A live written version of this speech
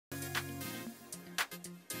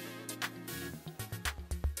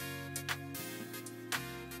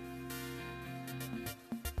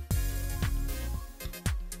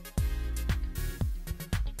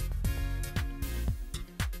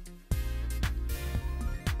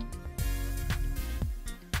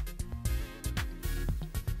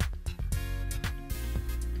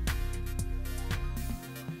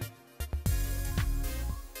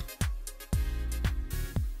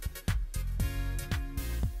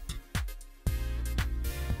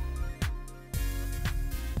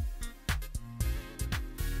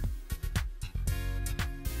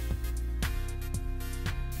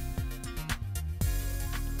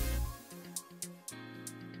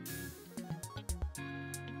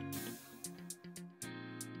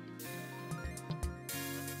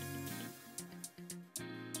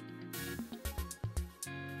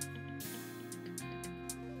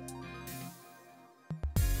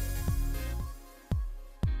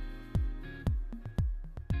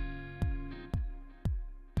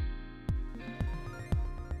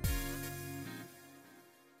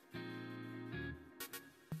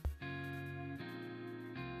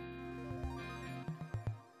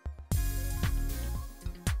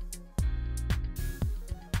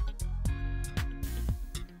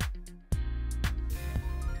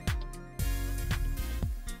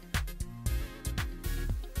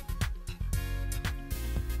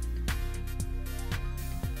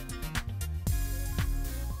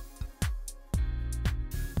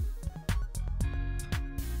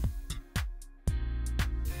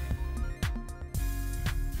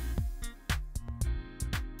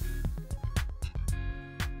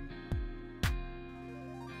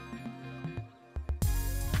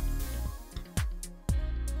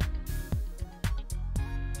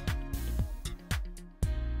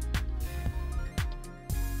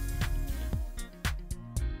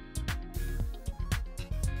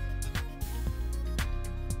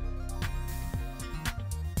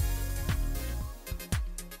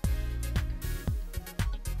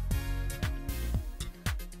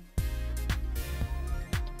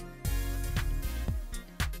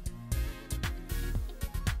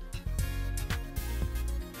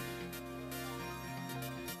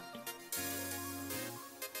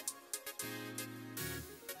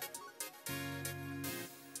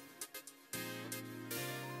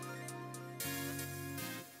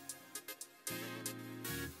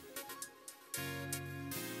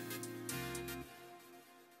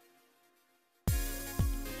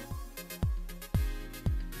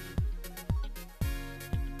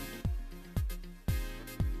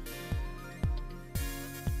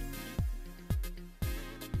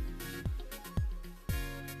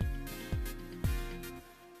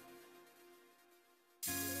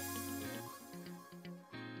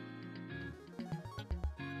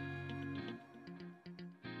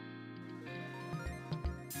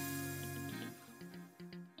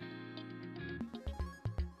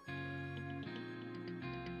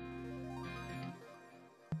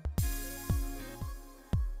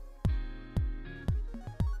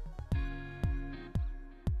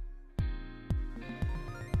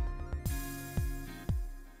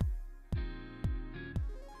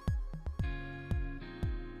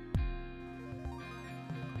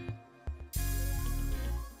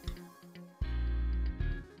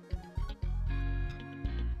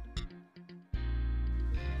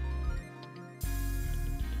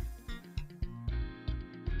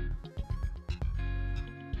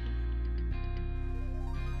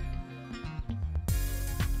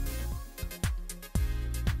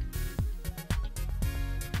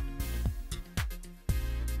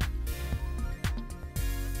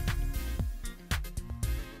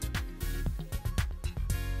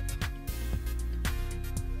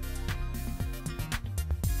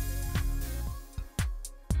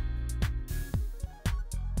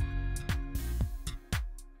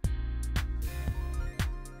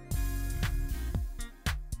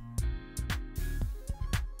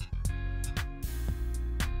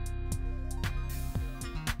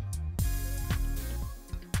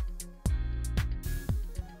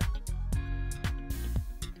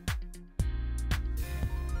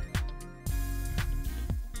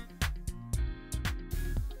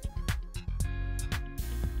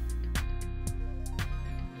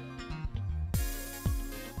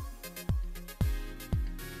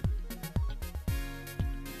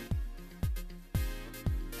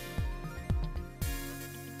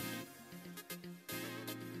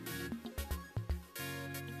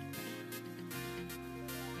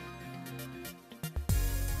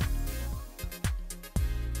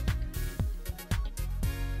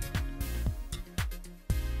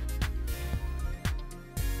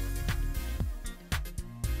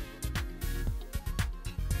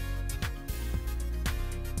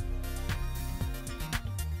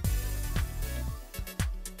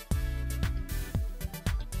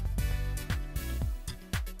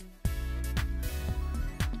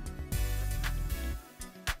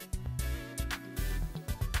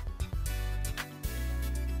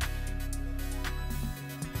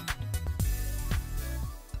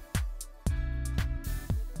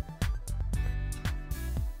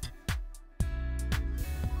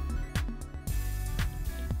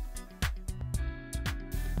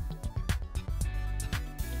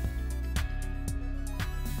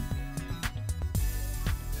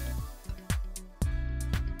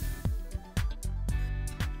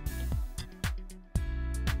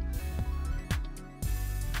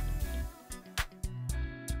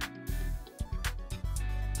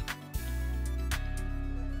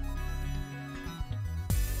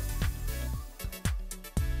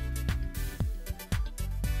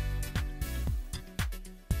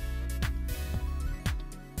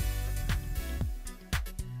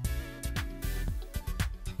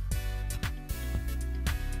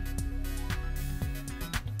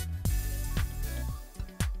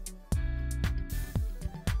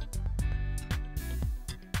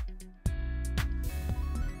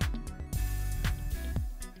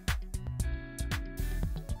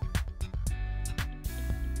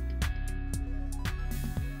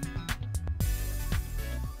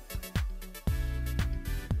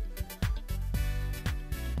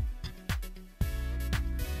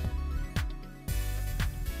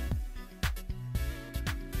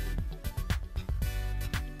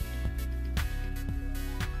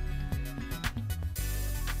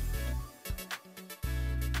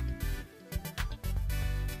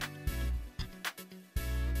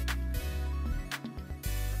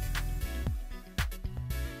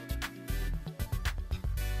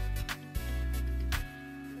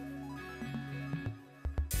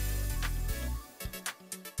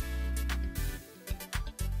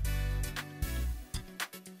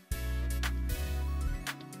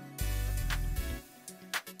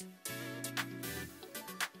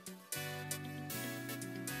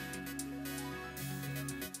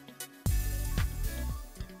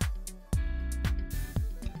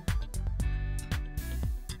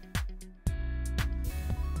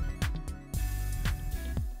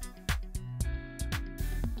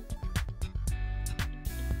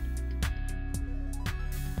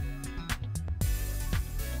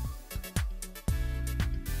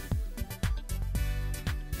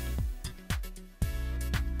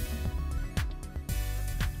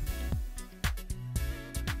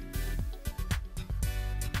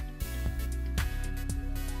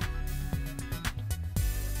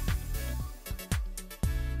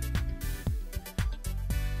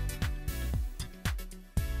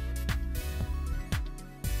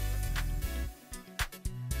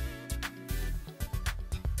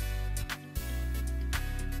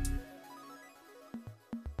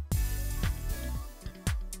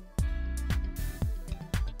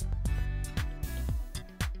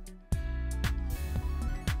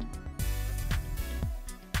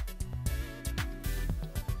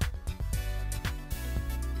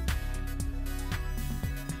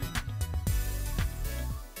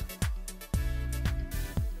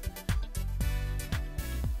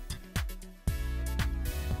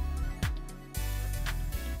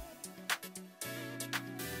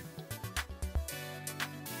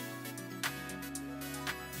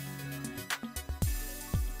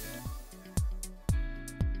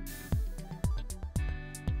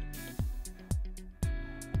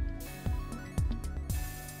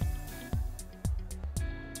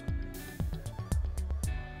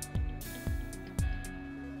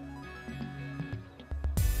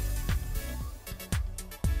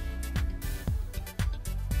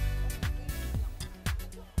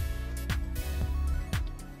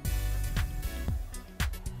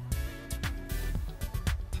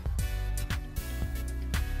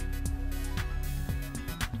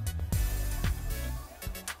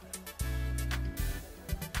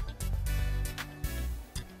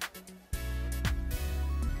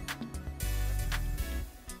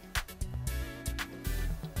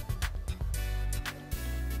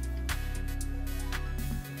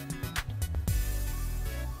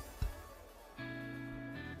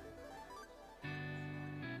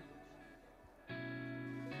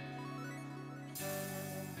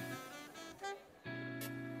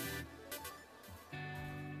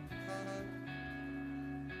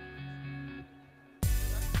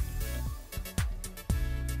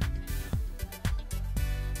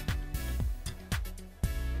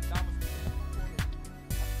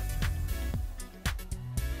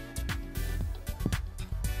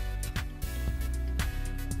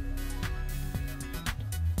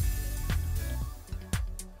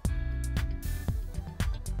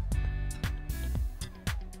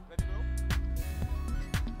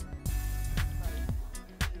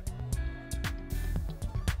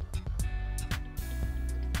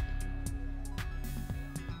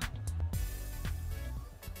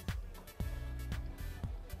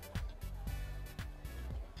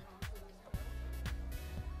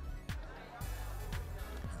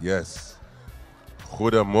Yes.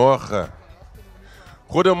 Goedemorgen.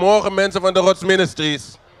 Goedemorgen mensen van de Rots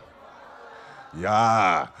Ministries.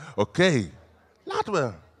 Ja, oké. Laten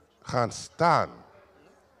we gaan staan.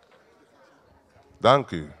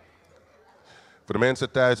 Dank u. Voor de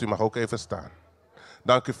mensen thuis, u mag ook even staan.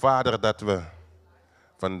 Dank u Vader dat we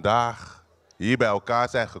vandaag hier bij elkaar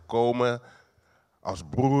zijn gekomen als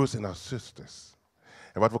broers en als zusters.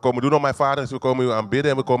 En wat we komen doen, mijn Vader, is we komen u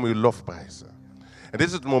aanbidden en we komen u lofprijzen. En dit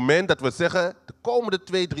is het moment dat we zeggen, de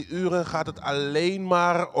komende 2-3 uren gaat het alleen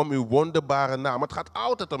maar om uw wonderbare naam. Het gaat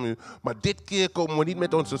altijd om u, maar dit keer komen we niet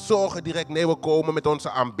met onze zorgen direct. Nee, we komen met onze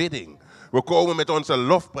aanbidding. We komen met onze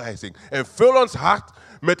lofprijzing. En vul ons hart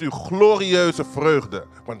met uw glorieuze vreugde,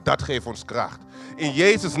 want dat geeft ons kracht. In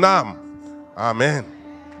Jezus' naam. Amen.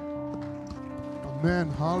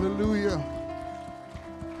 Amen. Halleluja.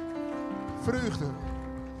 Vreugde.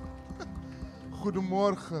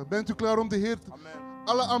 Goedemorgen. Bent u klaar om de Heer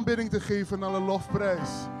alle aanbidding te geven, alle lofprijs?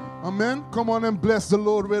 Amen. Come on and bless the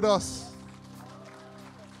Lord with us.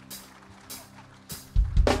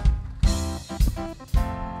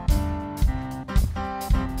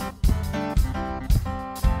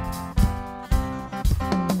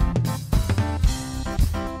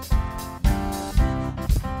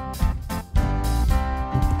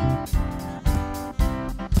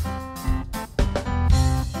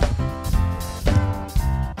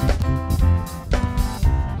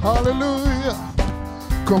 Hallelujah.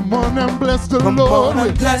 Come on and bless the Lord. Come on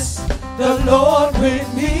and bless the Lord with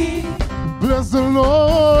me. Bless the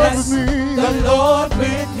Lord Bless with me. the Lord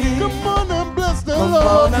with me. Come on and bless the Come Lord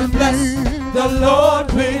on and with bless me. the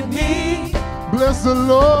Lord with me. Bless the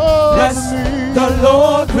Lord Bless with me. the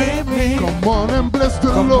Lord with me. Come on and bless the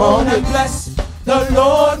Come Lord. on and bless the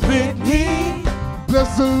Lord with me.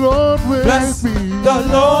 Bless the Lord with Bless me. the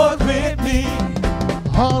Lord with me.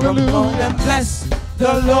 Come on Hallelujah. and bless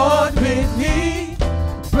the Lord with me.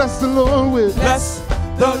 Bless the Lord with me. Bless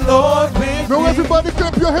the Lord with Now me. everybody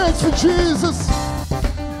clap your hands for Jesus.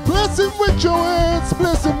 Bless him with your hands.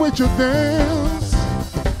 Bless him with your dance.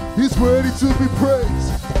 He's worthy to be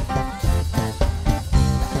praised.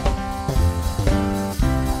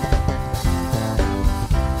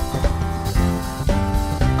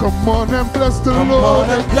 Come on and bless the Come Lord. on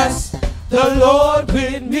and bless the Lord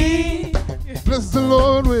with me. Bless the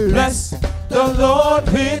Lord with Bless the Lord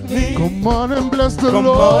with me. Come on and bless the Come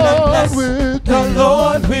Lord on and bless with the me.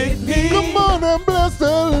 Lord with me. Come on and bless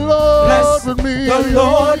the Lord Bless with me. the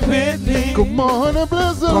Lord with me. Come on and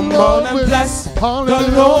bless the Come Lord on and with bless the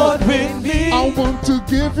Hallelujah. Lord with me. I want to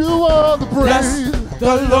give you all the Bless praise.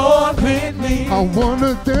 the Lord with me. I want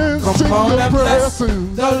to dance in Come on your and bless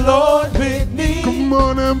presence. the Lord with me. Come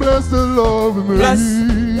on and bless the Lord with me. Bless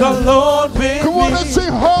the Lord with Come me. on and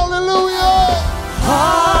sing hallelujah.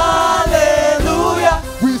 Hallelujah.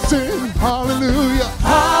 We sing hallelujah.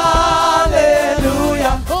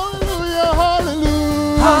 Hallelujah. Hallelujah.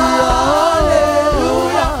 Hallelujah.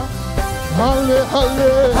 Hallelujah. Hallelujah.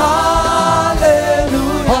 Hallelujah.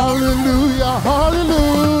 Hallelujah. Hallelujah.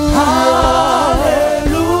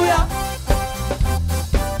 Hallelujah.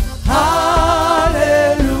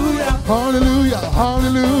 Hallelujah. Hallelujah.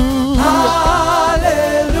 Hallelujah.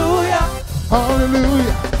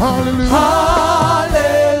 Hallelujah. Hallelujah.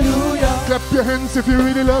 Hallelujah. Clap your hands if you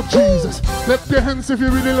really love Jesus. Clap your hands if you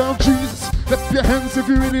really love Jesus. Clap your hands if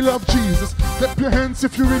you really love Jesus. Clap your hands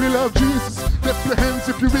if you really love Jesus. Clap your hands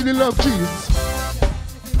if you really love Jesus.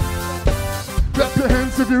 Clap your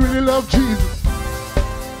hands if you really love Jesus.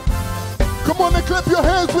 Come on and clap your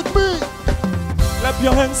hands with me. Clap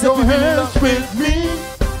your hands if Your you really hands love with me.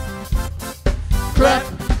 Clap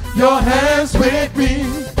your hands with me.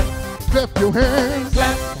 Clap your hands.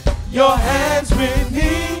 Clap your hands with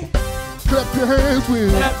me. Clap your hands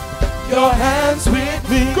with. Clap your hands with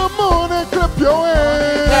me. Come on and clap your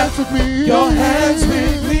hands with me. Your hands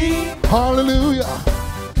with me. Hallelujah.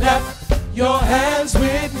 Clap your hands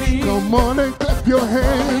with me. Come on and clap your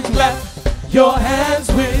hands. Clap your hands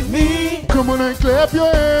with me. Come on and clap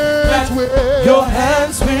your hands Clap with. your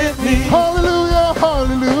hands with me. Hallelujah.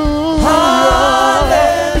 Hallelujah.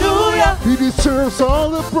 Hallelujah. He deserves all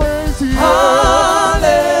the praise.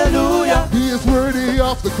 Hallelujah. He is worthy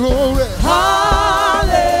of the glory.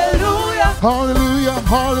 Hallelujah. Hallelujah.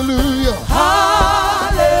 Hallelujah.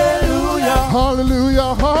 Hallelujah.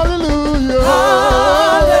 Hallelujah. Hallelujah.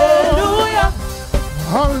 Hallelujah.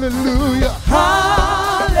 Hallelujah.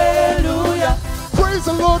 Hallelujah. Praise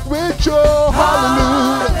the Lord with joy.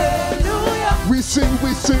 Hallelujah. Hallelujah. We sing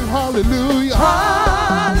hallelujah.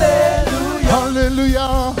 Hallelujah.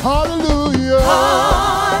 Hallelujah. Hallelujah.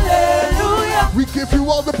 Hallelujah. We give you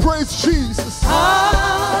all the praise, Jesus.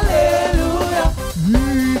 Hallelujah.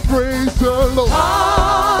 We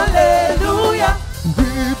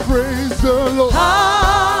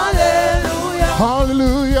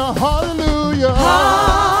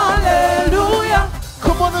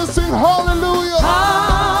hallelujah.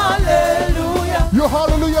 Hallelujah. Your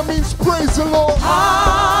hallelujah means praise the Lord.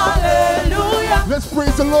 Hallelujah. Let's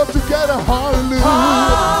praise the Lord together. Hallelujah.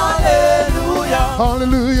 Hallelujah.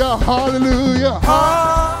 Hallelujah. Hallelujah.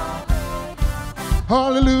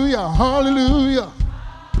 Hallelujah. Hallelujah.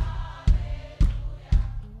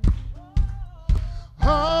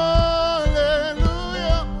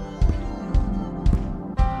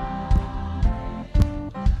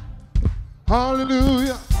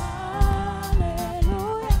 Hallelujah.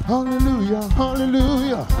 Hallelujah.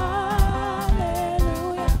 Hallelujah.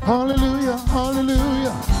 Hallelujah.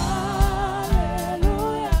 Hallelujah.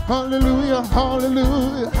 Hallelujah.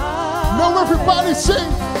 Hallelujah. Now everybody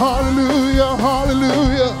sing hallelujah.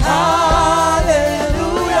 Hallelujah.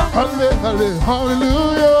 Hallelujah. Hallelujah.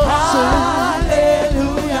 Hallelujah.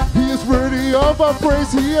 Hallelujah. He is worthy of our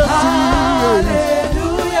praise. Yes, he is.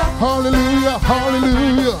 Hallelujah. Hallelujah.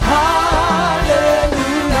 Hallelujah.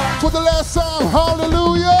 For the last time,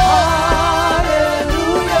 hallelujah.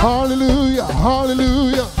 Hallelujah. Hallelujah.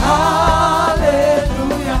 Hallelujah.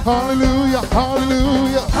 Hallelujah. Hallelujah.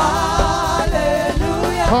 Hallelujah.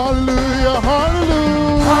 Hallelujah.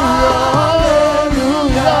 Hallelujah.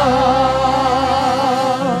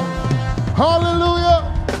 Hallelujah.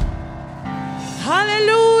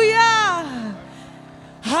 Hallelujah.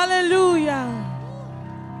 Hallelujah.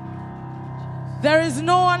 There is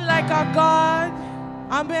no one like our God.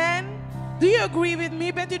 Amen. Do you agree with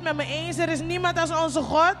me? Bent u het met me eens? Er is niemand als onze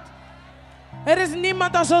God. Er is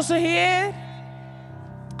niemand als onze Heer.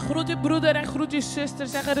 Groet uw broeder en groet uw zuster.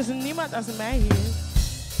 Zeg, er is niemand als mij, Heer.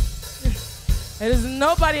 There is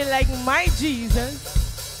nobody like my Jesus.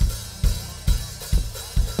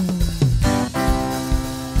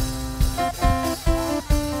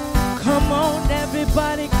 Come on,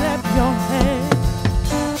 everybody, clap your hands.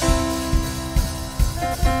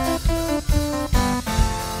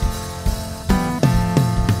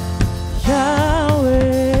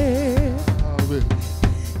 Yahweh,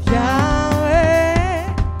 Yahweh,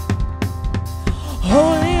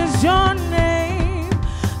 holy is your name.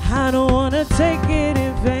 I don't want to take it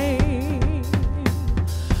in vain.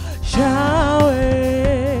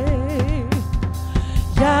 Yahweh,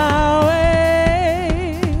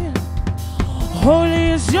 Yahweh,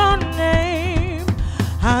 holy is your name.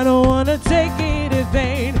 I don't want to take it in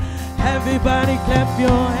vain. Everybody clap your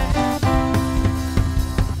hands.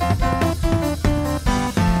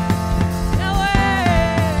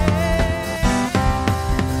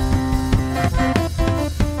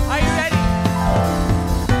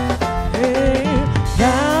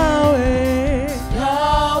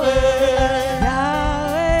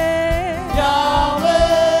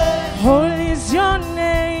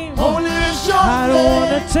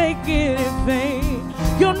 Take it in vain.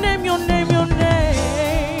 Your name, your name, your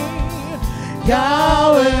name.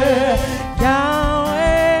 Yahweh,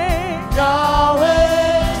 Yahweh,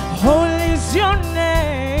 Yahweh. Holy is your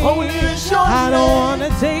name. Holy is your name. I don't want to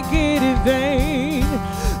take it in vain.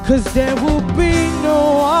 Cause there will be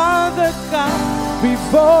no other God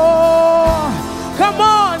before. Come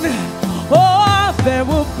on. Oh, there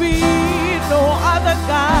will be no other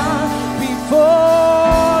God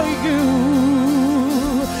before you.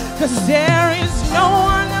 Cause there is no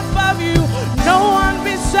one above you, no one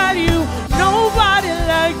beside you, nobody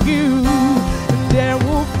like you. And there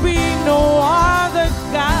will be no other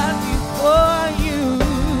God before you.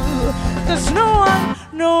 There's no one,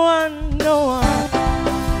 no one, no one.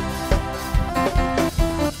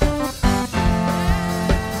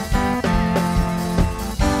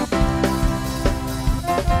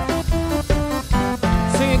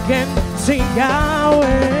 Sing again, sing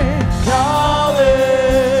Yahweh, Yahweh.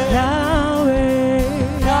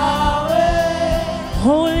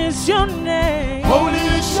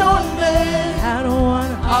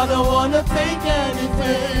 I don't wanna take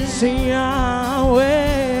anything. Sing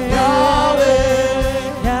Yahweh,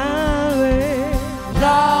 Yahweh, Yahweh,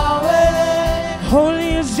 Yahweh.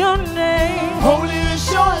 Holy is your name. Holy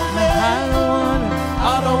is your name. I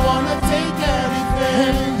don't wanna take anything.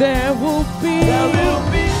 And there will be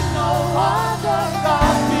no other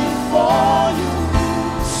God before you.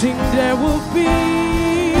 Sing there will be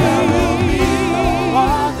no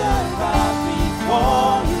other God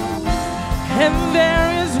before you. And there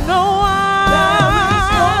is no one.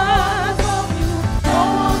 No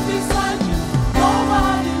one beside you.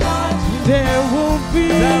 Nobody like you. There will be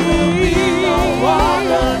no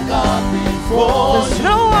other God before you. There's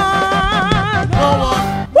no one. No one.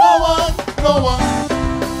 No one. No one.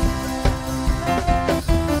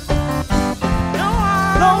 No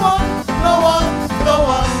one. No one. No one. No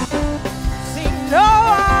one. See no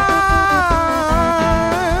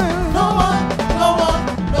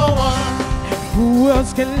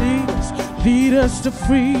else can lead us to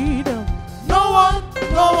freedom? No one,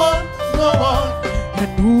 no one, no one.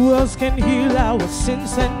 And who else can heal our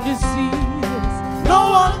sins and diseases?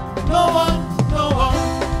 No one, no one, no one.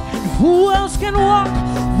 And who else can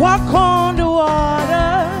walk on the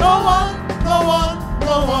water? No one, no one,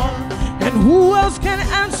 no one. And who else can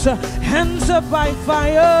answer by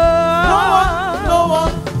fire? No one, no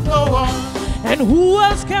one, no one. And who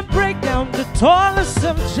else can break down the tallest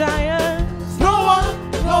of giants? No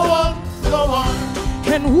one, no one, no one.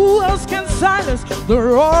 And who else can silence the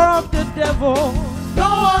roar of the devil? No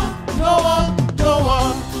one, no one, no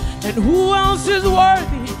one. And who else is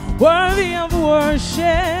worthy of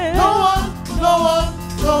worship? No one, no one,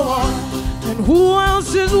 no one. And who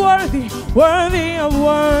else is worthy of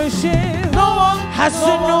worship? No one, I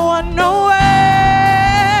said no one, nowhere.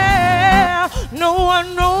 No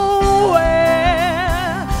one, nowhere.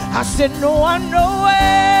 I said no one, nowhere.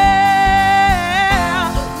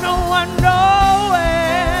 No one, nowhere.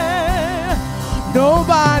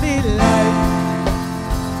 Nobody like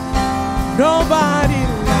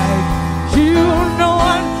you. No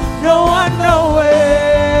one,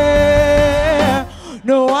 nowhere.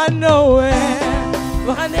 No one, nowhere.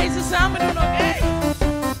 We gaan deze samen doen, oké?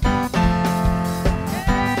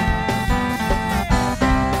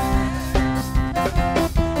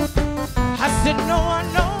 I said no one,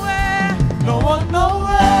 nowhere. No one,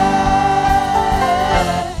 nowhere.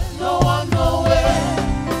 No one, nowhere.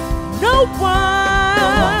 No one.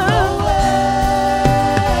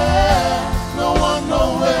 No one,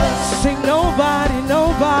 nowhere. Sing nobody.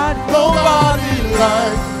 Nobody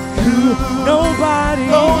like you. Nobody.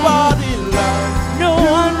 Nobody like No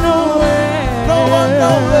one, nowhere. No one,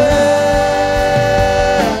 nowhere.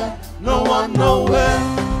 No one, nowhere.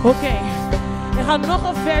 Oké, ik ga nog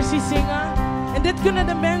een versie zingen. En dit kunnen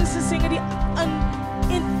de mensen zingen die een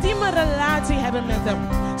intieme relatie hebben met hem.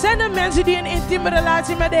 Zijn er mensen die een intieme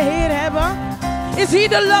relatie met de Heer hebben? Is he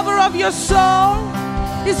the lover of your soul?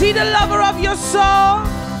 Is he the lover of your soul?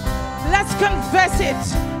 Let's confess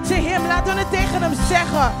it to him. Laten we het tegen hem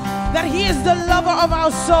zeggen. That he is the lover of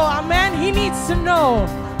our soul. Amen. He needs to know.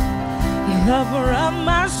 Lover of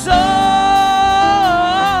my soul.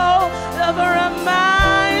 Lover of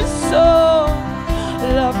my soul.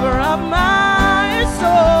 Lover of my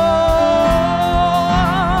soul.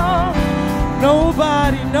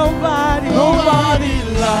 Nobody. Nobody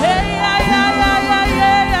like Hey,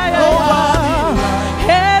 Nobody like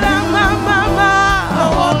Hey, No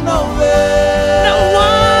one, nowhere. No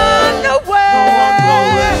one, nowhere.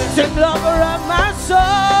 The lover of my soul.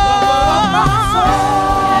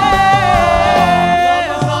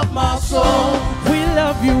 Lover of my soul. We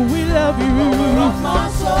love you. Lover of my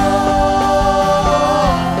soul.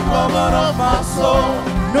 Lover of my soul.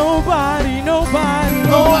 Nobody.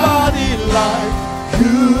 Nobody like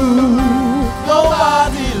you.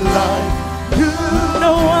 Nobody like you.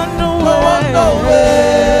 No one, No one,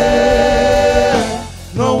 nowhere.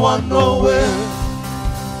 No one, nowhere.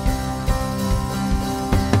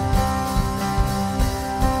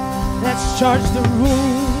 Let's charge the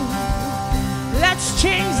room. Let's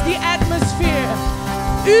change the atmosphere.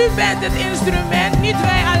 U bent het instrument, niet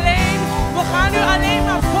wij alleen. We gaan nu alleen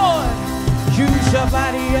maar voor. Use your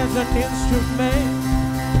body as an instrument.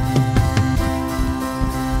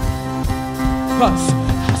 'Cause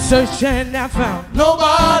I searched and I found.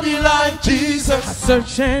 Nobody like Jesus. I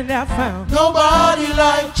searched and I found. Nobody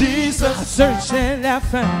like I Jesus. searched and I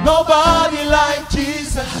found. Nobody like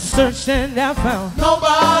Jesus. I searched and I found.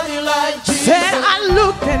 Nobody like Jesus. Said I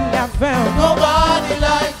looked and I found. Nobody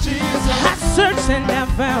like Jesus. I searched and I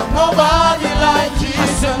found. Nobody like I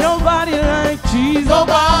Jesus. said nobody like Jesus.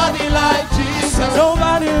 Nobody like Jesus.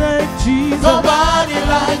 Nobody like Jesus. Nobody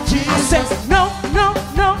like I Jesus. said no. No,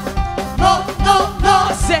 no, no.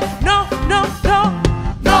 I said no. No, no,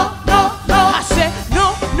 no. I said no.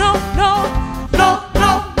 No, no, no.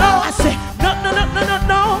 I said no. No,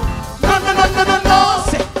 no, no, no, no.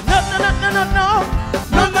 I said no.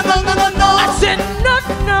 No, no, no, no, no. I said no.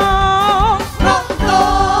 No, no.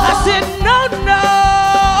 I said no.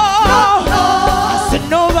 No, no. I said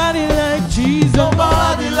nobody like Jesus.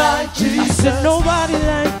 Nobody like I Jesus. said nobody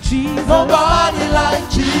like Jesus. Nobody like I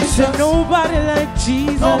Jesus. said nobody like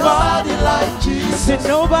Jesus. Nobody like I Jesus. said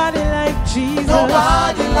nobody like Jesus.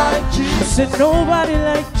 Nobody like I Jesus. said nobody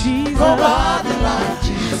like Jesus. Nobody like I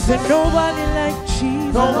Jesus. said nobody like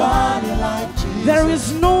Jesus. Nobody like Jesus. There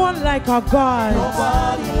is no one like our God.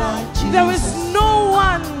 Nobody like Jesus. There is no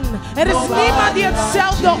one. Er is niemand die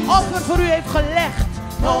hetzelfde offer voor u heeft gelegd.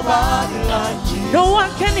 Nobody like Jesus. No one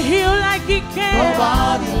can heal like He can.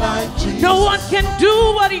 Nobody like Jesus. No one can do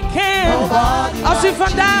what He can. Nobody Als u like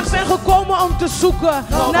vandaag Jesus. bent gekomen om te zoeken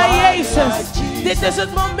Nobody naar Jezus. like Jesus. Dit is het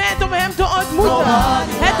moment om Hem te ontmoeten.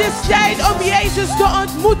 Nobody Het is like tijd om Jezus te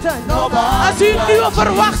ontmoeten. Nobody Als u nu like een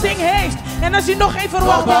verwachting heeft en als u nog geen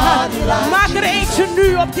verwachting had, Nobody like maak er Jesus. eentje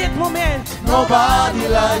nu op dit moment. Nobody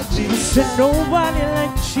like Jesus. Say nobody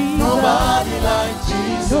like Jesus. Nobody like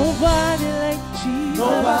Jesus. Nobody like Jesus.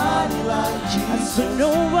 Nobody like I Jesus. say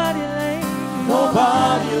nobody like.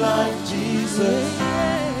 Nobody like Jesus.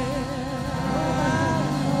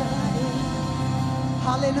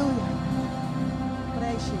 Halleluja.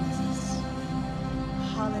 Prijs Jezus.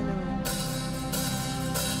 Halleluja.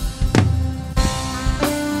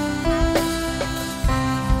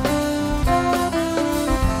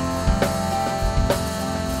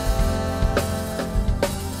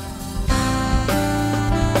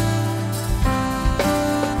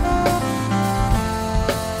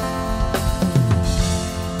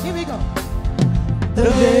 Here we go.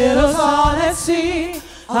 De wereld zal het zien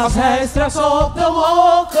als Hij straks op de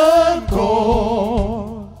wolken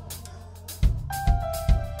komt.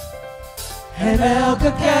 En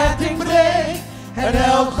elke ketting breekt en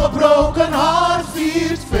elk gebroken hart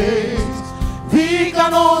viert feest. Wie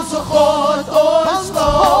kan onze God ooit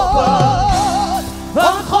stoppen?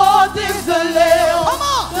 Want God is de leeuw,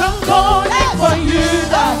 de koning van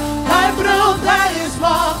Juda. Hij brult, hij is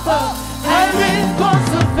machtig, hij wint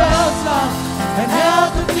onze veldslag. En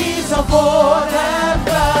elke knie zal voor hem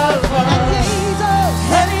buigen.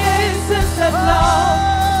 En Jezus het lam,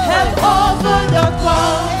 het offer dat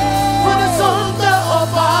kwam. Voor de zonde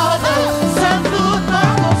op aarde, zijn bloed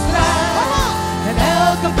maakt ons vrij. En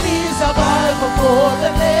elke knie zal buigen voor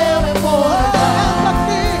de leeuw en voor het lam.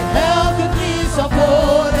 Elke knie zal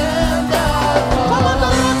voor hem buigen. Come on, the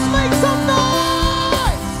Rots, make some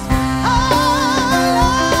noise!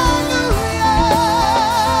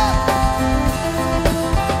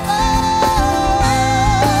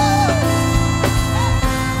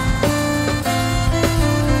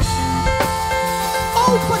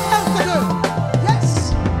 Open elke deur.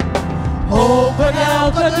 Yes. Open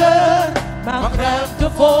elke deur, maak ruimte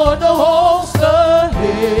voor de hoogste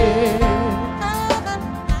Heer.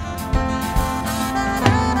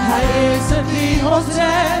 Hij is het die ons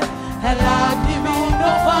redt, hij laat niemand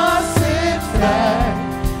nog van zich vrij.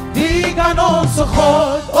 Wie kan onze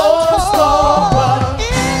God ooit stoppen?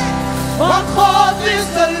 Want God is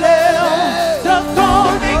de leeuw, de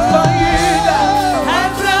koning van Juda. Hij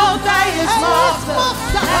brult, hij is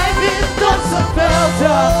machtig, hij wint onze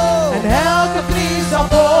veldslag. En elke knie zal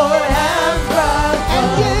voor hem buigen. En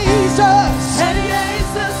Jezus, En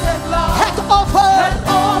Jezus het lam, het offer. het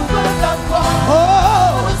offer dat kwam. Oh,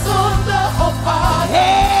 Voor de zonde op aarde,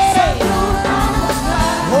 Hey. zijn bloed aan ons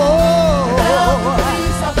vrij. oh, En elke knie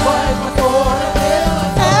zal buigen voor hem willen.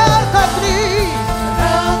 elke drie.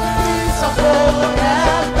 Elke knie zal voor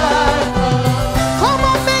hem buigen. Come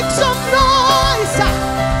on, make some noise.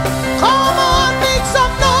 Come on, make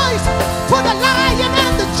some noise for the lion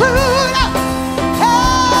and the Judah.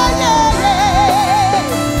 Hey, yeah, yeah.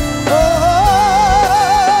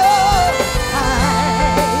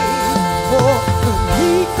 Oh,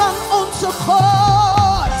 wie kan onze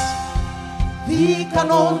God? Wie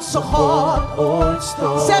kan onze God ooit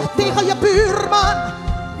stoppen? Zeg tegen je buurman.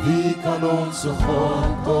 Wie kan onze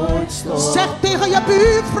God ooit stoppen? Zeg tegen je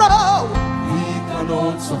buurvrouw. Wie kan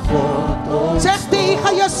onze God ooit Zeg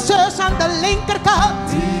tegen je zus aan de linkerkant.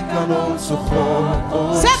 Wie kan onze God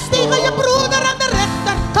ooit Zeg tegen je broeder aan de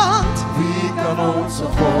rechterkant. Wie kan onze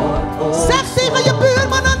God ooit Zeg tegen je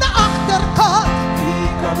buurman aan de achterkant. Wie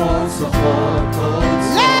kan onze God ooit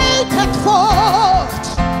Leid het voort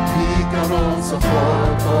Wie kan onze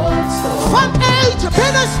God ooit stoppen? vanuit je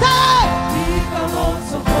binnenste. Wie kan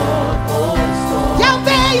onze God ooit stoppen? Ja,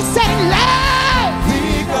 wij zijn lui.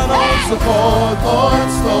 Wie kan onze God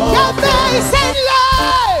ooit stoppen? Ja, wij zijn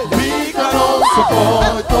lui. Wie kan onze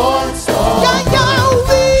God ooit stoppen? Ja, ja,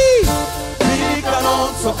 wie? Wie kan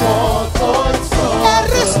onze God ooit stoppen? Er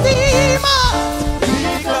is niemand.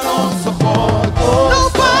 Wie kan onze God ooit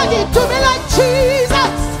Nobody do me like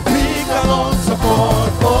Jesus. Wie kan onze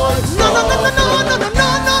God ooit No, no, no, no, stoppen? no, no, no, no,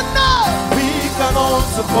 no, no. Wie kan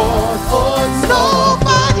onze God ooit stoppen?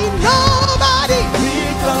 Nobody, nobody. Wie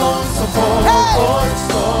kan onze God Hey. ooit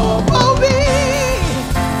stoppen? Oh, wie?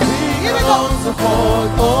 Wie Here we kan go. onze God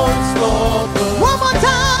ooit stoppen? One more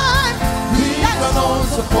time. Wie kan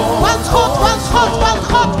onze God Want God, want God, want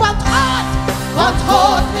God, want God. Want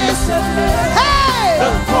God is het licht, Hey! de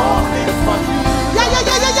koning van Juda. Ja, ja,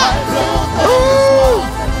 ja, ja, ja. Hij brult, hij is Oeh,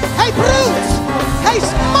 machtig. hij brult. Hij is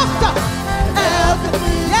machtig. Elke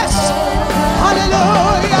knie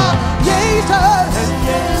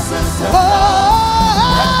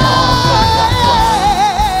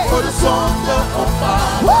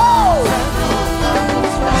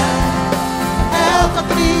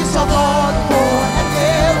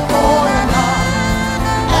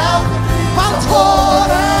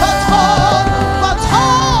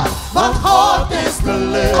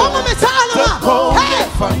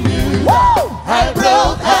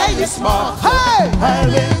is machtig. Hey!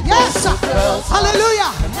 Hij wint Yes! onze veldslag. Halleluja!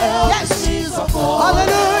 Elke Yes! knie zal voor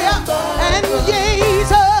Halleluja! En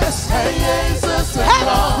Jezus En Jezus het het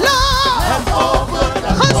lam. lam En over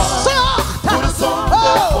de geslacht. voor de zonde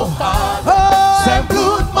Oh. op aarde. Oh. Zijn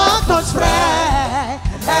bloed maakt ons vrij.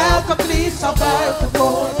 Elke knie zal buigen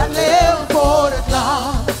voor het leeuw, voor het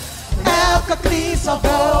lam. Elke knie zal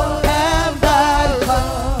voor hem buigen.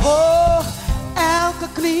 Oh, elke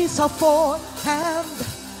knie zal voor hem.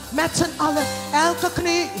 Met z'n allen, elke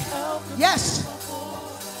knie. Yes.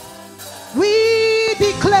 We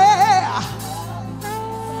declare.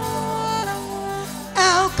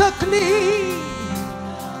 Elke knie.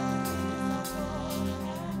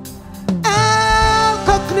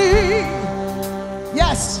 Elke knie.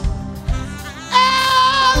 Yes.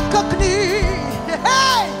 Elke knie.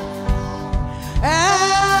 Hey.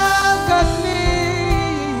 Elke knie.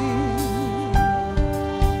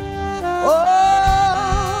 Oh.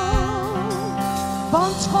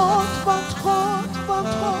 Want God, want God, want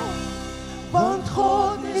God. Want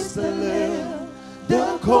God is de leeuw, de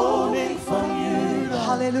koning van Juda.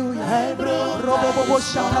 Halleluja. Hij brult Robobobo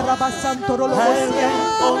shakarabasanto rolobosia.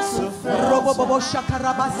 onze veld. Robobobo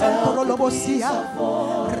shakarabasanto rolobosia.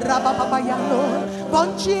 Rabababayano.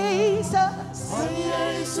 Want Jezus. En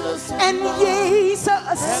Jezus. En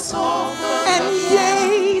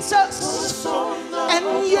Jezus.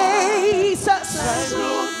 En Jezus.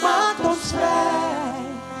 Maakt ons vrij.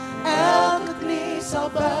 Elke knie zal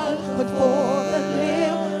buigen voor de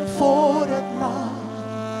leeuw, voor het lam.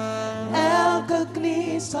 Elke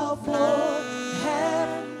knie zal voor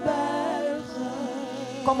hem buigen.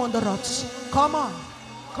 Come on the rots. Come on.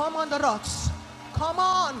 Come on the rots. Come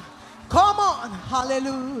on. Come on.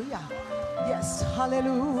 Hallelujah. Yes.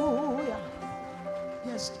 Hallelujah.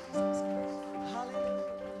 Yes, Jesus. Hallelujah.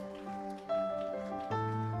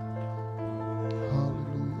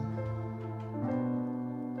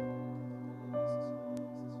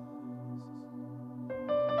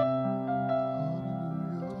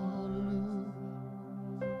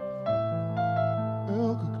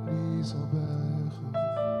 Elke knie zal buigen,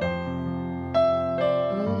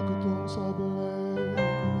 elke tong zal beleiden.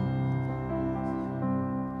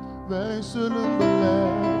 Wij zullen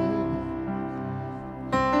beleiden,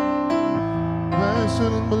 wij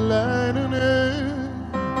zullen beleiden, nee.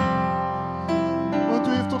 Want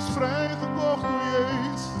u heeft ons vrijgekocht door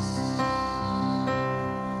Jezus.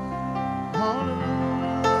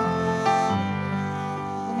 Halleluja.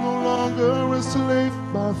 No longer a slave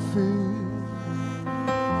by fear.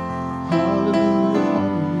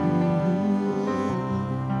 Hallelujah.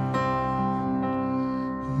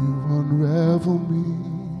 You unravel me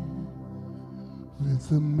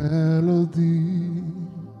with a melody.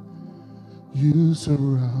 You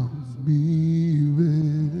surround me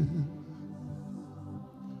with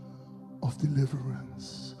of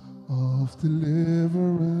deliverance,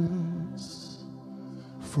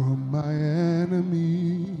 from my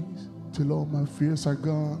enemies till all my fears are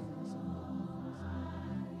gone.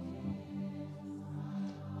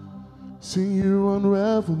 Sing, you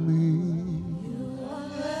unravel me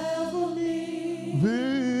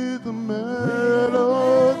with a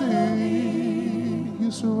melody.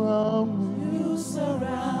 You surround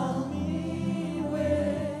me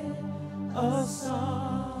with a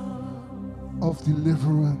song of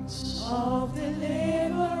deliverance,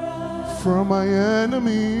 deliverance from my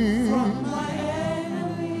enemies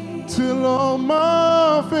till all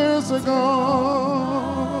my fears are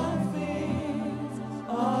gone.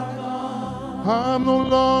 I'm no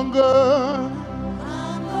longer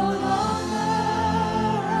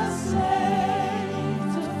a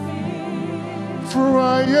slave to fear. for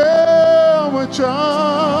I am a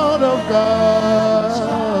child of God.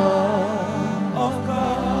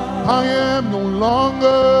 I am no longer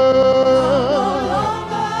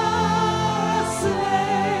a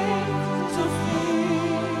slave to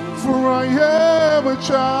fear. for I am a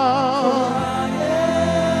child.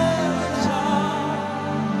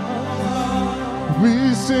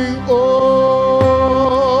 We sing, oh,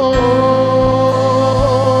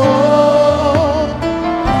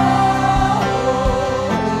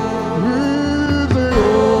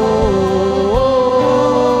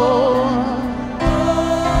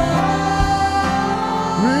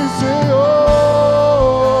 we sing, oh,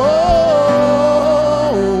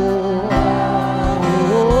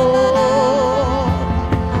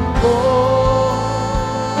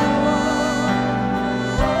 we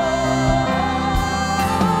sing,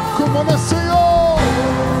 come on, let's sing, oh.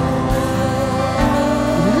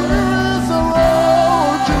 Here is the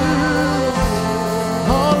road, Jesus.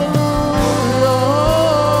 Hallelujah.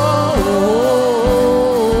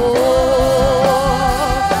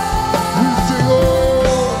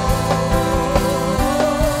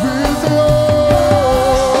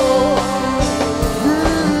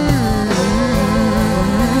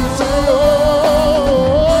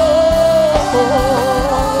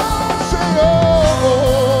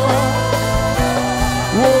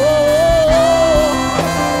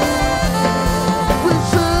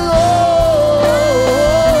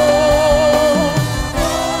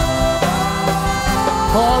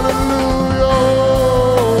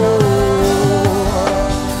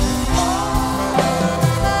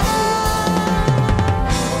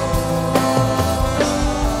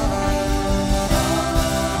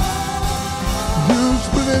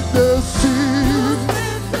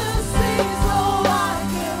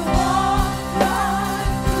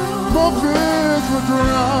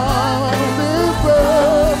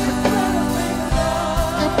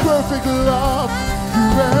 Perfect love, you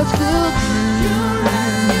rescued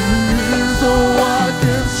me, so I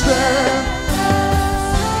can stand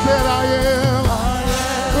that I am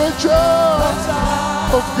a child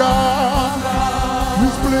of God. You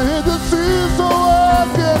split the sea so I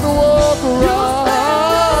can walk around.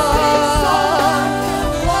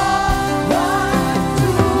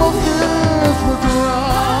 My fears were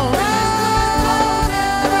drowned.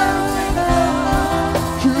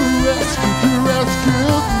 You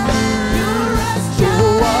rescued me.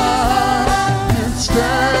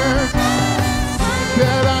 Stand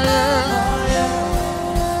that I am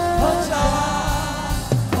a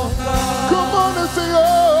child of God. Come on and say, oh,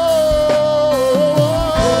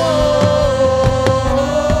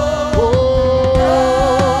 oh, oh.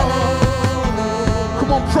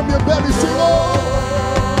 Come on, from your belly, sing, oh.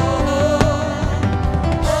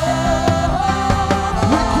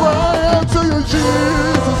 We cry out to you,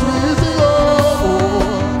 Jesus, we sing, oh, oh,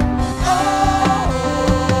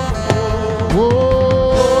 oh.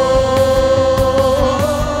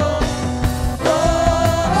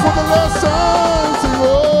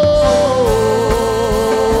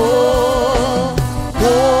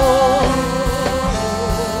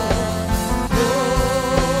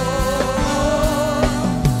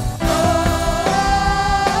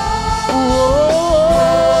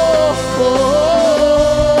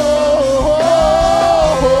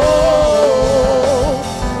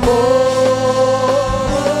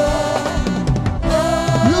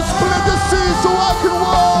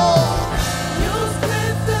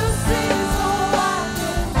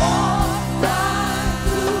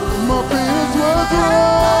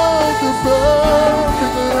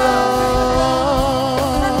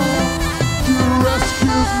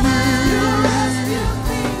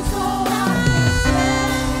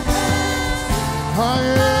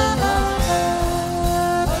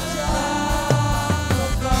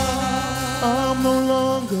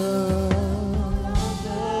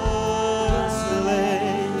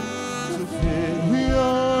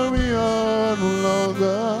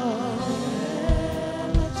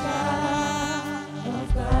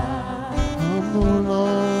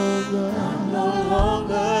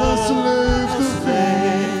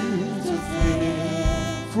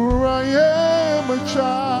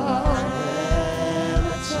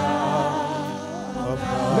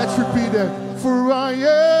 Let's repeat that. For I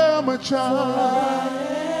am a child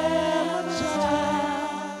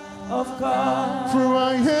of God. For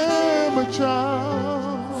I am a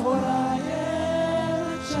child. For I am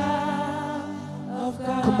a child of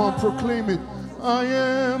God. Come on, proclaim it. I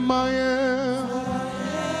am, I am. For I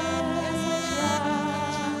am a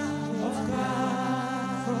child of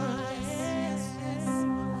God. For I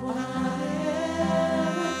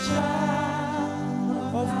am a child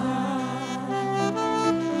of God.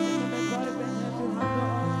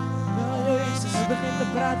 Begin te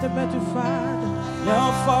praten met uw vader.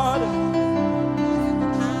 Ja, vader.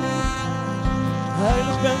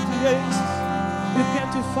 Heilig bent u, Jezus. U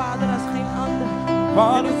kent uw vader als geen ander.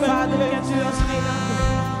 Vader, en uw vader kent u als geen ander.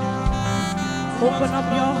 Open up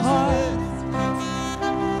your heart.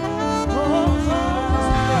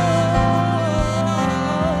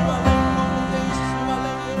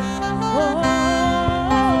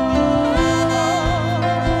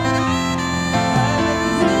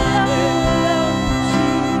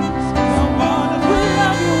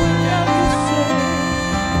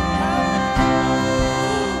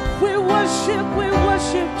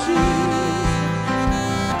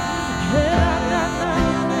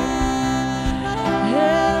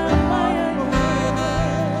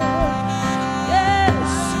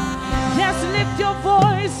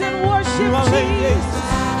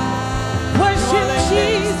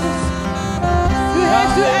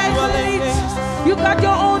 You got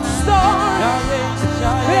your own story.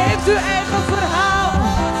 U heeft uw eigen verhaal.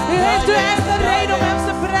 U heeft uw eigen reden om hem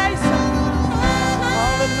te prijzen.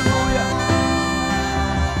 Halleluja.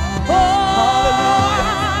 Oh,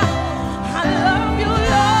 I love you,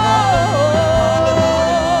 Lord.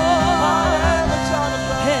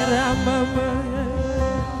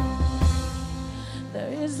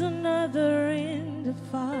 There is another in the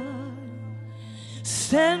fire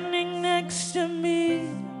standing next to me.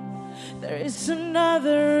 There is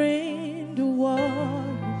another in the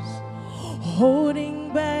waters holding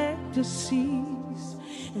holding back the seas.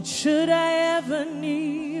 And should I ever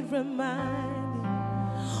need reminding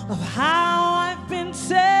of how I've been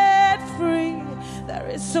set free, there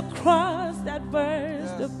is a cross that bears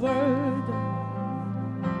the burden.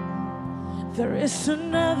 There is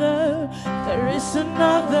another river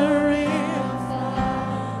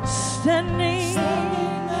standing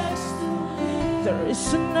next to me. There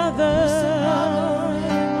is another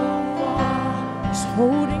is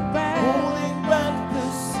holding back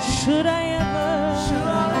the sea. Should I ever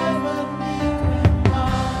need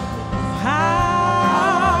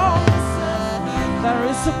how there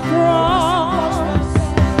is a cross.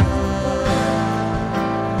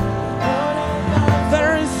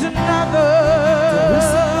 There is another.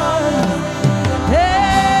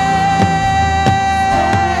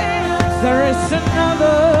 There is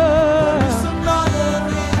another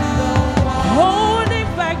holding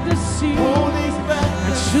back the sea.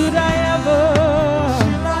 And should I ever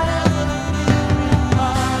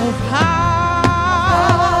of how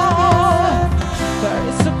there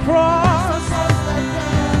is a cross,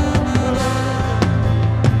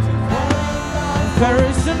 there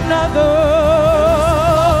is another,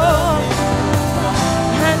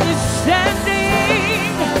 and he's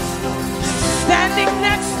standing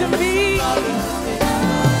next to me.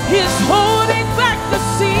 He's holding back the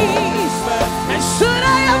seas. And should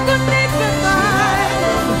I ever need remind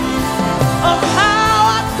of how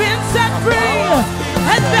I've been set free,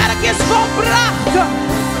 het werk is volbracht.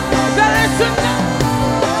 There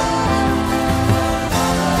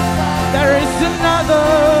is another.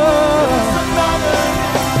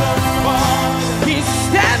 He's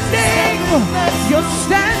standing. You're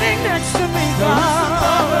standing next to me,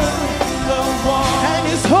 God. And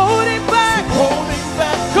he's holding back.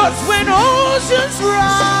 Cause when oceans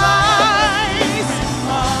rise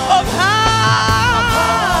of how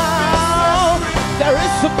there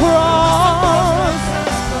is a cross.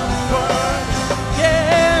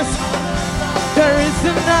 Yes, there is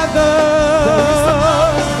another.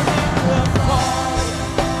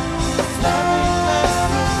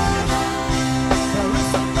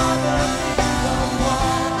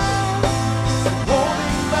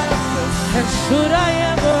 And should I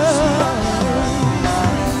ever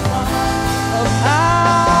of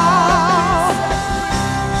how,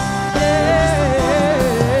 yeah,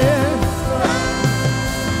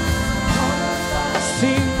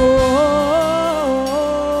 sing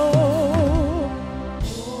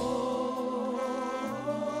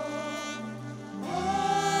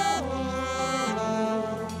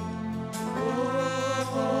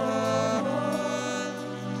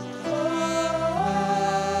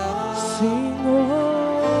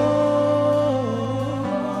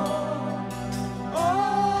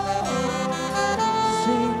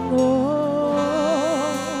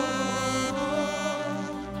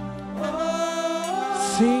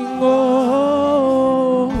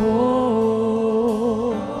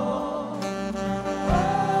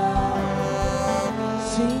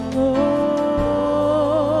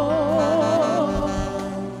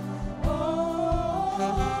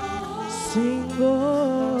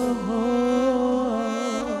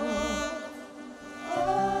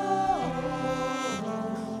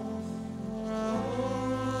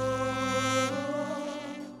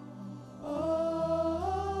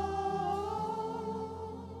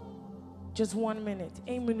Just 1 minute,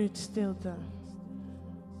 1 minute stilte,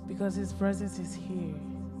 because his presence is here.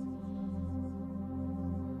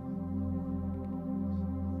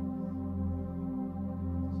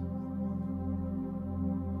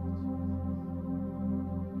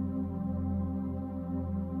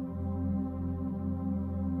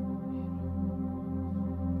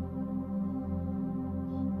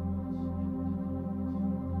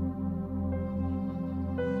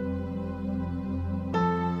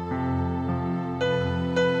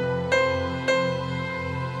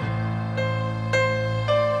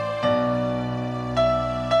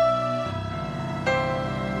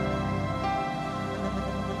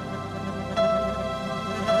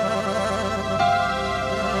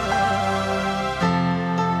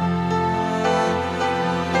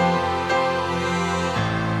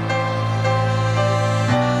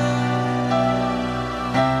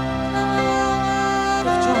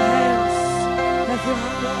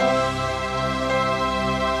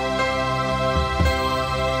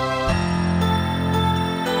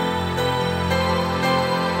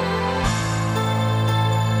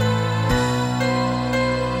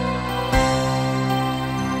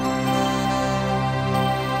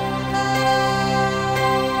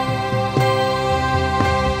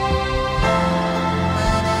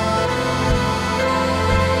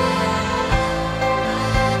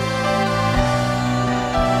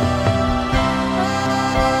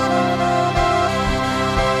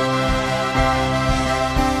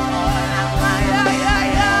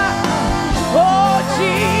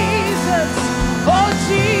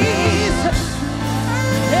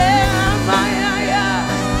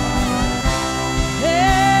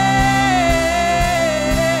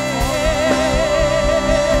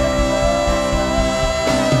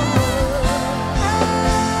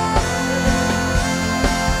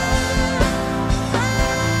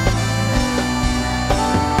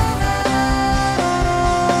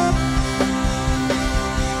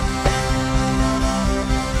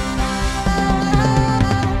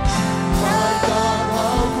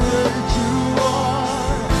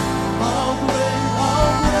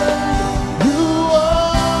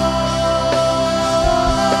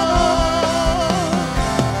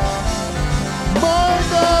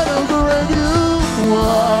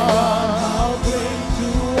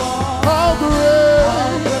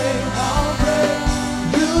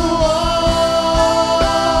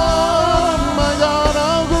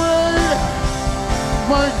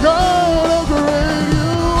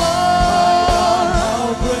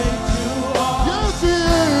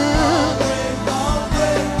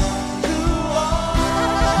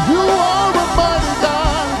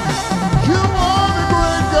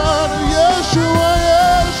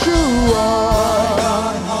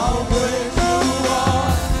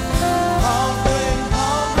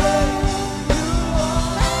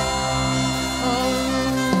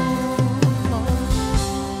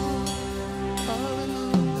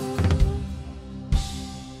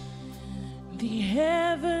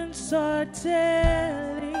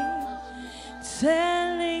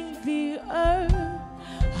 telling the earth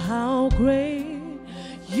how great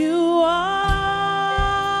you are,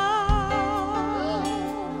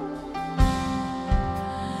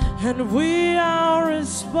 and we are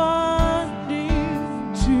responding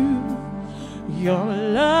to your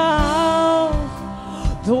love.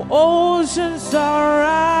 The oceans are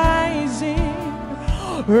rising,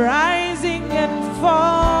 rising and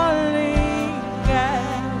falling at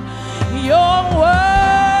your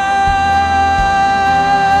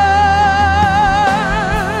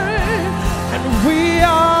word, and we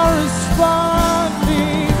are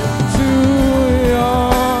responding to your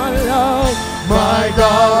love. My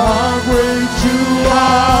God, how great you are.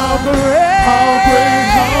 How great,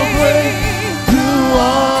 how great you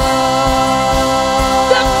are.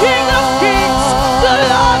 the King of Kings, the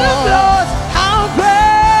Lord of Lords. How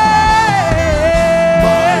great,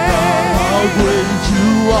 My God, how great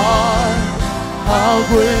you are. How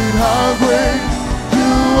great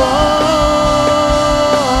you are.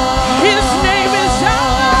 His name is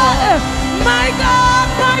Yahweh. My God,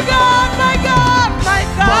 my God, my God, my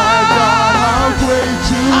God. My God, how great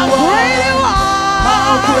you How are. great you are.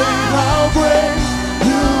 How great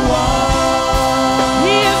you are.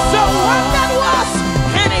 He is the one that was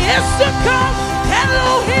and he is to come.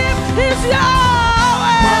 Elohim is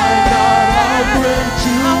Yahweh. My God, how great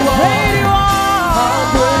you How are. great you are.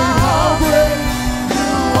 How great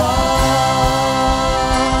you are.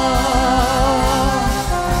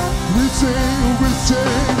 We sing,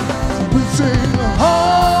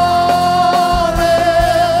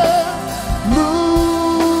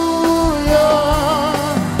 hallelujah,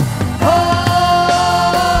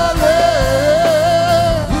 hallelujah.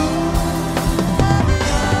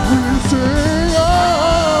 We sing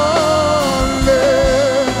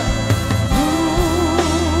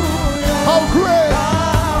hallelujah. How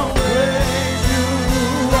great you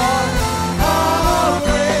are. How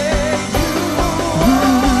great you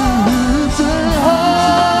are. We sing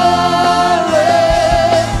hallelujah.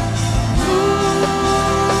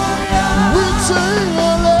 We sing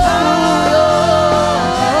hallelujah.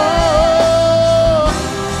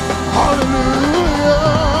 Hallelujah.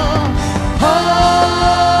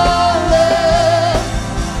 Hallelujah.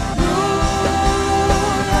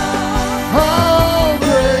 How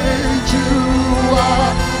great you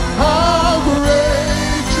are. How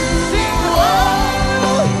great you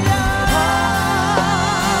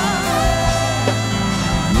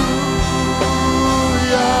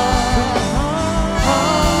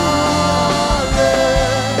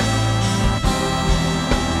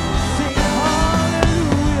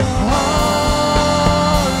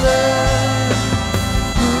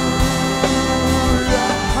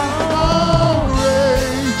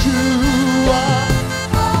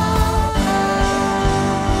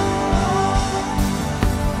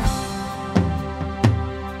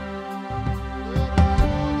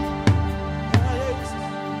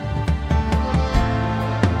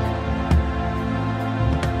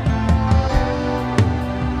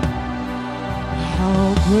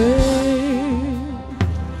How great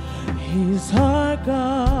is our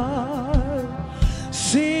God.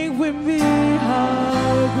 Sing with me,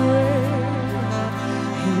 how great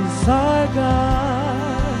is our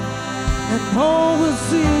God. And all will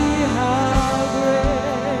see how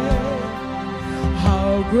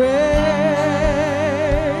great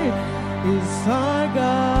is our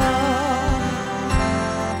God.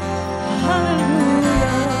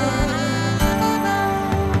 Hallelujah.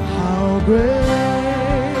 How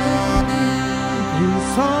great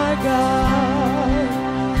is our God.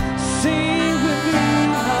 Sing with me,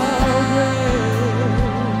 how great.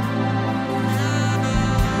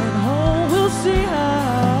 And all will see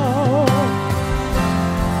how.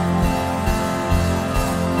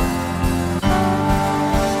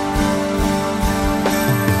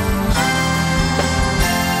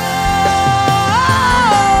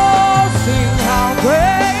 Sing how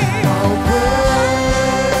great. How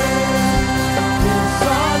great is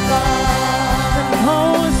our God. And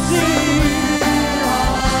all will see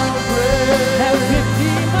How great every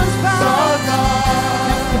demon's is our bow. God.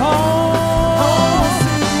 Oh,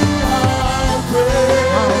 See how great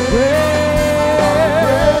how great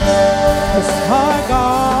is our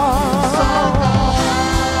God.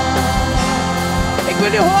 Ik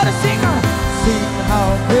wil je horen zingen. Sing how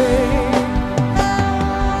great.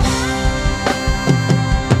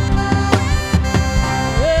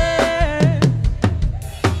 Yeah.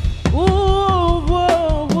 Ooh,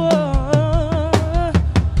 whoa, whoa.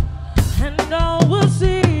 And all will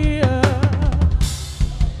see.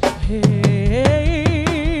 Hey.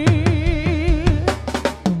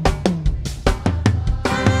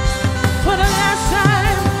 For the last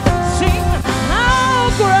time, sing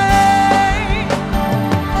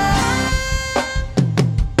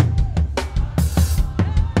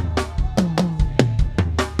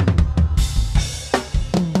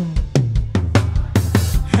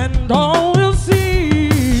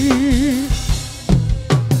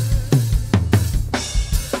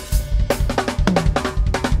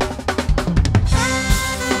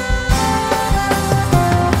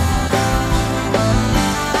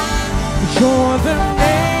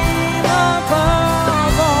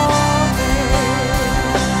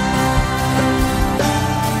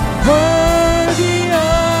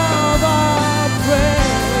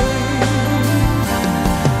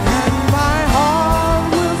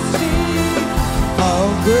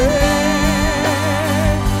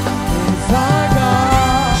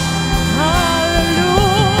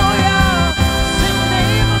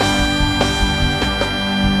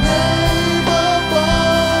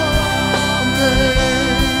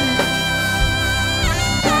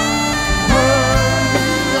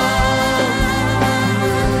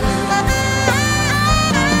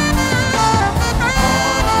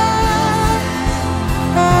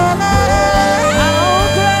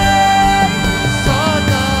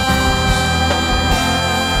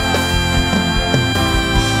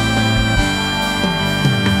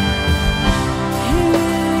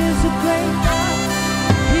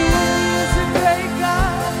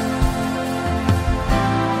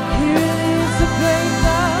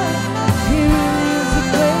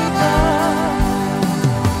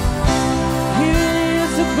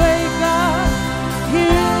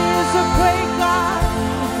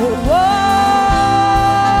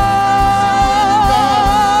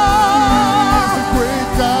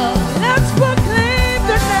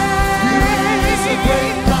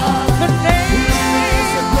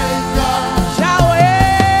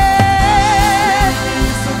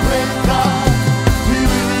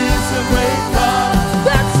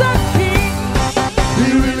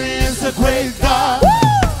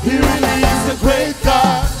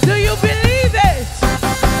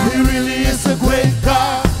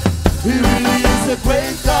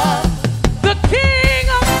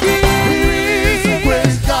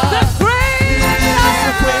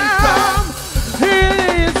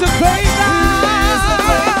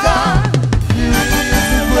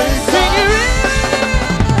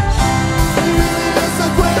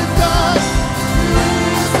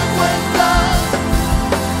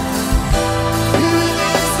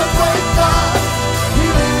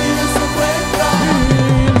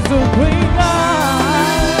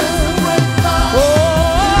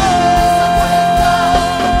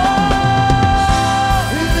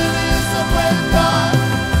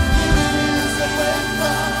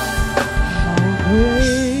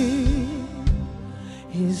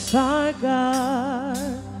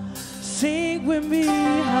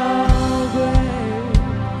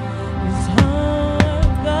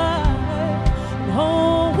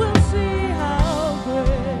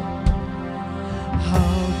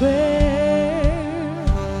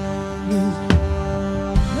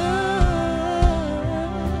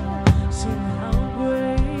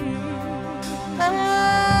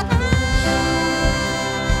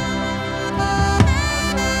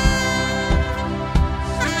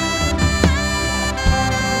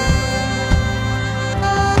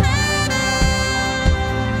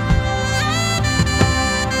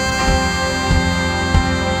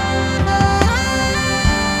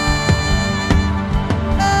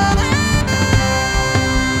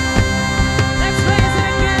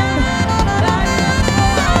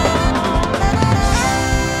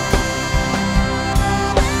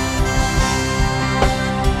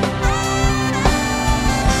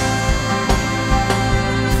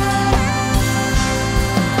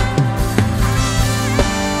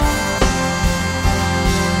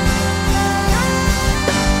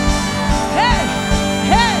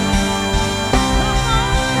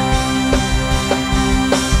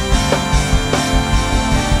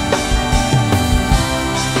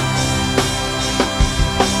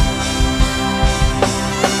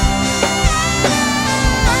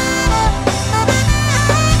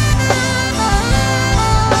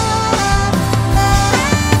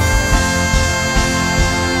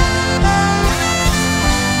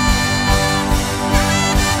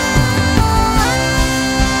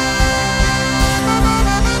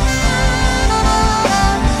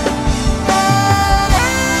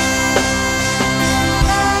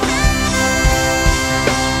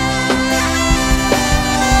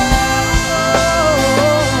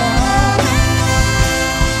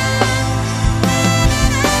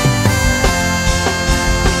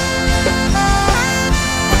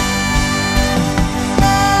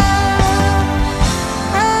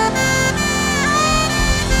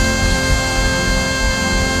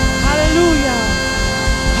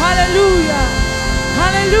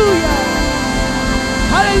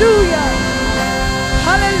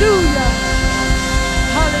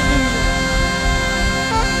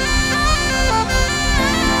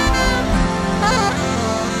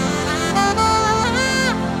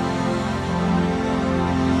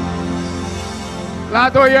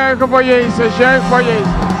Laten we juichen voor Jezus, juich voor Jezus.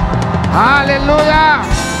 Halleluja.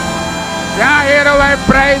 Ja, heren, wij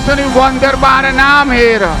prijzen uw wonderbare naam,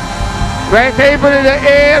 heren. Wij geven u de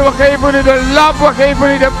eer, we geven u de lof, we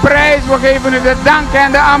geven u de prijs, we geven u de dank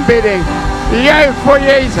en de aanbidding. Juich voor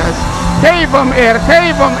Jezus. Geef hem eer,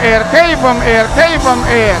 geef hem eer, geef hem eer, geef hem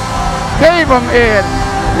eer. Geef hem eer.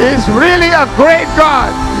 He is really a great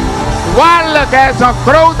God. Waarlijk, hij is een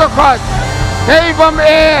grote God. Geef hem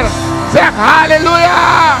eer. Zeg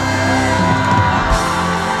halleluja.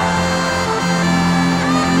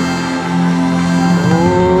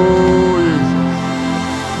 Oh, Jezus.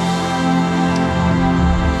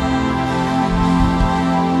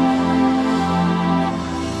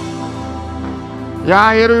 Ja,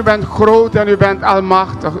 Heer, u bent groot en u bent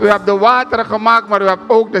almachtig. U hebt de wateren gemaakt, maar u hebt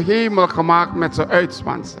ook de hemel gemaakt met zijn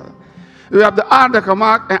uitspansel. U hebt de aarde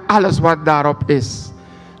gemaakt en alles wat daarop is.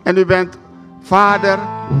 En u bent, Vader,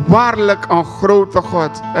 waarlijk een grote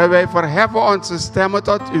God. En wij verheffen onze stemmen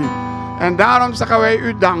tot u. En daarom zeggen wij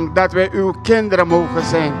u dank dat wij uw kinderen mogen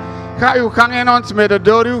zijn. Ga uw gang in ons midden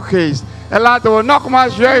door uw geest. En laten we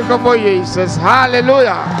nogmaals juichen voor Jezus.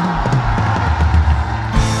 Halleluja.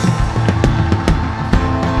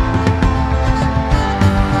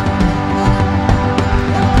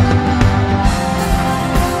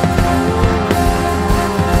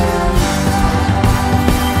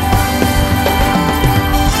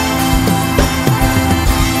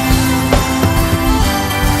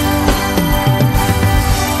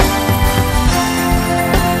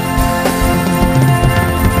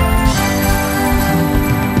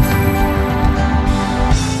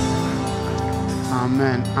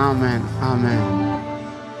 Amen, amen.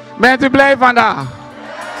 Bent u blij vandaag?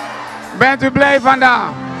 Bent u blij vandaag?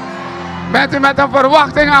 Bent u met een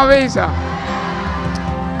verwachting aanwezig?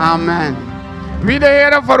 Amen. Wie de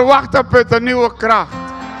Heer verwacht, put een nieuwe kracht.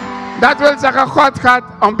 Dat wil zeggen, God gaat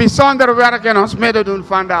een bijzonder werk in ons midden doen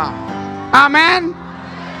vandaag. Amen.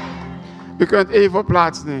 U kunt even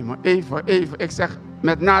plaatsnemen. Even. Ik zeg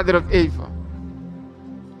met nadruk even.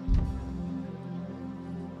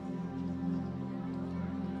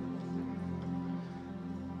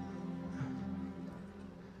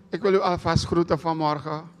 Ik wil u alvast groeten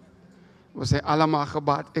vanmorgen. We zijn allemaal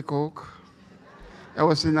gebad, ik ook. En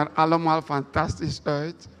we zien er allemaal fantastisch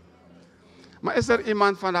uit. Maar is er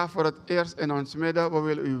iemand vandaag voor het eerst in ons midden? We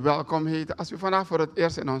willen u welkom heten. Als u vandaag voor het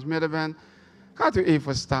eerst in ons midden bent, gaat u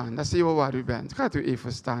even staan. Dan zien we waar u bent. Gaat u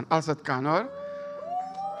even staan, als het kan hoor.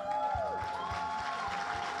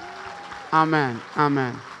 Amen,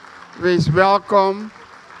 amen. Wees welkom.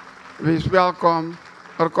 Wees welkom.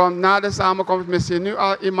 Er komt na de samenkomst misschien nu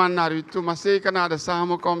al iemand naar u toe, maar zeker na de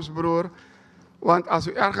samenkomst, broer. Want als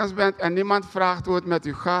u ergens bent en niemand vraagt hoe het met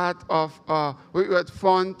u gaat of hoe u het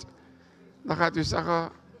vond, dan gaat u zeggen,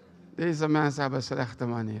 deze mensen hebben slechte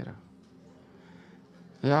manieren.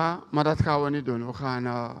 Ja, maar dat gaan we niet doen. We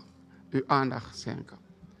gaan u aandacht schenken.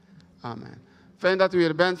 Amen. Fijn dat u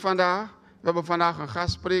hier bent vandaag. We hebben vandaag een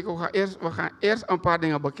gastspreker. We gaan eerst een paar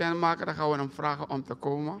dingen bekendmaken. Dan gaan we hem vragen om te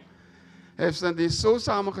komen. Hij heeft zijn dienst zo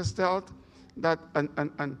samengesteld dat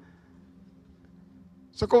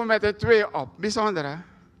ze komen met een twee op. Bijzonder hè?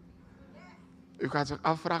 U gaat zich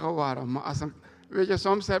afvragen waarom. Maar weet je,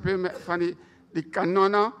 soms heb je van die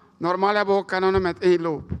kanonnen. Normaal hebben we kanonnen met één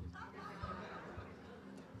loop.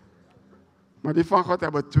 Maar die van God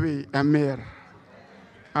hebben twee en meer.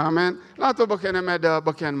 Amen. Laten we beginnen met de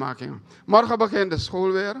bekendmaking. Morgen begint de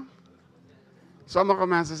school weer. Sommige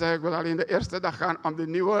mensen zeggen, ik wil alleen de eerste dag gaan om de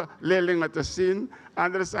nieuwe leerlingen te zien.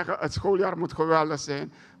 Anderen zeggen, het schooljaar moet geweldig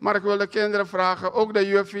zijn. Maar ik wil de kinderen vragen, ook de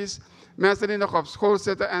juffies, mensen die nog op school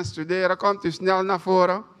zitten en studeren, komt u snel naar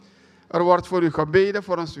voren. Er wordt voor u gebeden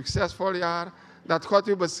voor een succesvol jaar. Dat God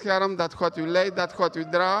u beschermt, dat God u leidt, dat God u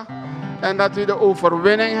draagt. En dat u de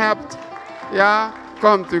overwinning hebt. Ja,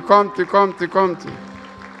 komt u.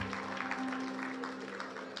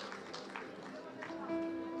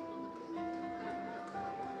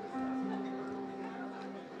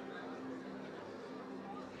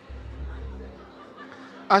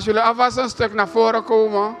 Als jullie alvast een stuk naar voren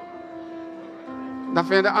komen, dan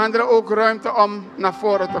vinden anderen ook ruimte om naar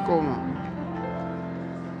voren te komen.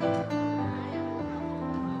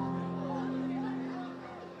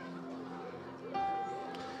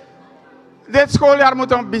 Dit schooljaar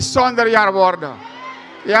moet een bijzonder jaar worden.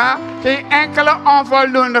 Ja? Geen enkele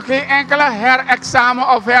onvoldoende, geen enkele herexamen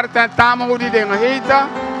of hertentamen, hoe die dingen heten.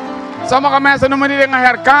 Sommige mensen noemen die dingen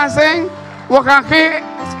herkansing. We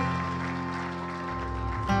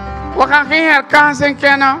gaan geen herkansing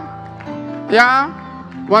kennen. Ja?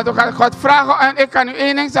 Want we gaan God vragen en ik kan u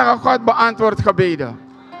één ding zeggen, God beantwoordt gebeden.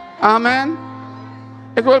 Amen.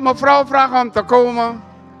 Ik wil mevrouw vragen om te komen.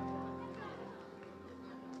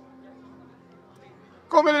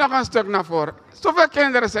 Kom jullie nog een stuk naar voren. Zoveel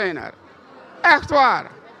kinderen zijn er. Echt waar.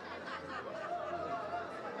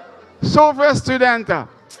 Zoveel studenten.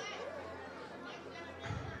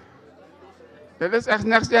 Dit is echt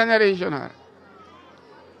next generation. Hè.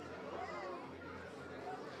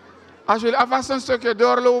 Als jullie alvast een stukje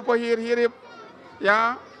doorlopen hier.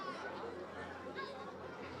 Ja.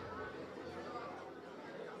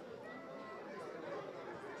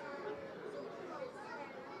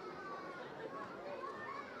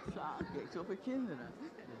 Kijk, zoveel kinderen.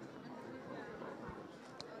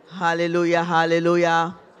 Halleluja,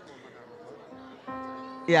 halleluja.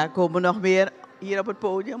 Ja, komen nog meer hier op het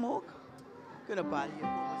podium ook? Kunnen een paar hier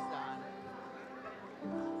komen staan.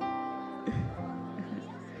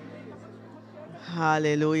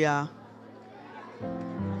 Halleluja.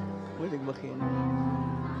 Moet ik beginnen?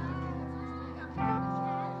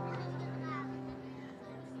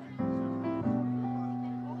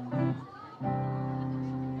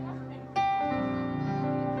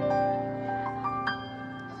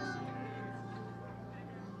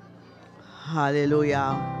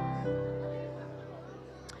 Halleluja.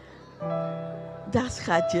 Dag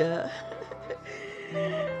schatje.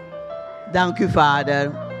 Dank u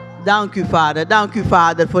Vader. Dank u Vader. Dank u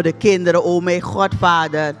Vader voor de kinderen. O mijn God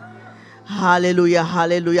Vader. Halleluja,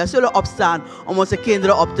 halleluja. Zullen we opstaan om onze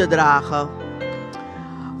kinderen op te dragen.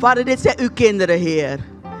 Vader, dit zijn uw kinderen, Heer.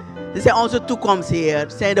 Dit zijn onze toekomst, Heer.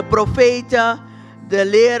 Het zijn de profeten, de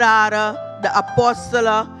leraren, de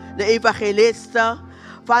apostelen, de evangelisten.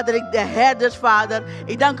 Vader, de herders, Vader.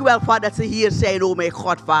 Ik dank u wel, Vader, dat ze hier zijn, o mijn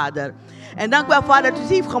God, Vader. En dank u wel, Vader, dat u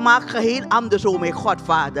ze heeft gemaakt geheel anders, o mijn God,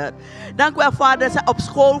 Vader. Dank u wel, Vader, dat ze op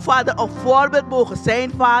school, Vader, een voorbeeld mogen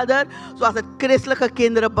zijn, Vader. Zoals het christelijke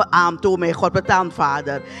kinderen beaamt, o mijn God, betaamt,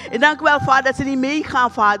 Vader. Ik dank u wel, Vader, dat ze niet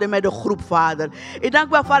meegaan, Vader, met de groep, Vader. Ik dank u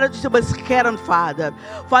wel, Vader, dat u ze beschermt, Vader.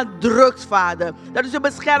 Van drugs, Vader. Dat u ze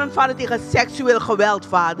beschermt, Vader, tegen seksueel geweld,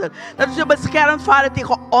 Vader. Dat u ze beschermt, Vader,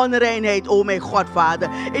 tegen onreinheid, o mijn God, Vader.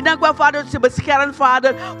 Ik dank u wel, Vader, dat u ze beschermt,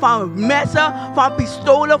 Vader, van messen, van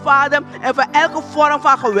pistolen, Vader. En van elke vorm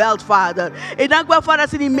van geweld, Vader. Ik dank u wel, Vader, dat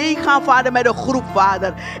ze niet meegaan, Vader, met de groep,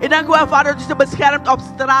 Vader. Ik dank u wel, Vader, dat u ze beschermt op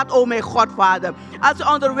straat, o mijn God, Vader. Als ze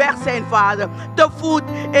onderweg zijn, Vader. Te voet,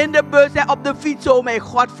 in de bus en op de fiets, o mijn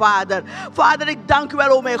God, Vader. Vader, ik dank u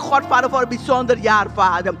wel, o mijn God, Vader, voor een bijzonder jaar,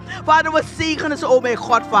 Vader. Vader, we zegenen ze, o mijn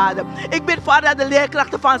God, Vader. Ik bid, Vader, dat de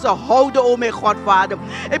leerkrachten van ze houden, o mijn God, Vader.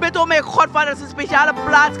 Ik bid, o mijn God, Vader, dat ze een speciale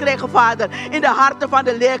plaats krijgen, Vader. In de harten van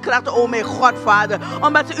de leerkrachten, o mijn God, Vader.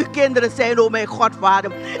 Omdat ze uw kinderen zijn, o mijn God,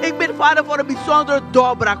 Vader. Ik bid, Vader, voor een bijzondere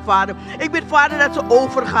doorbraak, Vader. Ik bid, Vader, dat ze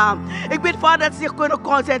overgaan. Ik bid, Vader, dat ze zich kunnen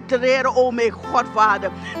concentreren, o mijn God,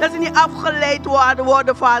 Vader. Dat ze niet afgeleid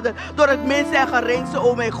worden, Vader, door het minste en geringste,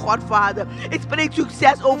 o mijn God, Vader. Ik spreek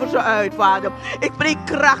succes over ze uit, Vader. Ik spreek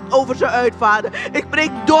kracht over ze uit, Vader. Ik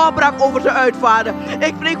spreek doorbraak over ze uit, Vader.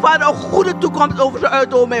 Ik spreek, Vader, een goede toekomst over ze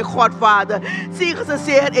uit, o mijn God, Vader. Zegen ze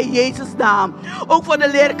zeer in Jezus' naam. Ook voor de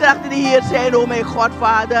leerkrachten die hier zijn, o mijn God,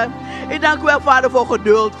 Vader. Ik dank u wel, Vader, voor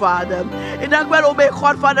geduld, Vader. Ik dank u wel, o mijn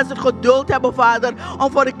God, Vader, dat ze het geduld hebben, Vader,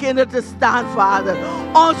 om voor de kinderen te staan, Vader.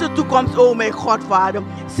 Onze toekomst, o mijn God, Vader.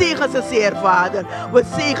 Zegen ze zeer, Vader. We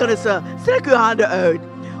zegenen ze. Strek uw handen uit.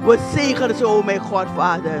 We zegenen ze, o mijn God,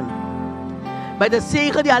 Vader. Met de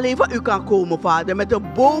zegen die alleen van u kan komen, Vader. Met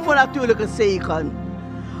een bovennatuurlijke zegen.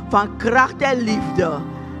 Van kracht en liefde.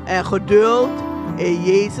 En geduld. In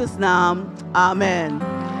Jezus' naam. Amen.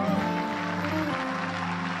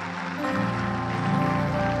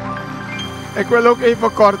 Ik wil ook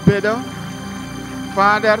even kort bidden.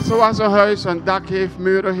 Vader, zoals een huis een dak heeft,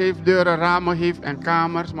 muren heeft, deuren, ramen heeft en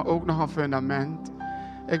kamers, maar ook nog een fundament.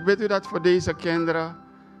 Ik bid u dat voor deze kinderen,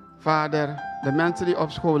 Vader, de mensen die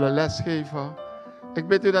op scholen lesgeven. Ik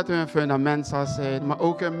bid u dat u een fundament zal zijn, maar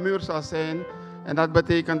ook een muur zal zijn. En dat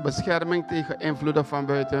betekent bescherming tegen invloeden van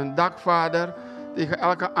buiten hun dak, Vader, tegen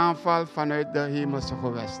elke aanval vanuit de hemelse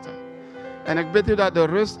gewesten. En ik bid u dat de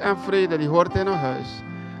rust en vrede die hoort in een huis,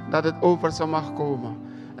 dat het over ze mag komen.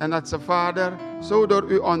 En dat ze, Vader, zo door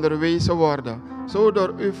u onderwezen worden. Zo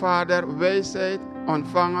door u, Vader, wijsheid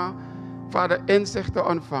ontvangen. Vader, inzichten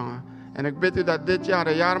ontvangen. En ik bid u dat dit jaar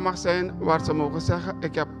een jaar mag zijn waar ze mogen zeggen,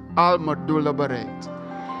 ik heb al mijn doelen bereikt.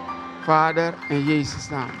 Vader, in Jezus'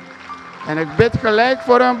 naam. En ik bid gelijk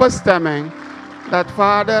voor hun bestemming. Dat,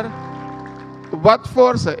 Vader, wat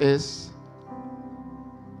voor ze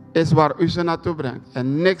is waar u ze naartoe brengt.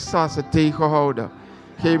 En niks zal ze tegenhouden.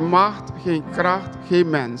 Geen macht, geen kracht, geen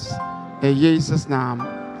mens. In Jezus' naam.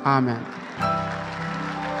 Amen.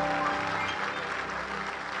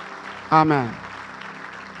 Amen.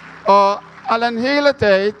 Al een hele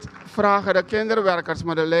tijd vragen de kinderwerkers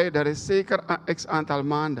me de leider, is zeker een x-aantal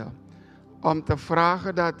maanden, om te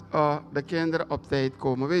vragen dat de kinderen op tijd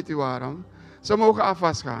komen. Weet u waarom? Ze mogen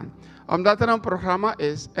alvast gaan. Omdat er een programma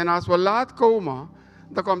is en als we laat komen,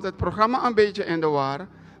 dan komt het programma een beetje in de war.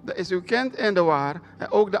 Dan is uw kind in de war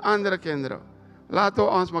en ook de andere kinderen. Laten we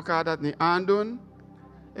ons elkaar dat niet aandoen.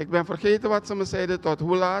 Ik ben vergeten wat ze me zeiden tot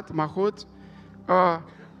hoe laat, maar goed.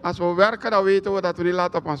 Als we werken, dan weten we dat we niet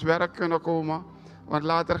laat op ons werk kunnen komen. Want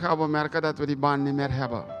later gaan we merken dat we die baan niet meer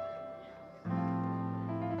hebben.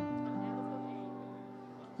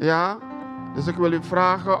 Ja, dus ik wil u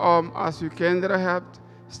vragen om, als u kinderen hebt,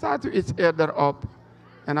 staat u iets eerder op.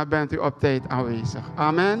 En dan bent u op tijd aanwezig.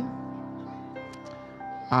 Amen.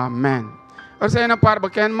 Amen. Er zijn een paar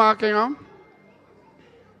bekendmakingen.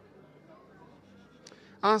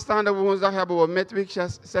 Aanstaande woensdag hebben we midweek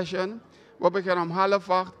session. We beginnen om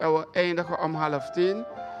 7:30 en we eindigen om 9:30.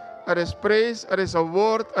 Er is prijs, er is een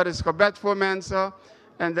woord, er is gebed voor mensen.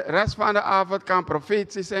 En de rest van de avond kan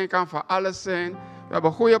profetie zijn, kan van alles zijn. We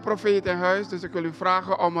hebben goede profeten in huis, dus ik wil u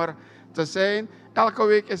vragen om er te zijn. Elke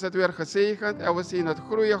week is het weer gezegend en we zien het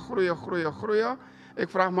groeien. Ik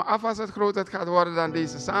vraag me af als het groter gaat worden dan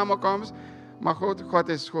deze samenkomst. Maar goed, God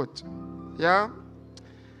is goed. Ja?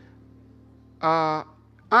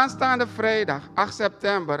 Aanstaande vrijdag, 8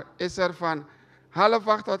 september, is er van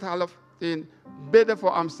 7:30 tot 9:30 bidden voor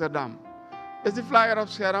Amsterdam. Is die flyer op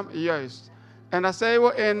scherm? Juist. En dan zijn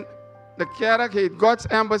we in de kerk, heet God's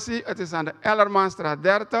Embassy. Het is aan de Ellermanstraat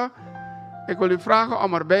 30. Ik wil u vragen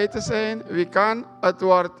om erbij te zijn. Wie kan? Het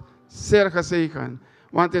wordt zeer gezegend.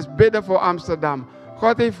 Want het is bidden voor Amsterdam.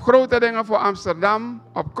 God heeft grote dingen voor Amsterdam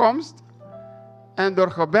op komst. En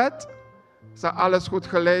door gebed zal alles goed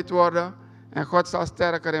geleid worden. En God zal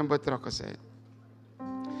sterker in betrokken zijn.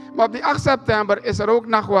 Maar op die 8 september is er ook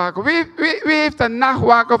nachtwaken. Wie heeft een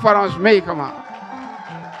nachtwaken voor ons meegemaakt?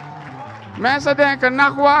 Mensen denken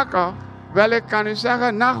nachtwaken. Wel, ik kan u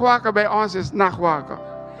zeggen, nachtwaken bij ons is nachtwaken.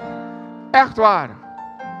 Echt waar.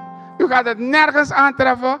 U gaat het nergens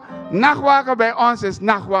aantreffen. Nachtwaken bij ons is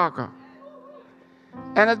nachtwaken.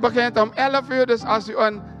 En het begint om 11 uur. Dus als u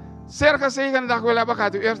een zeer gezegende dag wil hebben,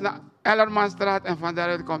 gaat u eerst naar Ellermanstraat en van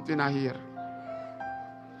daaruit komt u naar hier.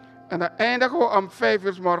 En dan eindigen we om 5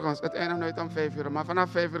 uur 's morgens. Het eindigt nooit om 5 uur, maar vanaf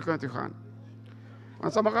 5 uur kunt u gaan.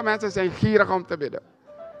 Want sommige mensen zijn gierig om te bidden.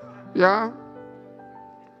 Ja?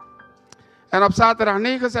 En op zaterdag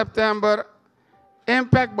 9 september,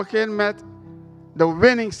 Impact begint met de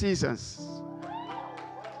winning seasons.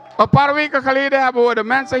 Een paar weken geleden hebben we de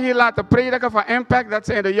mensen hier laten prediken van Impact. Dat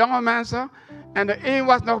zijn de jonge mensen. En de een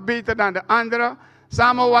was nog beter dan de andere.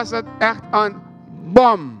 Samen was het echt een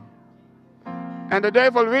bom. En de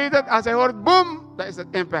duivel weet het, als hij hoort boom, dan is het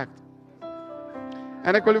Impact.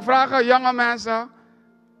 En ik wil u vragen, jonge mensen.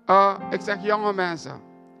 Ik zeg jonge mensen.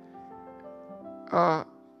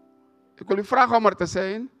 Ik wil u vragen om er te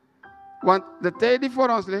zijn. Want de tijd die voor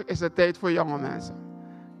ons ligt, is de tijd voor jonge mensen.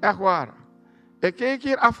 Echt waar. Ik keek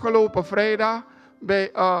hier afgelopen vrijdag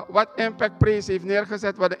bij wat Impact Praise heeft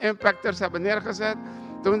neergezet, wat de Impacters hebben neergezet.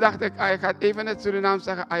 Toen dacht ik, ik ga even in het Surinaams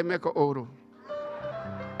zeggen, I make a oro.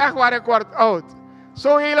 Echt waar, ik word oud.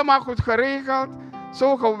 Zo helemaal goed geregeld,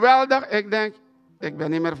 zo geweldig. Ik denk, ik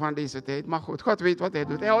ben niet meer van deze tijd, maar goed, God weet wat hij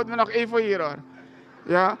doet. Hij houdt me nog even hier hoor.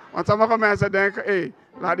 Ja, want sommige mensen denken, hé,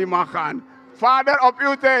 laat die man gaan. Vader, op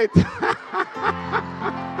uw tijd.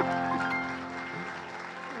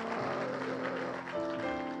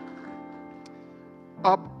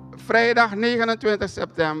 Op vrijdag 29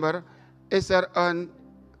 september is er een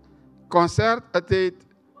concert. Het heet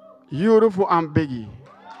Jure voor Aanbidding.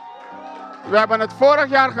 We hebben het vorig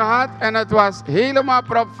jaar gehad en het was helemaal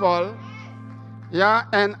propvol. Ja,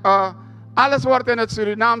 en alles wordt in het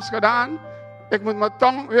Surinaams gedaan. Ik moet mijn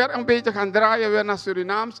tong weer een beetje gaan draaien weer naar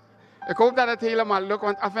Surinaams. Ik hoop dat het helemaal lukt,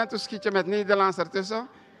 want af en toe schiet je met Nederlands ertussen.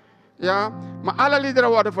 Ja, maar alle liederen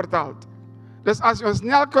worden vertaald. Dus als je een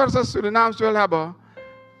snelcursus Surinaams wil hebben,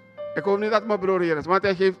 ik hoop niet dat mijn broer hier is, want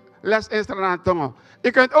hij geeft les in tongen.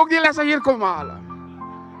 Je kunt ook die lessen hier komen halen.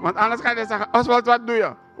 Want anders ga je zeggen, Oswald, wat doe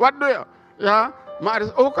je? Wat doe je? Ja, maar er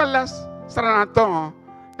is ook een les tongen.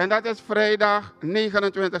 En dat is vrijdag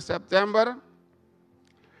 29 september.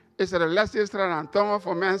 Is er een les in tongen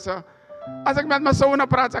voor mensen. Als ik met mijn zonen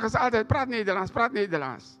praat, zeggen ze altijd, praat Nederlands, praat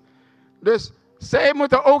Nederlands. Dus zij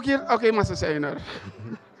moeten ook hier, oké, maar ze zijn er.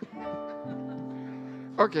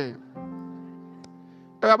 Oké.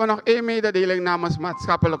 We hebben nog één mededeling namens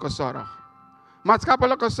maatschappelijke zorg.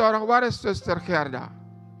 Maatschappelijke zorg, waar is zuster Gerda?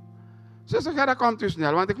 Zuster Gerda, komt u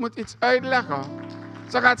snel, want ik moet iets uitleggen.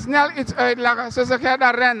 Ze gaat snel iets uitleggen. Zuster Gerda,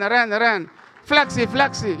 ren.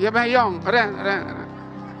 Flexie, je bent jong. Ren.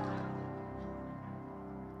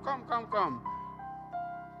 welkom.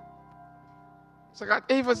 Ze gaat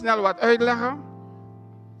even snel wat uitleggen.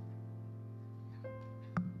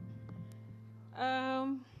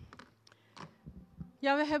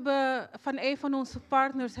 Ja, we hebben van een van onze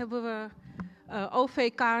partners hebben we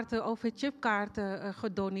OV-kaarten, OV-chipkaarten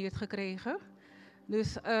gedoneerd gekregen.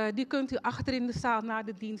 Dus die kunt u achter in de zaal na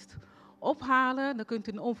de dienst ophalen. Dan kunt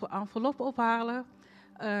u een envelop ophalen.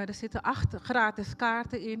 Er zitten 8 gratis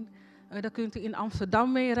kaarten in. Dan kunt u in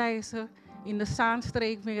Amsterdam mee reizen, in de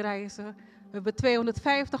Zaanstreek mee reizen. We hebben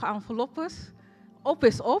 250 enveloppes. Op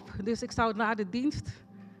is op, dus ik zou na de dienst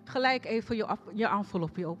gelijk even je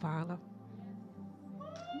envelopje ophalen.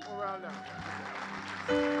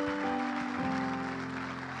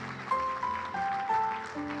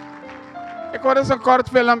 Ik hoor eens een kort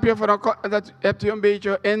filmpje, dat hebt u een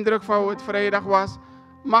beetje indruk van hoe het vrijdag was.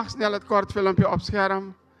 Mag snel het kort filmpje op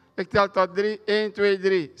scherm. Ik tel tot 3. 1, 2,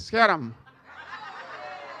 3. Scherm.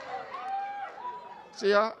 Zie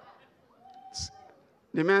je?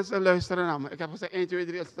 Die mensen luisteren naar me. Ik heb gezegd 1, 2,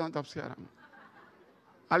 3, het staat op scherm.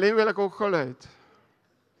 Alleen wil ik ook geluid.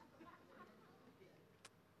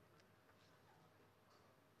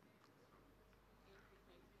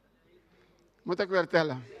 Moet ik weer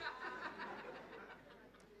tellen?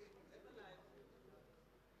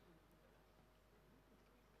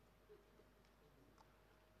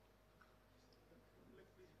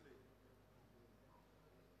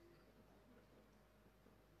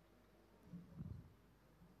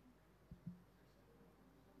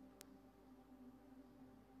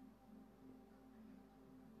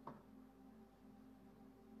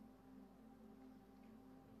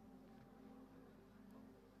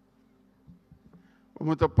 We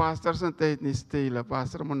moeten pastor zijn tijd niet stelen.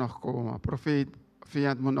 Pastor moet nog komen. Profeet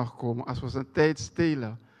Vyent moet nog komen. Als we zijn tijd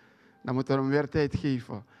stelen, dan moeten we hem weer tijd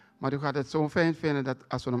geven. Maar u gaat het zo fijn vinden dat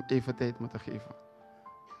als we hem even tijd moeten geven.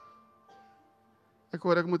 Ik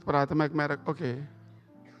hoor ik moet praten, maar ik merk, oké.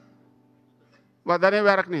 Maar daarin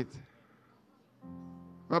werkt niet.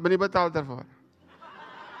 We hebben niet betaald daarvoor.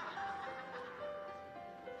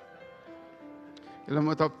 Jullie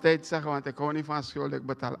moeten op tijd zeggen, want ik hou niet van schuld, ik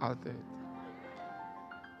betaal altijd.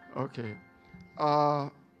 Oké.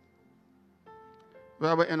 We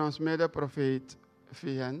hebben in ons midden profeet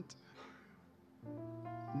Vyent.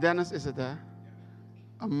 Dennis is het, hè?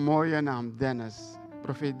 Een mooie naam, Dennis.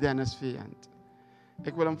 Profeet Dennis Vyent.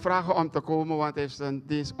 Ik wil hem vragen om te komen, want hij heeft zijn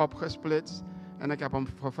dienst opgesplitst. En ik heb hem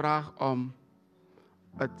gevraagd om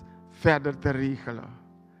het verder te regelen.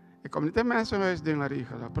 Ik kom niet in mensenhuis dingen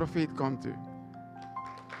regelen. Profeet, komt u.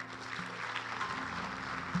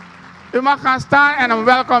 U mag gaan staan en hem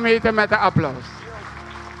welkom heten met een applaus.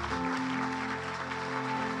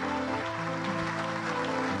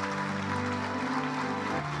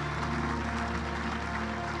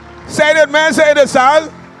 Zijn er mensen in de zaal?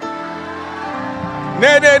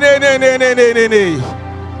 Nee.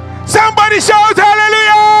 Somebody shout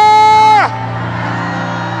hallelujah!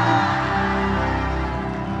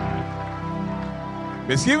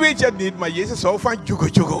 Misschien weet je het niet, maar Jezus houdt van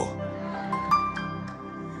jugo.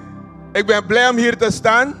 Ik ben blij om hier te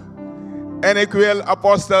staan. En ik wil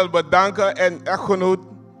apostel bedanken en echtgenoot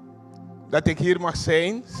dat ik hier mag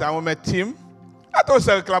zijn, samen met Tim. Laten we ons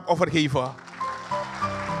een klap overgeven.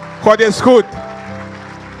 God is goed.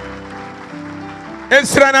 In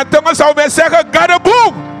Sranatama zou men zeggen,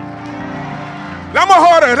 gadaboom. Laat me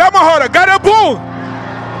horen, gadaboom.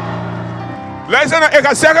 Luister nou, ik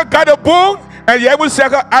ga zeggen gadaboom en jij moet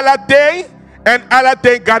zeggen alatei en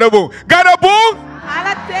alatei gadaboom. Gadaboom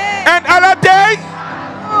en alatei.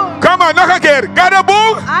 Kom maar, nog een keer.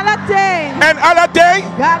 Gadaboom en alatei.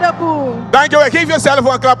 Dankjewel, geef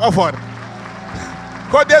jezelf een klap over.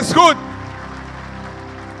 God is goed.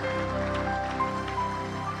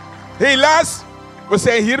 Helaas, we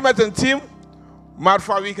zijn hier met een team, maar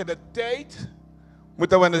vanwege de tijd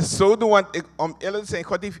moeten we het zo doen, want om eerlijk te zijn,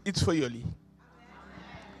 God heeft iets voor jullie.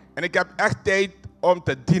 En ik heb echt tijd om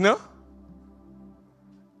te dienen.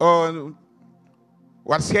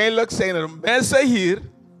 Waarschijnlijk zijn er mensen hier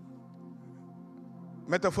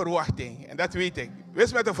met een verwachting, en dat weet ik.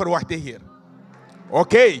 Wees met een verwachting hier.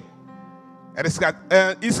 Oké.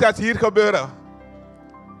 Iets gaat hier gebeuren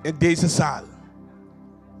in deze zaal.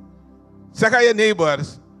 Zeg aan je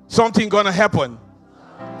neighbors, something gonna happen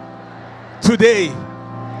today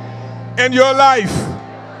in your life.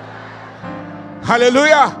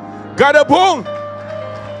 Halleluja. Gadaboom.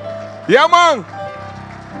 Ja man.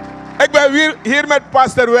 Ik ben hier met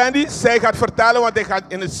pastor Wendy. Zij gaat vertalen wat hij gaat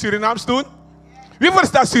in het Surinaams doen. Wie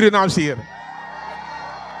verstaat Surinaams hier?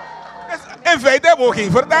 In feite hebben we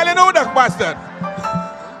geen vertaling nodig, pastor.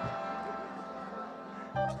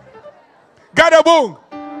 Gadaboom.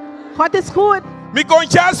 God is goed. Mi kon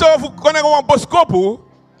jaso fu kon gewoon boskopu.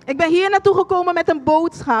 Ik ben hier naartoe gekomen met een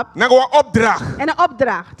boodschap. Na gewoon opdracht. En een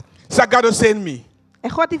opdracht. Sagado send me. En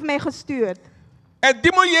God heeft mij gestuurd. En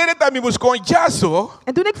die moyere dat mi moest kon jaso.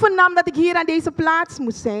 En toen ik vernam dat ik hier aan deze plaats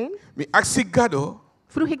moest zijn, Mi aksi gado.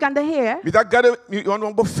 vroeg ik aan de Heer. Mi dat gado mi want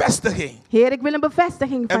een bevestiging. Heer, ik wil een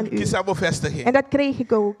bevestiging van En u. kisa bevestiging. En dat kreeg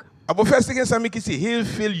ik ook. Een bevestiging zijn mi kisi heel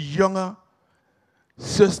veel jonge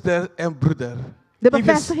zuster en broeder. De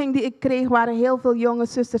bevestiging die ik kreeg waren heel veel jonge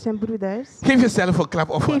zusters en broeders. Geef jezelf een klap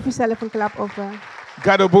op. Geef jezelf een klap op.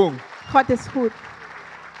 Gado boom. God is goed.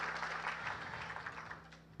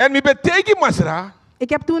 En mi beteki masra. Ik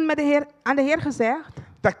heb toen met aan de Heer gezegd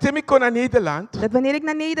Dat ik kom naar Nederland. dat wanneer ik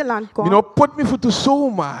naar Nederland kom, Mi no put mi voeten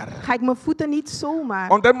zomaar. ga ik mijn voeten niet zomaar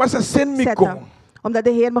Omdat massa send mi zetten. kom. Omdat de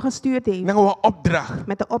Heer me gestuurd heeft. Na een opdracht.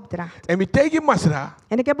 Met de opdracht. En mi tegi masra.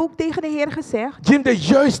 En ik heb ook tegen de Heer gezegd, Jim de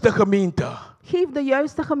juiste gemeente. geef de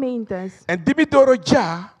juiste gemeentes. En die mi doro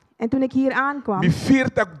ja. En toen ik hier aankwam, Mi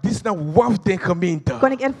viert dat dit na waf den gemeente.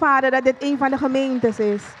 kon ik ervaren dat dit een van de gemeentes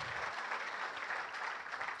is.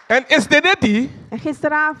 En is de net die. En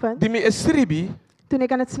gisteravond, Die mi esribi. toen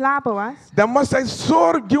ik aan het slapen was, Dan must hij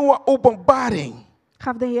zorg een openbaring.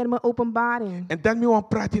 gaf de Heer me openbaring. En dan mi wan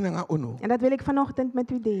praten naar uno. En dat wil ik vanochtend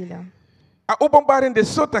met u delen. A openbaring de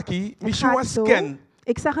sotaki. Mi Het show gaat zo. scan.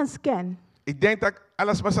 Ik zag een scan. Ik denk dat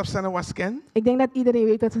alles was op zijn scan. Ik denk dat iedereen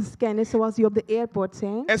weet wat een scan is, zoals die op de airport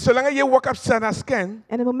zijn. En zolang je walk op zijn scan.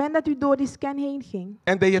 En het moment dat u door die scan heen ging,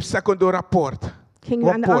 En dan je hebt second rapport. ging u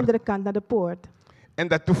aan de andere kant naar de poort. En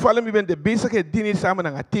dat toevallig ben de bezig dienen samen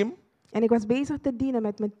naar een team. En ik was bezig te dienen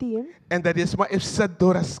met mijn team. En dat is maar even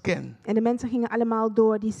door een scan. En de mensen gingen allemaal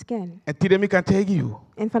door die scan. En die kan tegen jou.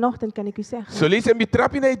 En vanochtend kan ik u zeggen, Zo lees je mi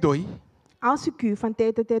trap in dooi. als ik u van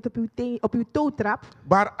tijd tot tijd op uw toe trap,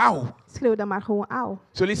 Bar au. schreeuw dan maar gewoon auw.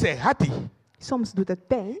 Zo lees je hati. Soms doet het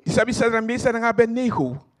pijn. Isabi sadra mesa na ben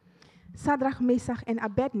nego. Sadrach, Mesach en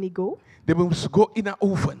Abednego, De moest go in een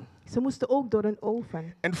oven. ze moesten ook door een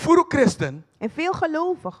oven. En voor christen, En veel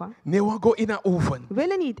gelovigen nee we go in een oven.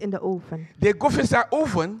 willen niet in de oven. De go visa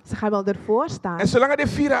oven. Ze gaan wel ervoor staan. En zolang de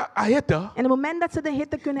vira ahete, En op het moment dat ze de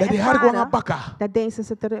hitte kunnen dat die haar gewoon ervaren, bakka. dat deinzen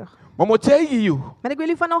ze terug. Maar moet je you. Maar ik wil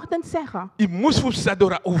u vanochtend zeggen, Je moest op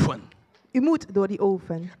door een oven. u moet door die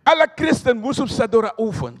oven. Alle christen moest op door een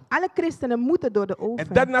oven. Alle christenen moeten door de oven.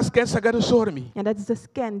 En dat na scan sagado sormi. En dat is de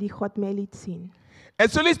scan die God mij liet zien. En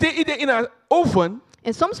zo lees je iedereen in een oven.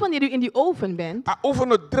 En soms wanneer u in die oven bent, Een oven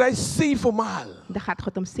nog draait 7 maal. dan gaat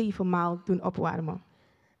God hem 7 maal doen opwarmen.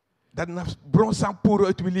 Dat na brons aan puro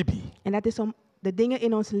uit Wilibi. En dat is om de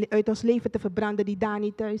dingen uit ons leven te verbranden die daar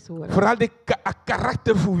niet thuis horen. Vooral de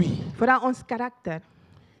karakter voor wie. Vooral ons karakter.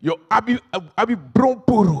 Yo abi bron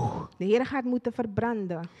puro. De Heer gaat moeten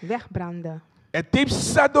verbranden, wegbranden. En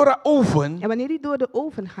tips sadora oven. En wanneer u door de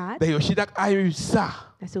oven gaat, Dat je dat ayu sa.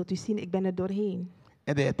 dan zult u zien, ik ben er doorheen.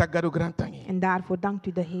 En de takado grantangi. En daarvoor dankt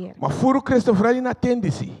u de Heer. Maar voor Christen vooral in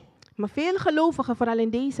attendisi. Maar veel gelovigen, vooral in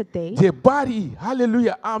deze tijd, Je bari,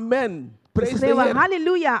 halleluja, amen. Prijs de schreeuwen Heer.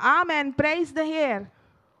 halleluja, amen, prijs de Heer.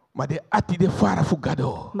 Maar de ati de fara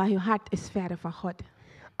fugado. Maar uw hart is verre van God.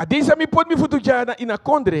 A deze mi pot mi futu jana in a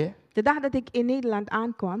kondre. De dag dat ik in Nederland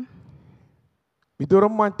aankwam, Mi doro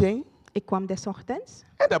manteng. ik kwam des ochtends.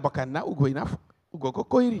 En dat bakana ugo inaf. Ugo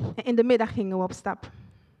koiri. En in de middag gingen we op stap.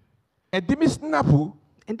 En die mis napu.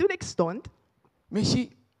 En toen ik stond,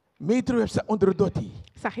 Messi metro heeft ze onder dotti.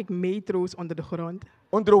 zag ik metro's onder de grond.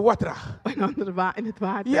 Onder water. En in het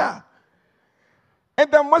water. Ja. En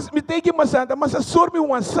dan mas mi teki masan, dan mas sormi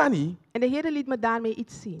wansani. En de Heer liet me daarmee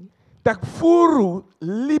iets zien. Tak furu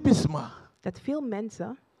libisma. Dat veel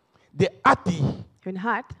mensen, De ati. hun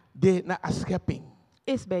hart, De na aschepping.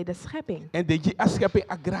 is bij de schepping. En de aschepping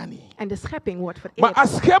agrani. En de schepping wordt Maar vereerd.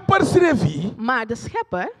 als schepper schreef Maar de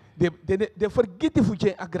schepper de vergeten voor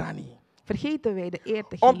je agrani. vergeten wij de eer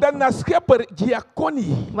te Omdat geven. na schepper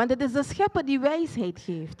diakoni. Want het is de schepper die wijsheid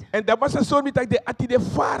geeft. En dat was een soort dat de ati de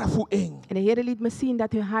vara voor eng. En de Heer liet me zien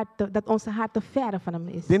dat, dat onze hart te ver van hem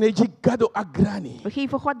is. De neji gado agrani. We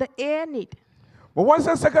geven God de eer niet. Maar wanneer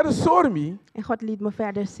ze zeggen sormi, En God liet me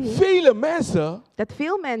verder zien vele mensen dat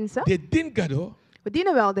veel mensen, de din gado, we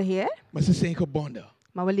dienen wel de Heer, maar ze zijn gebonden.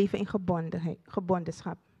 maar we leven in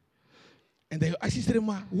gebondenschap. En dat je assisteren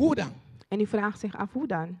maar hoe dan? En u vraagt zich af hoe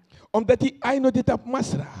dan? Omdat die aino dit op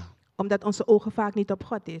masra. Omdat onze ogen vaak niet op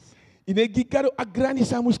God is. In een gigado agrani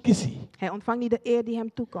samus kisi. Hij ontvangt niet de eer die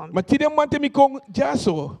hem toekomt. Maar tide man te mi kon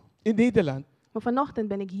jaso in Nederland. Maar vanochtend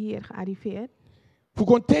ben ik hier gearriveerd Voor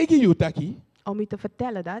kon tegen you taki. om u te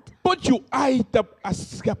vertellen dat Put you eye op a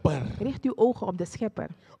schepper. richt uw ogen op de schepper.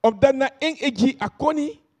 Omdat na eng egi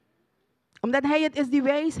akoni, Omdat hij het is die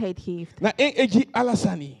wijsheid geeft. na eng egi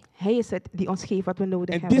alasani. Hij is het die ons geeft wat we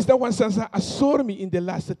nodig En hebben. dit is wat assormi in de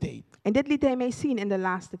laatste tijd. En dit liet hij mij zien in de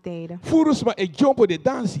laatste tijden. Furus ma e jumpo de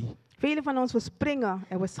dansi. Velen van ons, we springen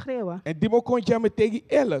en we schreeuwen. En die mo kon je tegen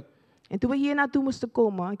elk. En toen we hier naartoe moesten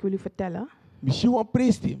komen, ik wil u vertellen. Misschien een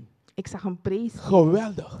preesteam. Ik zag een prees.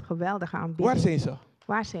 Geweldig. Geweldige aanbidding. Waar zijn ze?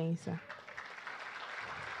 Waar zijn ze?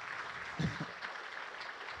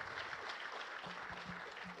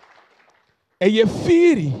 En je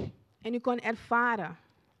vieri. En u kon ervaren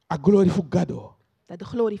A glory voor God. dat de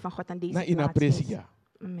glorie van God aan deze Na ina plaats is. presia.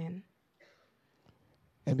 Amen.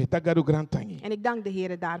 En met tagado grantangi. En ik dank de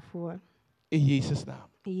Heer daarvoor. In Jezus' naam.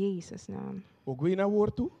 In Jezus' naam. Ook weer naar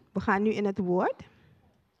woord toe. We gaan nu in het woord.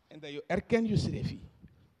 En dat je erkent je schreefie.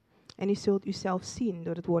 En u zult uzelf zien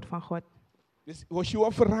door het woord van God. Dus als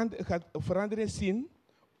je gaat veranderen zien,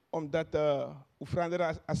 omdat we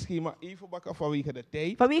veranderen als schema even bakken vanwege de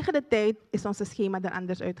tijd. Vanwege de tijd is onze schema er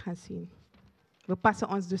anders uit gaan zien. We passen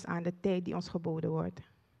ons dus aan de tijd die ons geboden wordt.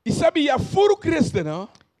 Isabi ja voor christenen.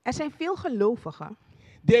 Er zijn veel gelovigen.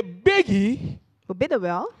 De biggie. We bidden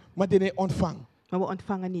wel. Maar die ontvangen. Maar we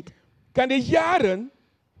ontvangen niet. Kan de jaren.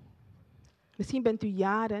 Misschien bent u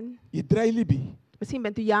jaren. Je draai libi. Misschien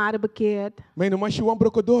bent u jaren bekeerd. Maar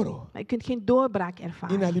u kunt geen doorbraak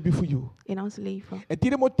ervaren in ons leven.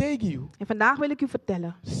 En vandaag wil ik u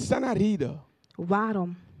vertellen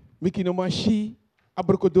waarom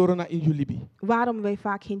waarom wij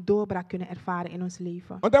vaak geen doorbraak kunnen ervaren in ons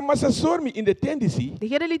leven. De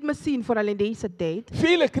Heer liet me zien, vooral in deze tijd,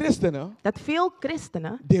 dat veel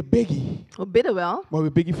christenen, we bidden wel, maar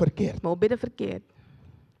we bidden verkeerd. Maar we bidden verkeerd.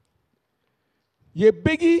 Je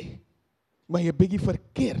bidden, maar je bidden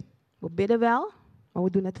verkeerd. We bidden wel, maar we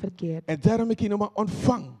doen het verkeerd. En daarom ik je maar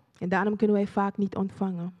ontvang. En daarom kunnen wij vaak niet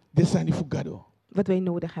ontvangen wat wij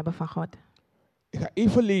nodig hebben van God. Ik ga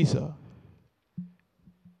even lezen.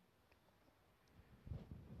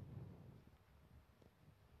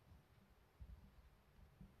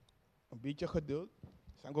 Een beetje geduld.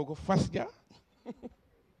 Zijn ook vast, ja?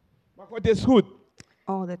 Maar God is goed.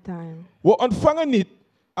 All the time. We ontvangen niet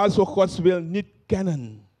als we Gods wil niet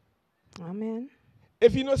kennen. Amen.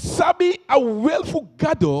 If you know sabi a will for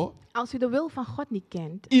God, als u de wil van God niet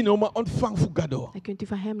kent, maar ontvang voor God. Dan kunt u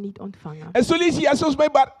van hem niet ontvangen. En zo lees je zoals mij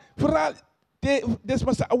maar vooral dit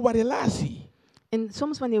was een relatie. En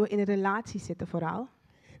soms wanneer we in een relatie zitten vooral.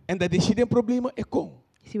 En dat is geen problemen er komen.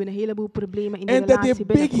 Zien we een heleboel problemen in de relatie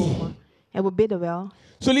binnenkomen. En we bidden wel.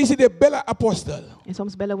 Zo lees je de bellen apostel. En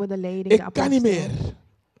soms bellen we de leiding, de apostel. Ik kan niet meer.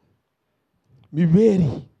 Mi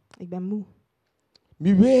weary. Ik ben moe.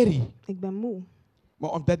 Mi weary. Ik ben moe.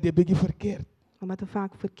 Maar omdat de bidden verkeerd. Omdat we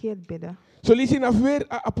vaak verkeerd bidden. Zo lees je nou weer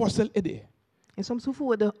apostel ede. En soms hoeven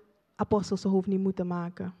we de apostel zijn hoofd niet moeten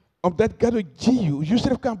maken. Omdat God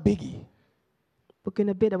je kan bidden. We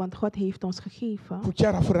kunnen bidden, want God heeft ons gegeven. Voor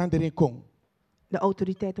jaren verandering kom. De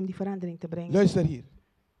autoriteit om die verandering te brengen. Luister hier.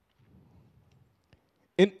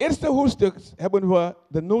 In het eerste hoofdstuk hebben we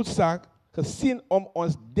de noodzaak gezien om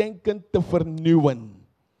ons denken te vernieuwen.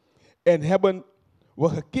 En hebben we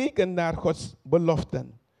gekeken naar Gods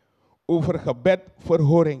beloften over gebed,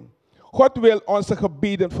 verhoring. God wil onze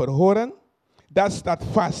gebeden verhoren. Dat staat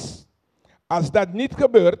vast. Als dat niet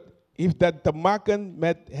gebeurt, heeft dat te maken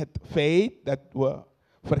met het feit dat we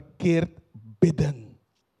verkeerd bidden.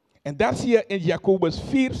 En daar zie je in Jacobus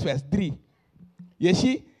 4, vers 3. Je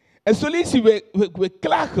ziet? En zo lezen we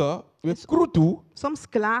klagen, we kroeten. Soms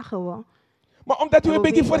klagen we. Maar omdat we een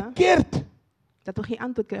beetje verkeerd. Dat we geen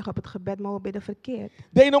antwoord krijgen op het gebed, maar we bidden verkeerd.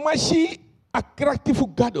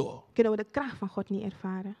 Kunnen we de kracht van God niet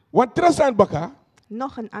ervaren. Want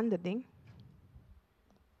nog een ander ding.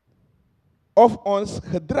 Of ons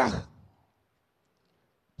gedrag.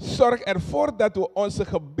 Zorg ervoor dat we onze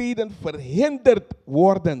gebeden verhinderd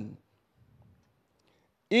worden.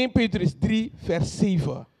 1 Petrus 3, vers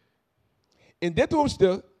 7. In dit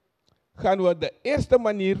hoofdstuk gaan we de eerste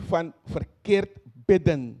manier van verkeerd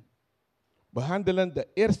bidden behandelen. De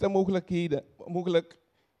eerste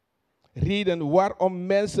reden waarom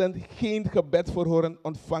mensen geen gebedverhoren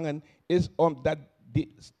ontvangen is omdat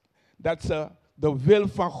dat ze de wil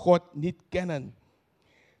van God niet kennen.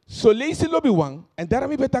 Zo lees je lobbywan en daarom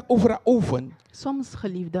heb ik het over de oven. Soms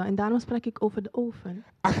geliefde, en daarom spreek ik over de oven.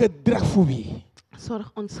 Een gedrag voor wie?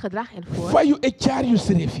 Zorg ons gedrag ervoor.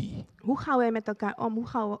 Hoe gaan wij met elkaar om?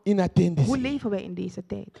 Hoe leven wij in deze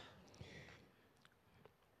tijd?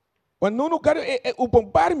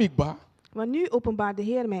 Want nu openbaart de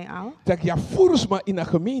Heer mij al.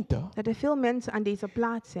 Dat er veel mensen aan deze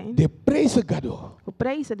plaats zijn. We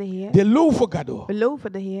prijzen de Heer. We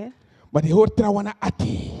loven de Heer. Maar die hoort trouwen naar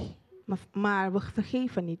ati. Maar we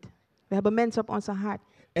vergeven niet. We hebben mensen op onze hart.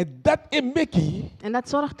 En dat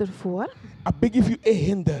zorgt ervoor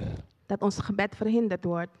dat ons gebed verhinderd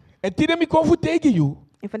wordt. En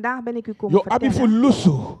vandaag ben ik u komen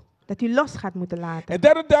vertellen dat u los gaat moeten laten.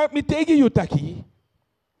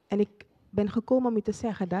 En ik ben gekomen om u te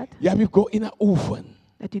zeggen dat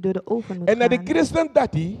u door de oven moet gaan.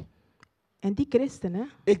 En die christenen,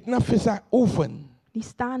 die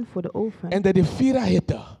staan voor de oven.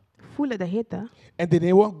 Voelen de hitte.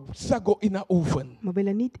 Maar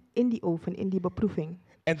willen niet in die oven, in die beproeving.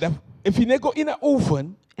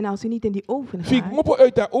 En als u niet in die oven gaat,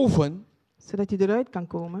 zodat u eruit kan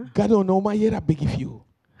komen,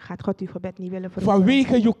 gaat God uw gebed niet willen vervullen.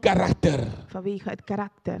 Vanwege je karakter. Vanwege het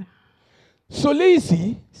karakter.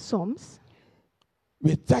 Soms,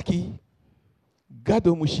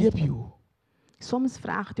 soms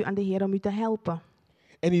vraagt u aan de Heer om u te helpen.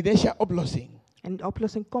 En de oplossing. En de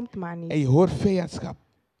oplossing komt maar niet. En je hoort vijandschap.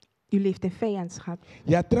 U leeft in vijandschap.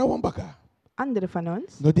 Ja, trouwens, baka. Anderen van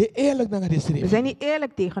ons, we zijn niet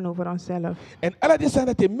eerlijk tegenover onszelf.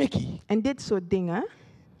 En dit soort dingen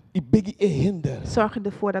zorgen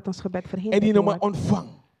ervoor dat ons gebed verhinderd wordt.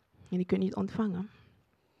 En die kunt niet ontvangen.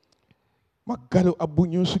 Maar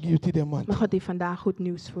God heeft vandaag goed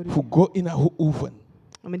nieuws voor u.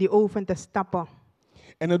 Om in die oven te stappen.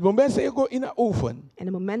 En het moment dat je go in de oven. En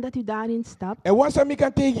het moment dat u daarin stapt. En wat ik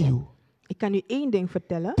kan tegen je. Ik kan u één ding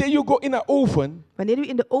vertellen. You go in de oven. Wanneer u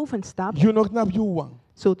in de oven stapt,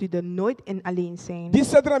 zult u er nooit in alleen zijn.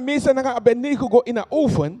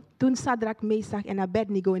 Toen Sadrak, Mesach en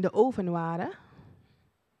Abednego in de oven waren,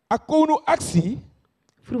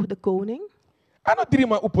 vroeg de koning,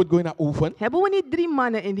 hebben we niet 3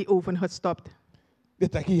 mannen in die oven gestopt?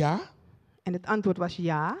 En het antwoord was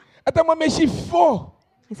ja.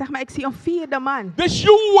 En zeg maar, ik zie een 4e man. Dus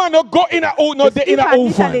you want to go in the oven? Dus u gaat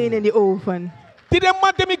niet alleen in die oven.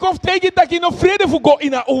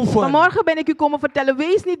 Vanmorgen ben ik u komen vertellen,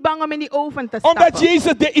 wees niet bang om in die oven te stappen. Omdat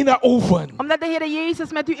Jezus de in de oven. Omdat de Heer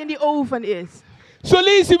Jezus met u in die oven is. Zo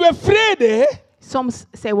lezen we vrede. Soms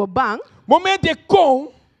zijn we bang. Momenten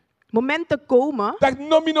komen.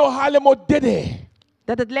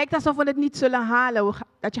 Dat het lijkt alsof we het niet zullen halen,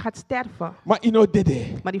 dat je gaat sterven. Maar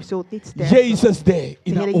u zult niet sterven. Jezus de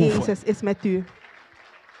Heer Jezus is met u.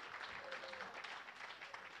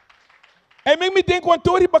 En ik denk, want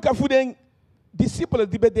Tori baka voor de discipelen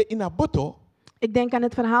die bij de in een boto. Ik denk aan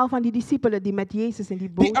het verhaal van die discipelen die met Jezus in die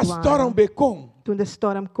boot waren. Toen de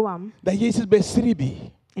storm kwam. Dat Jezus bij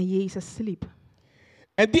sribi. En Jezus sliep.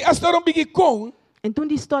 En die storm kwam. En toen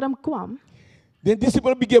die storm kwam. De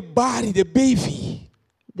discipelen beginnen bari, de baby.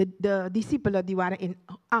 De discipelen die waren in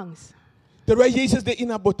angst. Terwijl Jezus de in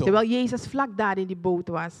een boto. Terwijl Jezus vlak daar in die boot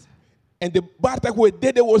was. En de baartak we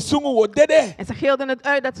dede was zungen we dede. En ze gilden het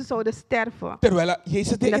uit dat ze zouden sterven. Terwijl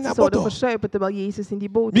Jezus de in een boto. Dat ze zouden verzuipen terwijl Jezus in die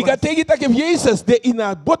boot was.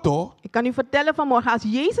 Ik kan u vertellen vanmorgen, als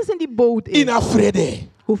Jezus in die boot is,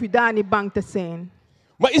 hoef u daar niet bang te zijn.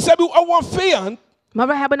 Maar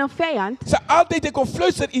we hebben een vijand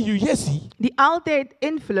die altijd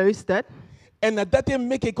influistert. En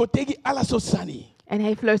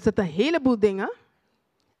hij fluistert een heleboel dingen.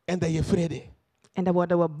 En dat je vrede. En dan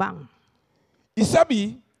worden we bang.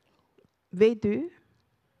 Isabi, weet u,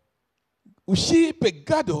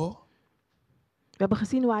 we hebben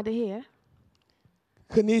gezien waar de Heer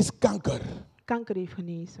geneest kanker. Kanker heeft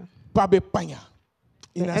genezen. Pabepanya.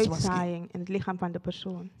 De uitzaaiing in het lichaam van de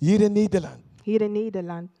persoon. Hier in Nederland. Hier in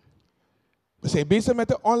Nederland. We zijn bezig met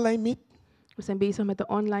de online meet. We zijn bezig met de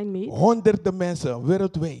online meet. Honderden mensen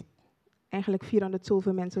wereldwijd. Eigenlijk 400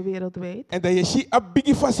 zoveel mensen wereldwijd. En dat je ziet een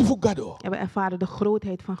biggie fassie voor God. En we ervaren de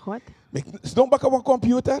grootheid van God.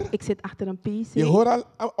 Ik zit achter een PC. Je hoort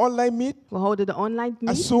al online meet. We houden de online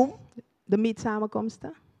meet. Zoom. De meet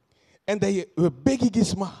samenkomsten. En dat we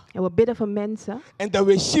biggie. En we bidden voor mensen. En dat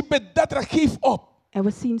we shippen dat er geef op. En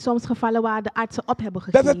we zien soms gevallen waar de artsen op hebben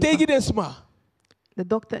gegeven. Dat tegen is maar.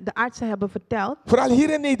 De artsen hebben verteld. Vooral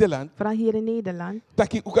hier in Nederland. Vooral hier in Nederland.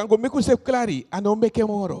 Dat je kan go zelf klari en dan make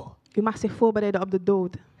moro. U mag zich voorbereiden op de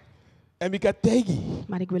dood. En ik tegi.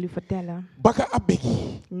 Maar ik wil u vertellen. Baka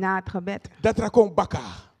abegi. Na het gebed. Dat rakon baka.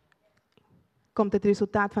 Komt het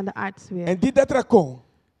resultaat van de arts weer. En die dat rakon.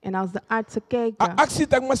 En als de artsen kijken.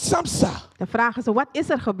 Dan vragen ze, wat is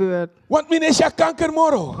er gebeurd? Want meneer kanker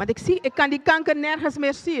moro. Want ik kan die kanker nergens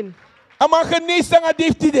meer zien. Ama geneesang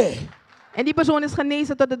heeft idee. En die persoon is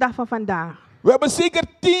genezen tot de dag van vandaag. We hebben zeker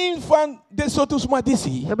 10 van dit soort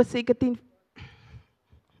medici. We hebben zeker 10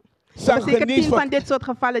 van dit soort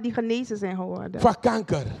gevallen die genezen zijn geworden. Van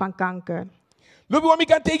kanker. Van kanker.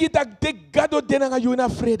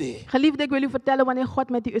 Geliefde, ik wil u vertellen wanneer God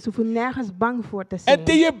met u is, hoef u nergens bang voor te zijn.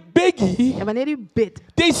 En wanneer u bidt,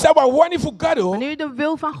 wanneer u de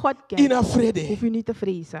wil van God kent, hoef u niet te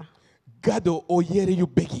vrezen.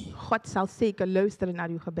 God zal zeker luisteren naar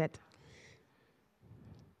uw gebed.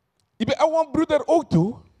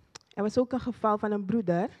 Er was ook een geval van een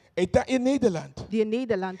broeder die in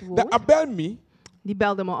Nederland woont. Die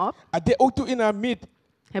belde me op.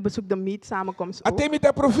 Hij bezoekt de meet-samenkomst ook.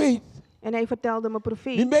 En hij vertelde me,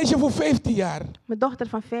 profeet, die meisje van 15 jaar, mijn dochter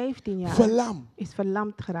van 15 jaar is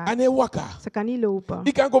verlamd geraakt. Ze kan niet lopen.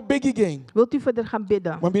 Wilt u verder gaan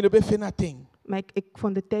bidden? Maar ik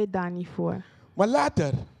vond de tijd daar niet voor.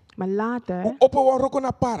 Maar later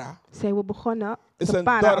zijn we begonnen te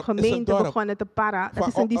para, een gemeente begonnen te para. Dat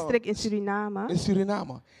is een district in Suriname.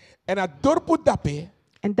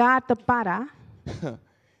 En daar te para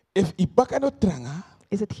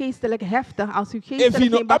is het geestelijk heftig. Als u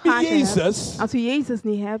geestelijk geen bagage hebt, als u Jezus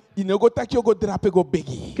niet hebt,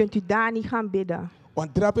 kunt u daar niet gaan bidden.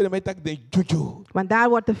 Want daar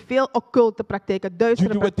worden veel occulte praktijken,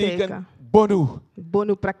 duistere praktijken.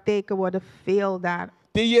 Bonu-praktijken worden veel daar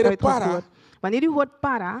uitgevoerd. Wanneer u hoort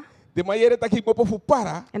para,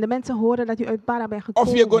 en de mensen horen dat u uit para bent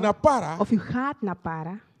gekomen, of u gaat naar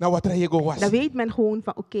para, dan weet men gewoon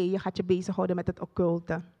van oké, je gaat je bezighouden met het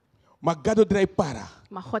occulte. Maar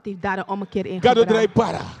God heeft daar een ommekeer in gebracht.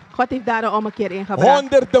 God heeft daar een ommekeer in gebracht.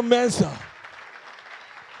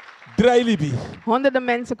 Honderden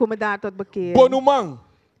mensen komen daar tot bekering.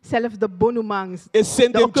 Zelfs de bonumangs,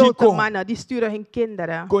 de occulte mannen, die sturen hun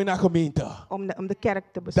kinderen om de kerk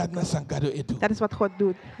te bezoeken. Dat is wat God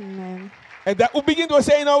doet. Amen. En dat begint we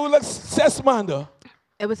zijn nauwelijks 6 maanden.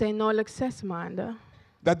 En we zijn nauwelijks 6 maanden.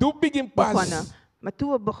 Dat doet begin pas. Begonnen. Maar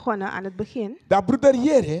toen we begonnen aan het begin, dat broeder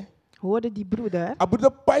hier, hoorde die broeder,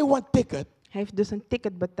 hij heeft dus een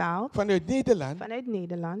ticket betaald vanuit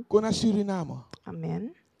Nederland naar Suriname.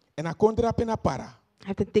 Amen. En hij kon erop in para.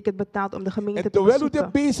 Hij heeft een ticket betaald om de gemeente te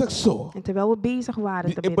bezoeken. En terwijl we bezig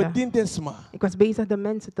waren te bidden, ik was bezig de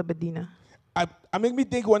mensen te bedienen.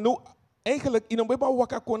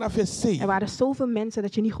 Er waren zoveel mensen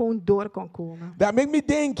dat je niet gewoon door kon komen.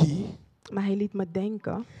 Maar hij liet me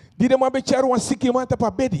denken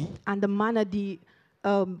aan de mannen die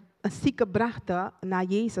een zieke brachten naar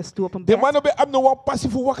Jezus toe op een bed. En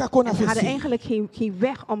ze hadden eigenlijk geen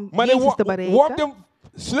weg om Jezus te bereiken.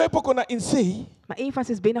 Maar een van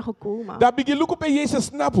ze is binnengekomen.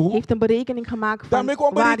 Heeft een berekening gemaakt van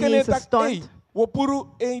waar Jezus stond.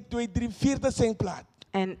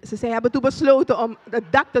 En ze hebben toen besloten om het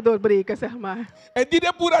dak te doorbreken, zeg maar.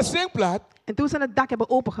 En toen ze het dak hebben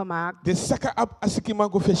opengemaakt,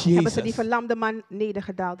 hebben ze die verlamde man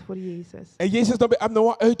nedergedaald voor Jezus. En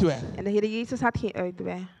de Heer Jezus had geen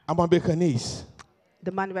uitweg.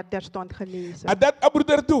 De man werd terstond genezen.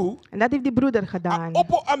 En dat heeft die broeder gedaan.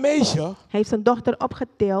 Hij heeft zijn dochter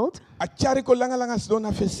opgetild. En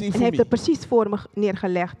hij heeft het precies voor me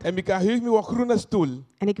neergelegd. En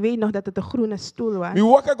ik weet nog dat het een groene stoel was.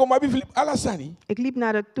 Ik liep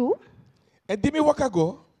naar het toe.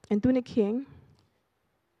 En toen ik ging,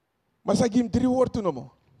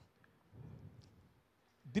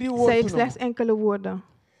 zei ik slechts enkele woorden.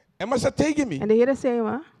 En de Heer zei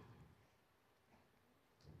me,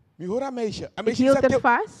 ik hield er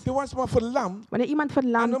vast. Wanneer iemand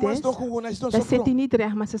verlamd is, dan zit hij niet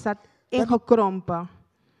recht, maar ze staat ingekrompen.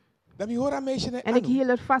 En ik hield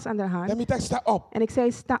er vast aan de hand. En ik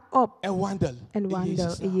zei, sta op en wandel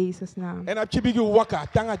in Jezus' naam.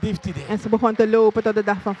 En ze begon te lopen tot de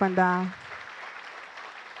dag van vandaag.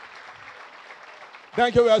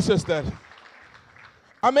 Dankjewel, zuster.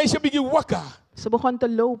 Ze begon te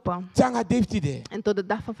lopen. En tot de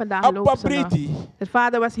dag van vandaag loopt ze nog. De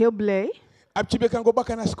vader was heel blij.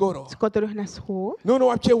 Ze kon terug naar school.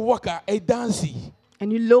 En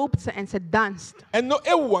nu loopt ze en ze danst. En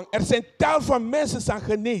er zijn tal van mensen zijn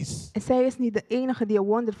genezen. En zij is niet de enige die een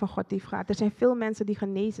wonder van God heeft gehad. Er zijn veel mensen die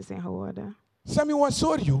genezen zijn geworden.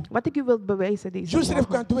 Wat ik u wil bewijzen deze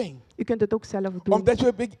morgen. U kunt het ook zelf doen. Omdat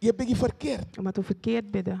je bent verkeerd. Omdat we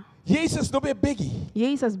verkeerd bidden.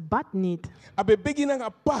 Jezus bad niet.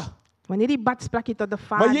 Wanneer hij bad, sprak hij tot de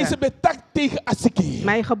Vader. Maar Jezus betak tegen Asiki.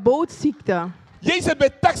 Maar hij gebood ziekte. Jezus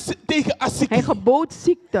betak tegen Asiki. Hij gebood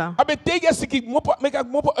ziekte.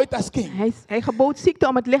 Hij gebood ziekte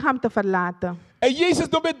om het lichaam te verlaten. En Jezus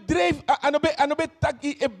bedreef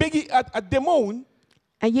een demon.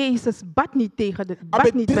 En Jezus bad niet tegen de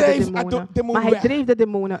demonen. Maar hij dreef de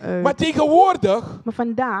demonen uit. Maar tegenwoordig, maar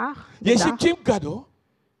vandaag,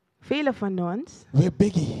 velen van ons, we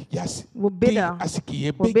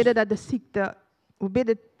bidden dat de ziekte We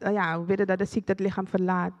bidden dat de ziekte het lichaam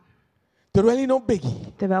verlaat.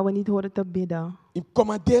 Terwijl we niet horen te bidden. We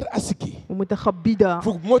moeten gebieden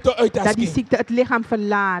dat die ziekte het lichaam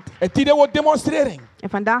verlaat. En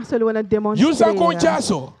vandaag zullen we het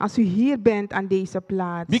demonstreren. Als u hier bent aan deze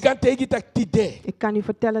plaats. Ik kan u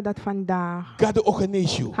vertellen dat vandaag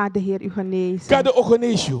gaat de Heer u genezen.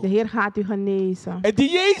 De Heer gaat u genezen.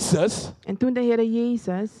 En toen de Heer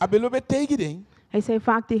Jezus, hij zei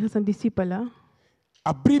vaak tegen zijn discipelen,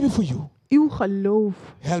 uw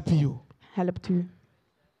geloof helpt u.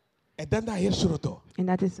 En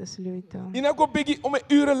dat is de sleutel.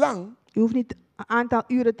 U hoeft niet een aantal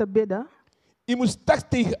uren te bidden. U moet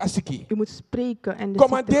spreken en de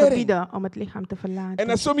ziekte gebieden om het lichaam te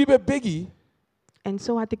verlaten. En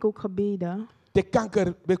zo had ik ook gebeden.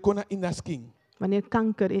 Wanneer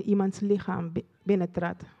kanker in iemands lichaam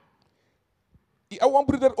binnentrad. Er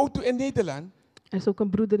is ook een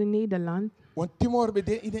broeder in Nederland.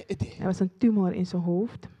 Er was een tumor in zijn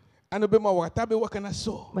hoofd.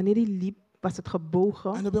 Wanneer hij liep, was het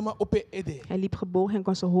gebogen. Hij liep gebogen en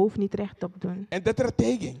kon zijn hoofd niet rechtop doen. En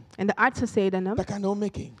de artsen zeiden hem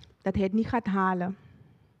dat hij het niet gaat halen.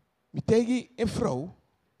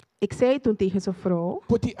 Ik zei toen tegen zijn vrouw,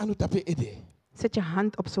 zet je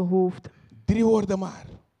hand op zijn hoofd. 3 woorden maar.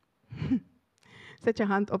 Zet je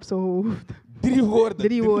hand op zijn hoofd. 3 woorden.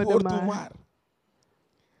 3 woorden maar.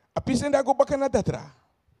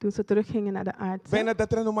 Toen ze teruggingen naar de arts,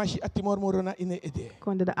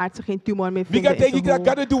 konden de artsen geen tumor meer vinden in zijn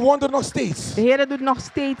hoofd. De Heer doet nog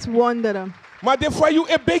steeds wonderen. Maar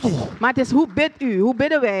het is hoe bidt u? Hoe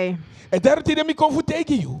bidden wij? En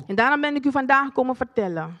daarom ben ik u vandaag komen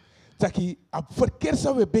vertellen.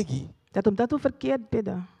 Dat omdat we verkeerd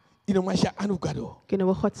bidden, kunnen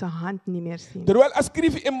we Gods hand niet meer zien. Terwijl er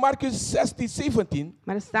schreef in Marcus 16, 17.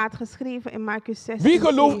 Maar er staat geschreven in Marcus 16, wie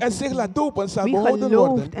gelooft en zich laat dopen zal behouden worden. Wie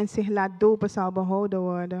gelooft en zich laat dopen zal behouden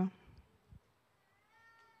worden.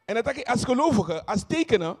 En dat als gelovigen, als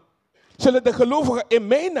tekenen, zullen de gelovigen in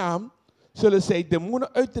mijn naam, zullen zij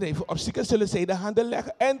demonen uitdrijven. Op zieken zullen zij de handen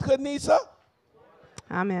leggen en genezen.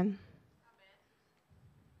 Amen.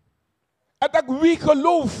 En dat wie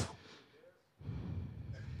gelooft.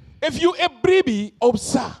 If you a bribi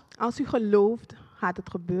obsa. Als u gelooft, gaat het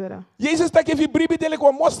gebeuren. Jezus dat if you bribi delijk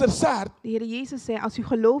wat mosterdzaad. De Heer Jezus zei, als u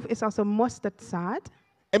geloof is als een mosterdzaad.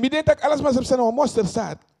 En wie denkt dat alles maar zijn een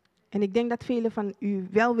mosterdzaad. En ik denk dat velen van u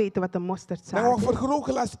wel weten wat een mosterdzaad is.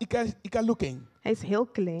 Hij is heel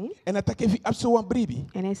klein. En dat if you so een bribi.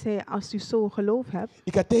 En hij zei, als u zo geloof hebt.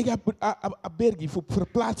 Ik kan tegen een bergie voor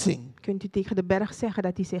verplaatsing. Kunt u tegen de berg zeggen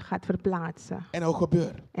dat hij zich gaat verplaatsen. En dat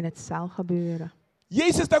gebeurt. En het zal gebeuren.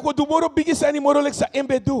 Jezus dat we doen biggie zijn die morelijk sa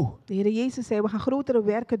embe doen. De Heer Jezus zei, we gaan grotere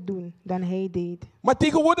werken doen dan hij deed. Maar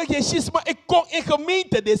tegenwoordig Jezus, maar ik kom in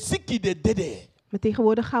gemeente de zieke de dede. Maar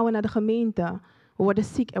tegenwoordig gaan we naar de gemeente, we worden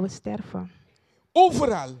ziek en we sterven.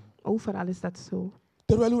 Overal. Overal is dat zo.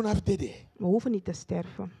 Terwijl we naar dede. We hoeven niet te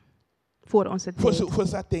sterven voor onze tijd. Voor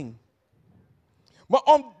dat ding. Maar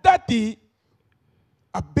omdat die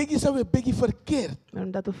a biggie zijn we biggie verkeerd. Maar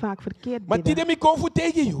omdat we vaak verkeerd maar bidden.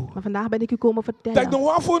 Maar vandaag ben ik u komen vertellen.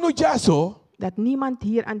 Dat niemand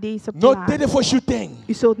hier aan deze plaats.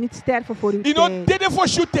 U zult niet sterven voor uw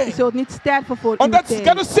tijd. U zult niet sterven voor uw tijd.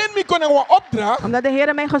 Omdat de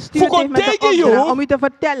Heer mij gestuurd heeft met de opdracht om u te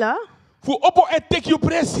vertellen.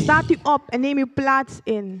 Staat u op en neem uw plaats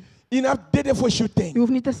in. U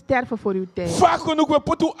hoeft niet te sterven voor uw tijd.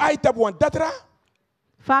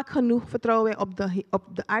 Vaak genoeg vertrouwen wij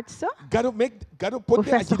op de artsen. We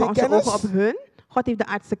vestigen onze ogen op hun. God heeft de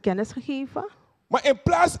artsen kennis gegeven. Maar in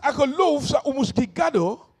plaats van geloof,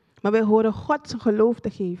 maar wij horen God zijn geloof te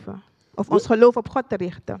geven. Of ons geloof op God te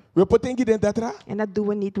richten. En dat doen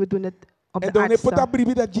we niet. We doen het op de artsen.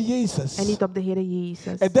 En niet op de Heer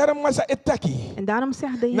Jezus. En daarom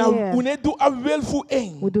zegt de Heer,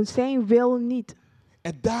 we doen zijn wil niet.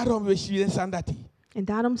 En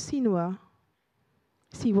daarom zien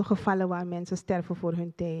we gevallen waar mensen sterven voor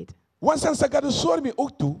hun tijd.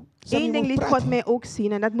 Eén ding liet God mij ook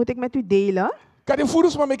zien en dat moet ik met u delen.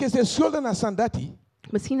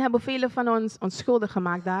 Misschien hebben velen van ons schuldig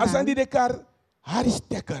gemaakt daaraan.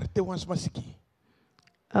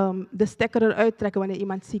 De stekker eruit trekken wanneer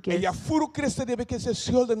iemand ziek is.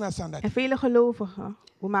 En vele gelovigen,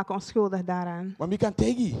 we maken ons schuldig daaraan.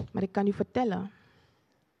 Maar ik kan u vertellen.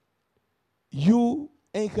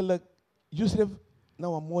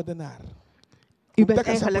 U bent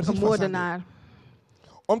eigenlijk een moordenaar.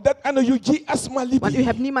 Want u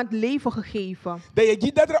hebt niemand leven gegeven.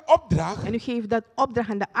 En u geeft dat opdracht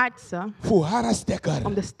aan de artsen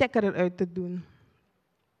om de stekker eruit te doen.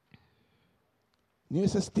 Nu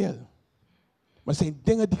is het stil. Maar zijn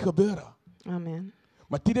dingen die gebeuren. Amen.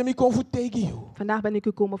 Maar die me komen tegen jou. Vandaag ben ik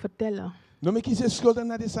u komen vertellen. No make je schuldig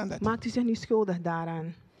naar de sandat. Maakt u zich niet schuldig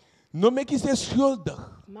daaraan. No make je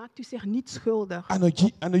schuldig. Maakt u zich niet schuldig. Aan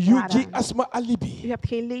de asma alibi. U hebt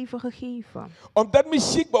geen leven gegeven. Omdat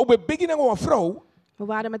muziek, maar we beginnen met een vrouw. We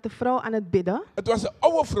waren met de vrouw aan het bidden. Het was een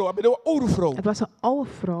oude vrouw, een oude vrouw. Het was een oude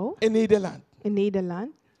vrouw. In Nederland. In Nederland.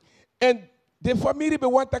 En de familie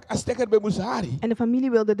bewoont als stekker bij Musari. En de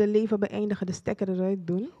familie wilde de leven beëindigen, de stekker eruit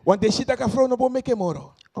doen. Want de shit dat een vrouw nog wel mee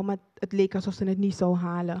moro. Omdat het leek alsof ze het niet zou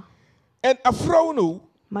halen. En een vrouw nu.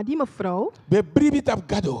 Maar die mevrouw,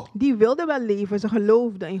 die wilde wel leven, ze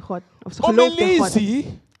geloofde in God. Of ze geloofde in God.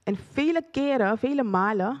 En vele keren, vele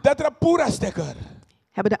malen, dat er pura stekker.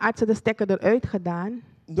 Hebben de artsen de stekker eruit gedaan.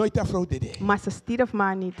 Nooit een vrouw deed. Maar ze stierf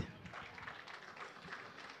maar niet.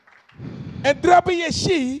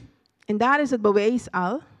 En daar is het bewijs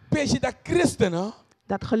al. Dat christenen.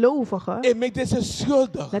 Dat gelovigen.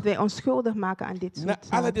 Dat wij ons schuldig maken aan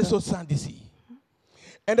dit soort zaken.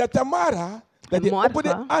 En dat Tamara. Dat de op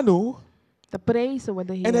de anu. De prijzen we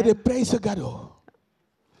de Heer. En dat de prijzen gado.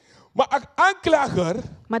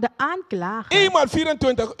 Maar de aanklager. Eenmaal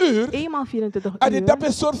 24 uur. En dat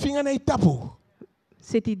is soort vinger naar je tapu.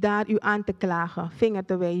 Zit hij daar u aan te klagen, vinger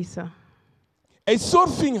te wijzen. Een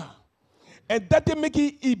soort vinger. En dat is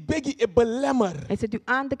een beetje belemmer. Hij zit u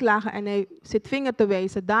aan te klagen en hij zit vinger te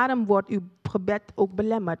wijzen. Daarom wordt uw gebed ook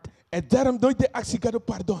belemmerd. En daarom nooit de actie gado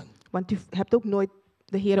pardon. Want u hebt ook nooit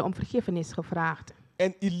de Heer om vergiffenis gevraagd.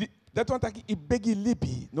 En dat want ik begi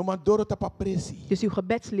libi, no man doro tapa presi. Dus uw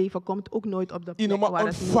gebedsleven komt ook nooit op de plek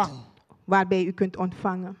waarbij u kunt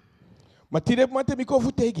ontvangen. Maar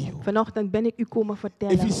vanochtend ben ik u komen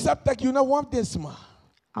vertellen.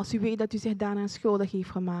 Als u weet dat u zich daaraan schuldig heeft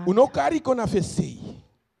gemaakt.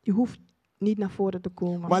 U hoeft niet naar voren te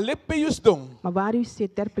komen. Maar waar u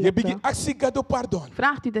zit ter plekke,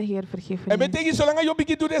 vraagt u de Heer vergiffenis.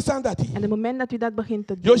 En het moment dat u dat begint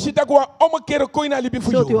te doen, zult u een ommekeer ervaren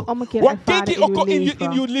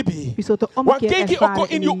in uw leven. U zult een ommekeer ervaren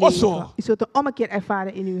in uw leven. U zult een ommekeer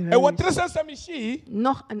ervaren in uw huis.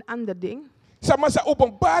 Nog een ander ding. Dat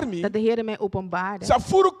de Heer mij openbaarde.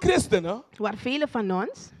 Waar velen van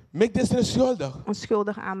ons ons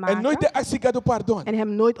schuldig aanmaken. En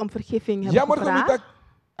hem nooit om vergeving hebben gevraagd.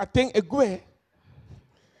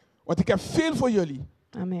 Want ik heb veel voor jullie.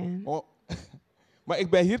 Amen. Oh. Maar ik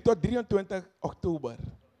ben hier tot 23 oktober.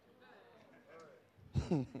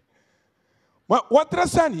 Maar wat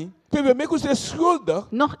rasani, we maken ons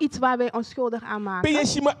schuldig. Nog iets waar wij ons schuldig aan maken.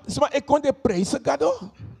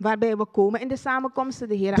 Waarbij we komen in de samenkomsten,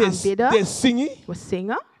 de Heer aanbidden. We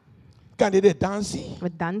zingen.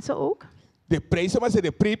 We dansen ook. We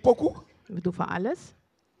doen van alles.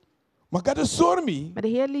 Maar de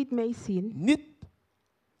Heer liet mij zien. Niet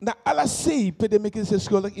na alles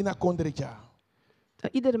schuldig in een kondretje.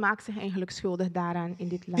 Ieder maakt zich eigenlijk schuldig daaraan in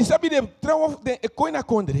dit land.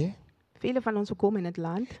 Velen van ons komen in het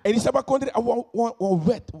land. En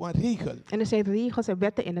er zijn regels en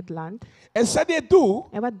wetten in het land. En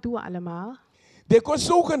wat doen we allemaal?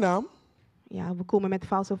 Ja, we komen met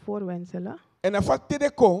valse voorwendselen. En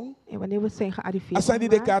wanneer we zijn gearriveerd,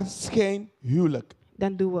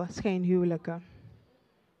 dan doen we schijnhuwelijken.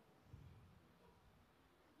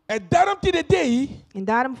 En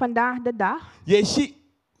daarom vandaag de dag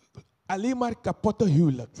alleen maar kapotte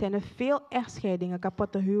huwelijk. Zijn er veel echtscheidingen,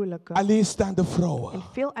 kapotte huwelijken. Alleenstaande vrouwen. En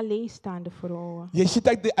veel alleenstaande vrouwen. Je ziet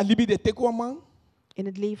dat de alibi de tekwaman. In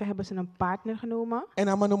het leven hebben ze een partner genomen. En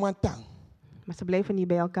een man tang. Maar ze blijven niet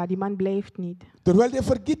bij elkaar. Die man blijft niet. Terwijl de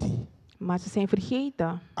vergeten. Maar ze zijn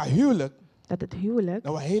vergeten. Huwelijk. Dat het huwelijk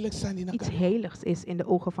iets heiligs is in de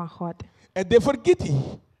ogen van God. En de vergeten.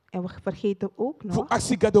 En we vergeten ook nog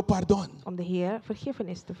om de Heer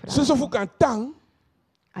vergiffenis te vragen.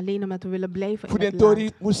 Alleen omdat we willen blijven in het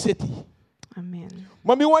land. Amen.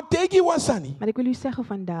 Maar ik wil u zeggen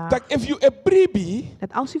vandaag dat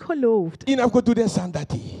als u gelooft,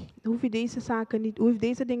 hoef je deze zaken niet, hoeft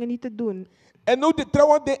deze dingen niet te doen. En nu de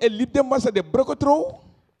trouwen de liefde massa de brokotro.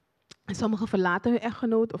 En sommigen verlaten hun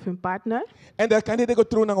echtgenoot of hun partner. En dan kan je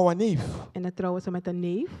trouwen naar een neef. En dan trouwen ze met een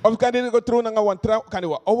neef. Of kan je trouwen naar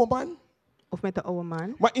een oude man. Of met een oude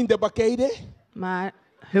man. Maar in de bakkeide. Maar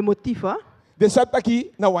hun motieven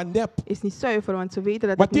is niet zuiver, want ze weten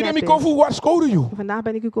dat het nep is. Vandaag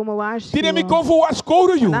ben ik u komen waarschuwen.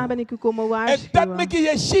 Vandaag ben ik u komen waarschuwen.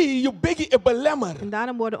 En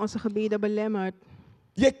daarom worden onze gebeden belemmerd.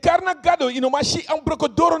 We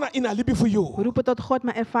roepen tot God,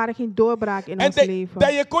 maar ervaren geen doorbraak in ons leven.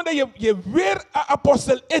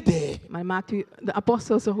 Maar maakt u de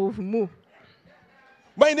apostel zijn hoofd moe.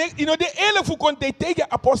 Maar de eerlijk voor kon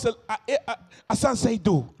tegen apostel asan zij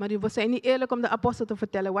doen. Maar we zijn niet eerlijk om de apostel te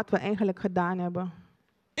vertellen wat we eigenlijk gedaan hebben.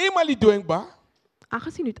 Eenmaal die doen ba.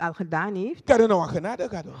 Aangezien u het al gedaan heeft.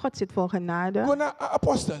 God zit vol genade. Go naar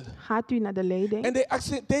apostel. Gaat u naar de leiding. En de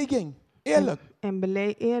actie tegen eerlijk. En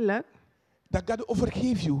belei eerlijk. Dat God will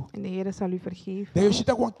forgive you. En de Heer zal u vergeven. Dat je shit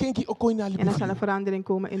gewoon kenki ook in en dan zal er verandering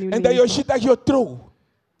komen in uw leven. En leven. dat je shit dat je trouw.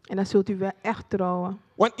 En dan zult u wel echt trouwen.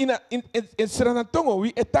 Want in Suriname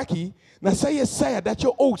wie etaki, dan zei je zei dat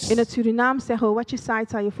je oogst. In het Surinaam zeggen we wat je zaait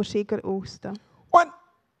zal je voorzeker oogsten. Want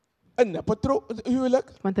een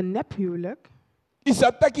nephuwelijk. Want een nephuwelijk. Is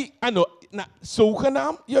dat taki ano na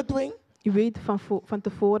zogenaamd je dwing? U weet van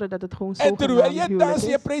tevoren dat het gewoon zogenaamd huwelijk is. En terwijl je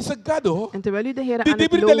dans je prijzen God. En terwijl u de Heer aan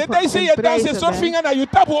het loven en prijzen bent,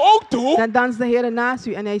 dan danst de Heer naast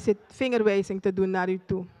u en hij zit vingerwijzing te doen naar u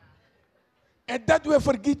toe. En dat we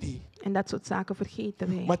vergeten. En dat soort zaken vergeten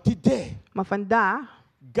wij. Maar vandaag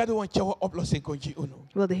wil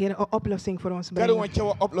de Heer een oplossing voor ons brengen.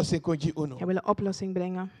 Hij wil een oplossing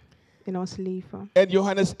brengen in ons leven. En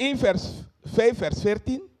Johannes 1 vers 5 vers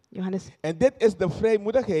 14. En dit is de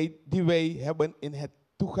vrijmoedigheid die wij hebben in het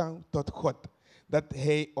toegang tot God. Dat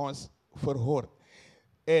hij ons verhoort.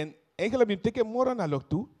 En eigenlijk heb ik morgen naar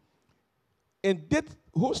toe. In dit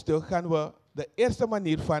hoofdstuk gaan we de eerste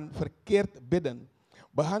manier van verkeerd bidden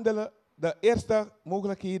behandelen. De eerste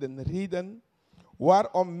mogelijkheden, reden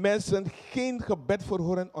waarom mensen geen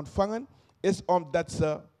gebedverhoring ontvangen, is omdat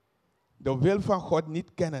ze de wil van God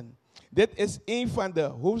niet kennen. Dit is een van de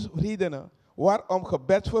hoofdredenen waarom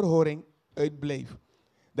gebedsverhoring uitblijft.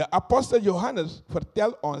 De apostel Johannes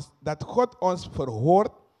vertelt ons dat God ons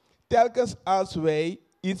verhoort telkens als wij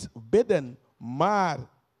iets bidden, maar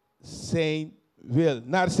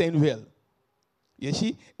naar zijn wil. Je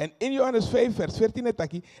ziet? En in Johannes 5 vers 14 het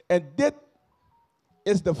taki, en dit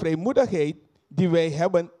is de vrijmoedigheid die wij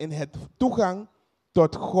hebben in het toegang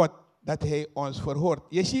tot God, dat hij ons verhoort.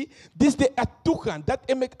 Je ziet? Dit is de toegang, dat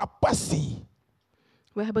is een passie.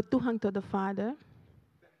 We hebben toegang tot de Vader.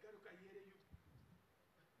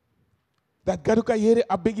 Dat God kan hier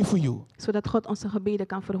abegi voor jou. Zodat God onze gebeden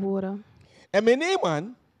kan verhoren. En mijn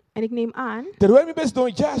neem en ik neem aan, terwijl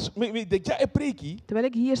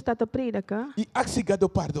ik hier sta te prediken,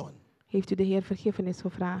 heeft u de Heer vergiffenis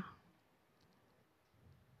gevraagd.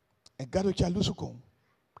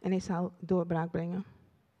 En hij zal doorbraak brengen.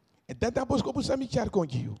 En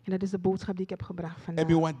dat is de boodschap die ik heb gebracht vandaag.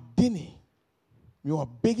 En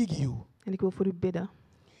ik wil voor u bidden.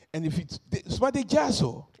 En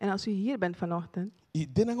als u hier bent vanochtend,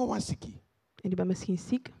 en u bent misschien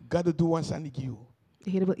ziek, de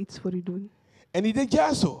Heer wil iets voor u doen. En die deed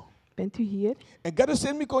ja zo. Bent u hier? En God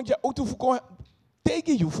sent me kon je auto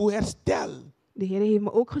tegen je voor herstel. De Heer heeft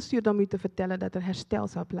me ook gestuurd om u te vertellen dat er herstel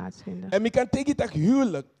zal plaatsvinden. En ik kan tegen dat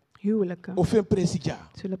huwelijken of een president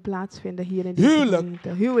zullen plaatsvinden hier in deze gemeente.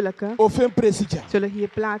 Huwelijken of een president zullen hier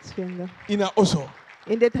plaatsvinden.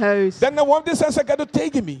 In dit huis. Dan want this as God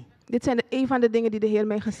tegen me. Dit zijn een van de dingen die de Heer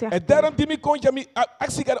mij gezegd heeft. En daarom die me kon je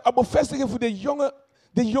actie gaan bevestigen voor de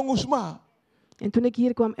jongens maar. En toen ik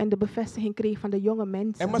hier kwam en de bevestiging kreeg van de jonge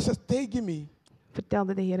mensen,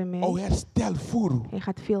 vertelde de Heer mij, herstel voeren. Hij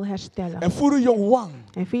gaat veel herstellen. En voeren jong wang.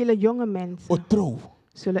 En vele jonge mensen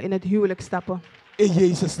zullen in het huwelijk stappen. In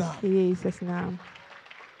Jezus' naam. In Jezus' naam.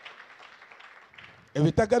 En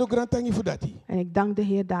we takken ook grand voor dat. En ik dank de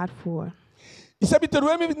Heer daarvoor.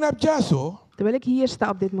 Terwijl ik hier sta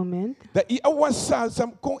op dit moment,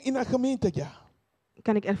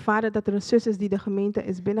 kan ik ervaren dat er een zus is die de gemeente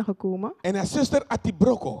is binnengekomen. En haar zuster had die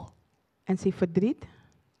broko. En ze heeft verdriet.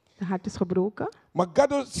 De hart is gebroken. Maar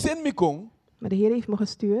God sent me kon. Maar de Heer heeft me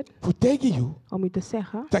gestuurd om u te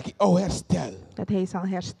zeggen dat Hij zal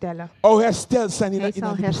herstellen. Hij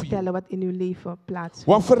zal herstellen wat in uw leven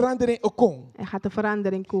plaatsvindt. Er gaat een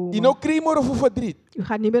verandering komen. U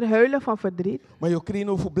gaat niet meer huilen van verdriet,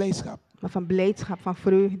 maar van blijdschap, van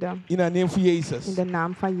vreugde. In de naam van Jezus. In de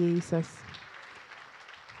naam van Jezus.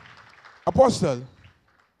 Apostel,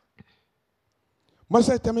 maar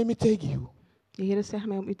zeg het mij tegen u. De Heer zegt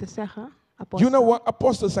mij om u te zeggen. You know what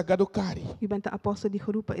apostles are gadokari. U bent de apostel die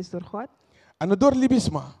geroepen is door God. En door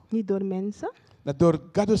libisma. Niet door mensen. Door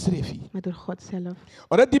Gados revi. Maar door God zelf.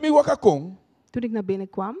 Toen ik naar binnen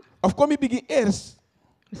kwam. Of kom je begin eerst?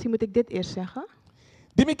 Misschien moet ik dit eerst zeggen.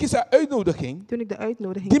 Toen ik de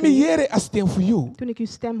uitnodiging kreeg, toen ik uw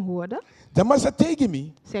stem hoorde,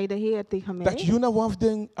 zei de Heer tegen mij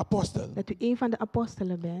dat u een van de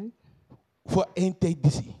apostelen bent voor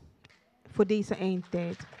voor deze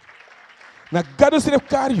eindtijd.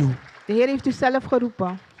 De Heer heeft u zelf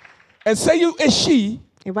geroepen. En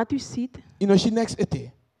wat u ziet,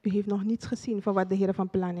 U heeft nog niets gezien van wat de Heer van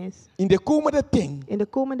plan is. In de komende ting. In de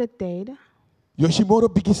komende tijden. Yoshimoro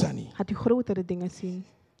bigisani. Gaat u grotere dingen zien.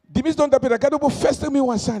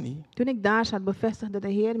 Toen ik daar zat, bevestigde de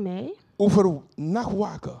Heer mij over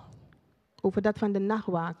nachtwaken. Over dat van de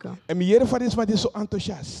nachtwaken. En mijn Heer van is maar zo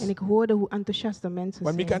enthousiast. En ik hoorde hoe enthousiast de mensen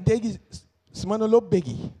zijn.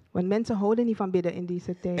 Want mensen houden niet van bidden in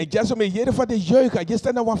deze tijd. En just mijn Heer van de juichen, je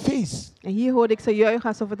staat naar een feest. En hier hoorde ik ze juichen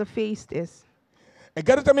alsof het een feest is. En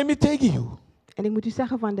God het met tegen jou. En ik moet u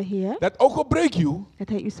zeggen van de Heer. Dat ook gebruik you. Dat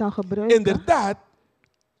hij u zal gebruiken. Inderdaad.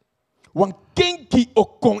 Want kinky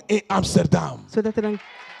ook kon in Amsterdam. Zodat er een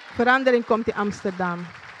verandering komt in Amsterdam.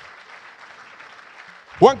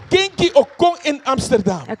 Want kinky ook kon in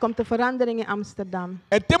Amsterdam. Er komt een verandering in Amsterdam.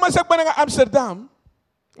 En tema zeg maar naar Amsterdam.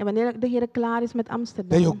 En wanneer de Heer klaar is met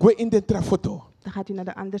Amsterdam. Dan go in de trafoto. Dan gaat u naar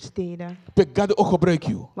de andere steden. God ook gebruik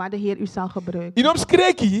you. Waar de Heer u zal gebruiken. In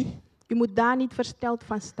omskreki. U moet daar niet versteld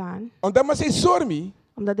van staan.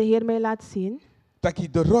 Omdat de Heer mij laat zien. Dat je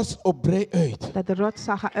de rots opbrei uit. Dat de rots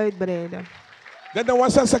zal gaan uitbreiden.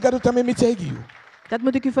 Dat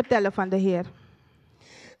moet ik u vertellen van de Heer.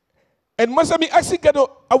 En masami aksikado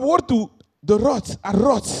award to de rots, a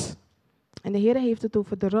rots. En de Heer heeft het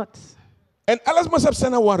over de rots. En alles moet op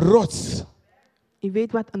zijn een rots. U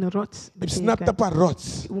weet wat een rots betekent.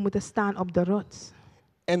 Rots. We moeten staan op de rots.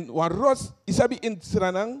 En een rots isabi in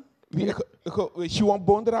Suriname.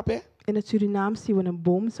 In het Surinaams zien we een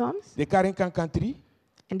boom soms. De Karen Kankantri.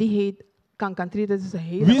 En die heet Kankantri, dat is een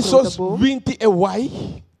hele grote boom.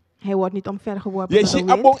 Hij wordt niet omvergeworpen door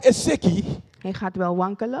de wind. Hij gaat wel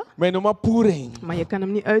wankelen. Maar je kan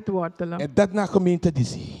hem niet uitwortelen. En dat naar gemeente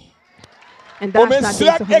die. En daar staat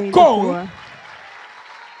deze gemeente voor.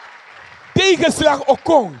 Tegenslag ook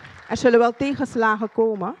kon. Er zullen wel tegenslagen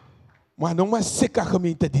komen. Maar nog maar zeker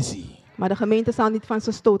gemeente die. Maar de gemeente zal niet van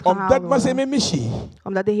zijn stoot gehaald worden.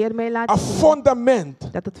 Omdat de Heer mij laat zien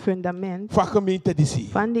fundament dat het fundament van gemeente die.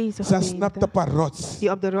 Van deze gemeente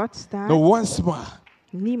die op de rots staat.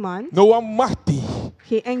 Niemand.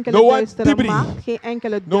 Geen enkele duistere macht. Geen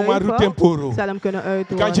enkele duivel zal hem kunnen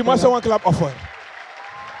uitworpen. Kan je maar zo een klap offeren?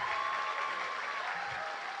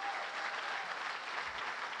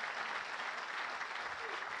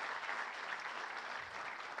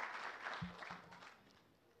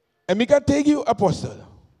 En ik kan tegen u, apostel.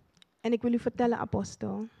 En ik wil u vertellen,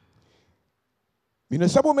 apostel. Ik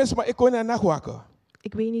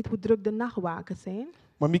weet niet hoe druk de nachtwaken zijn.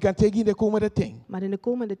 Maar ik kan tegen de komende tijd. Maar in de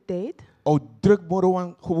komende tijd. Druk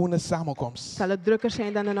worden gewone samenkomst. Zal het drukker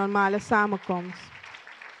zijn dan een normale samenkomst.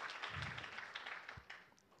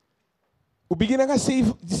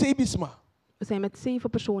 We zijn met 7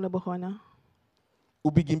 personen begonnen.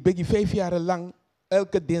 We beginnen 5 jaar lang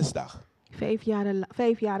elke dinsdag. 5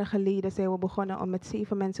 jaar geleden zijn we begonnen om met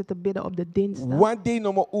 7 mensen te bidden op de dinsdag. One day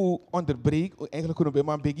no more onderbreek. Eigenlijk kunnen we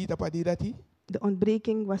maar begi dat. De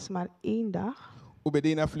ontbreking was maar 1 dag.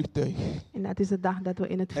 We naar vliegtuig. En dat is de dag dat we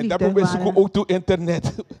in het vliegtuig waren. En dat we ook door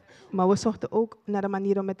internet. Maar we zochten ook naar een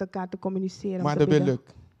manier om met elkaar te communiceren. Maar dat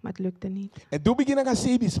lukt. Maar het lukte niet. En toen beginnen we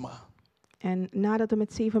sebisma. En nadat we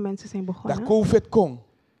met 7 mensen zijn begonnen. Dat COVID kwam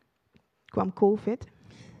COVID.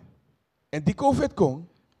 En die COVID kwam.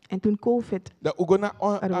 En toen COVID er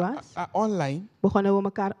was, online, begonnen we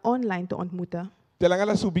elkaar online te ontmoeten.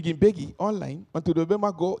 Online, want toen we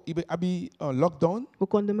maar go, lockdown. We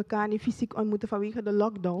konden elkaar niet fysiek ontmoeten vanwege de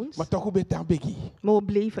lockdowns. Maar toch maar we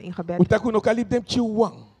bleven in gebed.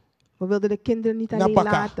 We wilden de kinderen niet alleen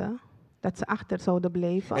laten dat ze achter zouden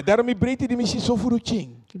blijven. En daarom breed die missie zo voor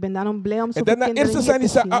ik ben daarom blij om zoveel kinderen hier te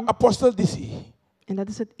zien. Apostel en dat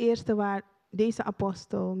is het eerste waar deze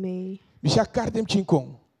apostel mee.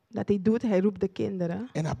 Dat hij doet, hij roept de kinderen.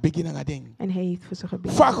 En hij heeft voor ze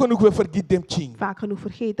gebeden. Vaak genoeg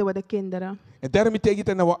vergeten we de kinderen. En daarom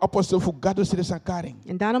betekent dat apostel voor God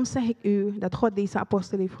en daarom zeg ik u dat God deze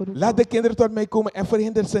apostel heeft geroepen. Laat de kinderen tot mij komen en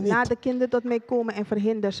verhinder ze niet. Laat de kinderen tot mij komen en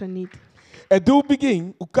verhinder ze niet. En doe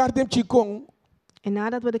begin, en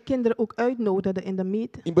nadat we de kinderen ook uitnodigden in de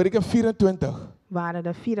meet. In bereiken 24. Waren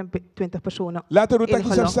er 24 personen. Later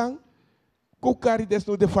we Kokari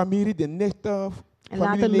desno de familie, de nichten. En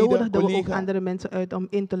later nodigden we ook andere mensen uit om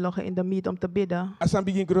in te loggen in de meet om te bidden. Naar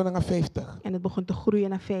 50. En het begon te groeien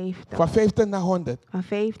naar 50. Van 50 naar 100. Van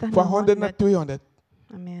 50 van 100 naar 200.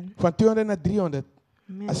 Amen. Van 200 naar 300.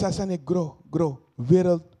 Amen. Grow,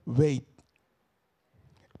 wereldwijd.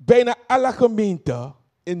 Bijna alle gemeenten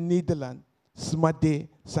in Nederland smade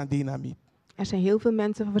zijn dynamiet. Er zijn heel veel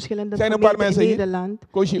mensen van verschillende gemeenten in Nederland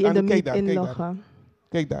die in de meet inloggen.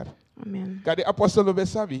 Kijk daar. Amen. Kan de apostelen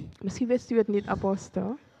besabi? Misschien wist u het niet,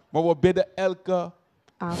 apostel. Maar we bidden elke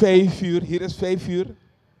 5 uur. Hier is 5 uur.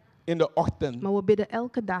 in de ochtend. Maar we bidden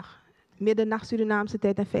elke dag. Middernacht Surinaamse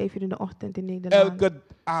tijd en 5 uur in de ochtend in Nederland. Elke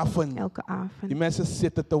avond. Elke avond. Die mensen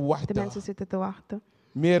zitten te wachten. De mensen zitten te wachten.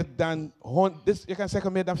 Meer dan, dus je kan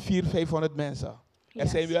zeggen meer dan 400-500 mensen. Er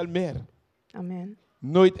zijn wel meer. Amen.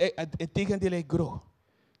 Nooit, het tegendeel is groot.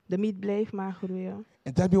 De meet blijft maar groeien.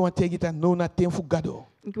 En dat wil ik zeggen,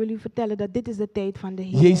 ik wil u vertellen dat dit is de tijd van de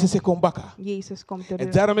Heer. Jezus komt bakken. Jezus komt terug.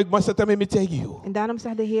 En daarom ik mag het met tegen jou. En daarom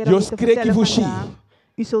zegt de Heer om te vertellen vandaag.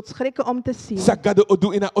 U zult schrikken om te zien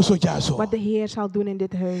wat de Heer zal doen in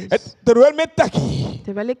dit huis.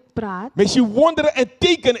 Terwijl ik praat, zie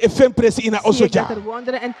ik dat er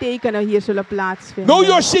wonderen en tekenen hier zullen plaatsvinden.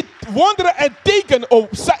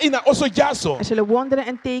 Er zullen wonderen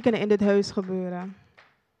en tekenen in dit huis gebeuren.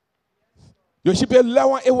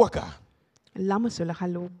 Lammen zullen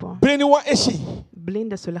gaan lopen.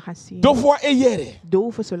 Blinden zullen gaan zien.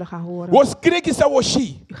 Doven zullen gaan horen.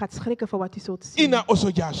 U gaat schrikken van wat u zult zien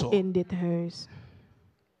in dit huis.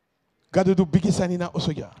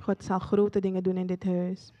 God zal grote dingen doen in dit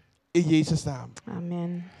huis. In Jezus' naam.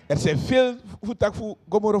 Amen. Er zijn veel voetak voor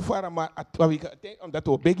Gomorofara, maar omdat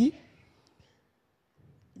we beggen.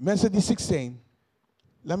 Mensen die ziek zijn,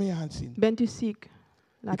 laat me je hand zien. Bent u ziek?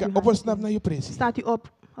 Laat u opstaan naar je presie. Staat u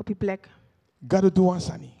op uw plek. De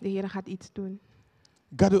Heer gaat iets doen.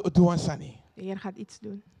 De Heer gaat iets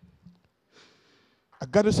doen.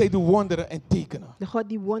 God zei de wonderen en tekenen. De God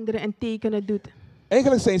die wonderen en tekenen doet.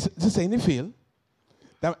 Eigenlijk zijn ze niet veel.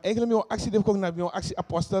 Dan eigenlijk mijn actie heb ik ook naar mijn actie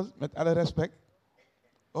apostel met alle respect.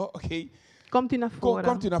 Oh, oké. Komt u naar voren.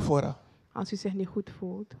 Komt u naar voren. Als u zich niet goed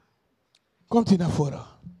voelt. Komt u naar voren.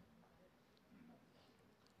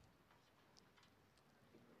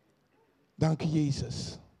 Dank u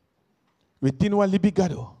Jezus. We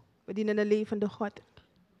dienen de levende God.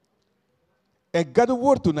 En God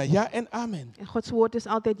woord doen ja en amen. En Gods woord is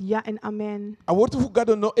altijd ja en amen.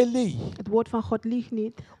 Het woord van God liegt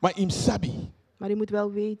niet. Maar im sabi. Maar u moet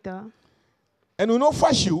wel weten. En u no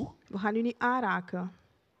fashu. We gaan u niet aanraken.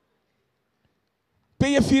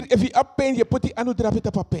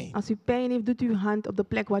 Als u pijn heeft, doet uw hand op de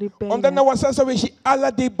plek waar u pijn heeft.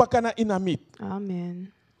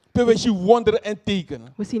 Amen. We wonderen en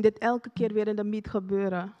tekenen. We zien dit elke keer weer in de meet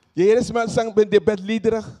gebeuren.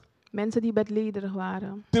 Mensen die bedlederig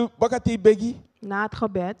waren. Na het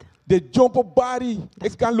gebed. De jump op bari.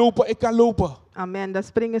 Ik kan lopen. Amen. Dan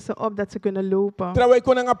springen ze op dat ze kunnen lopen.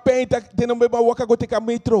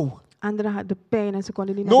 Anderen hadden pijn en ze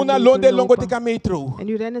konden niet naar de metro lopen. En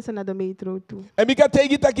nu rennen ze naar de metro toe.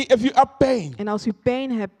 En als u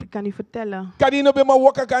pijn hebt, kan u vertellen.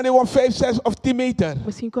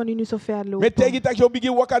 Misschien kon u nu zo ver lopen.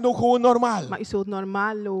 Maar u zult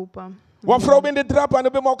normaal lopen. Een vrouw in de drap en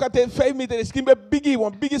dan ben 5 meter. Is geen biggie,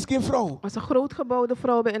 want biggie is geen vrouw. Was een groot gebouwde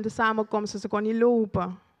vrouw bij in de samenkomst, ze kon niet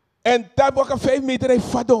lopen. En daar was 5 meter heeft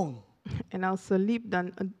vadong. En als ze liep,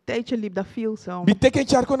 dan een tijdje liep, dan viel ze.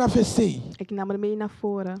 Ik nam haar mee naar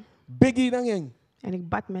voren. Biggie dan ging. En ik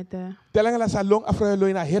bad met haar. En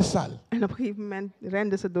op een gegeven moment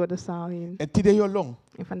rende ze door de zaal heen. En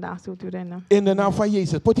vandaag zult u rennen. In de naam van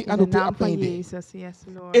Jezus. In de naam van Jezus, yes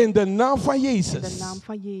Lord. In de naam van Jezus. In de naam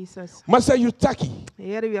van Jezus. Masa Yutaki.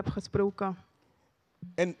 Heer, u hebt gesproken.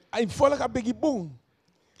 En in volg een biggie boom.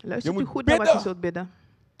 Luistert u goed naar wat u zult bidden.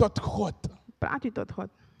 Tot God. Praat u tot God.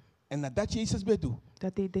 En nadat Jezus bedoelt.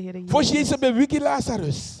 Dat hij de Heer Jezus. Voor Jezus bewiki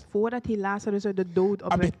Lazarus. Voordat hij Lazarus uit de dood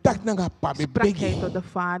opwekte, sprak hij tot de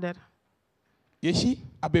Vader. Jeshi,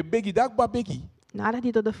 abe begi dak ba begi. Nadat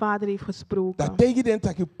hij tot de Vader heeft gesproken, dat tegen den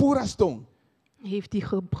tak pura stone. Heeft hij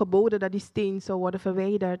geboden dat die steen zou worden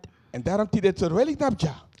verwijderd. En daarom dit terwijl ik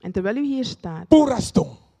napja. En terwijl u hier staat, pura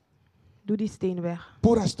stone. Doe die steen weg.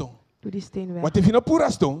 Pura stone. Doe die steen weg. Wat if je nou pura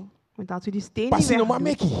stone? Want als u die steen niet weg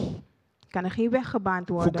doet, kan er geen weg gebaand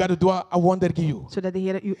worden. Zodat de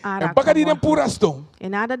Heer u aanraakt. En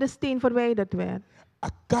nadat de steen verwijderd werd,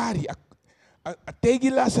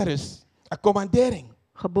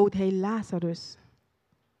 gebood hij Lazarus.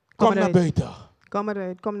 Kom naar buiten. Kom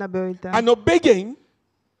eruit, kom naar buiten. En op begging,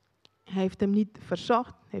 hij heeft hem niet verzocht,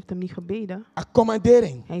 hij heeft hem niet gebeden. Hij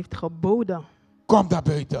heeft geboden. Kom naar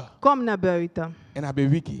buiten. Kom naar buiten.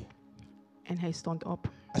 En hij stond op.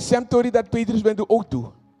 Dat Petrus bent ook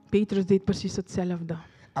toe. Petrus deed precies hetzelfde.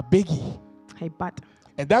 Hij bad.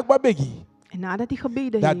 En dat was biggie. En nadat hij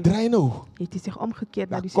gebeden heeft, heeft hij zich omgekeerd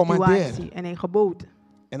naar die situatie. En hij gebood.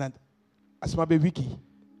 En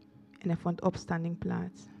hij vond opstanding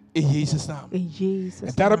plaats. In Jezus' naam. In Jezus'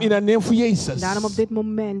 en daarom in de naam van Jezus. Daarom op dit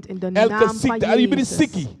moment in de naam van Jezus.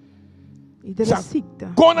 Iedere ziekte.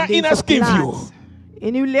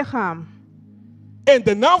 In uw lichaam. In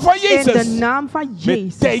de naam van Jezus. In de naam van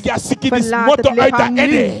Jezus. Verlaat het lichaam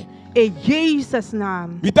nu. In Jezus'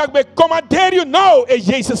 naam. We tak we commandeer you now in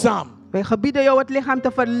Jezus' naam. Wij gebieden jou het lichaam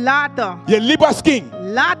te verlaten. Je libas king.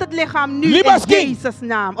 Laat het lichaam nu Libas in king. Jezus'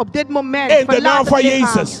 naam. Op dit moment. In de naam van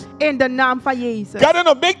Jezus. In de naam van Jezus. God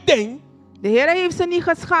no make thing. De Heer heeft ze niet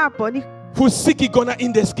geschapen. Niet voor ziekte gonna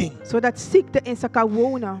in de king. Zodat ziekte in ze kan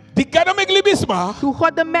wonen. Die God make libisma. Toen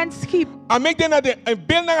God de mens schiep. En make den een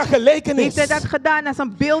beeld naar een gelijkenis. Heeft hij dat gedaan als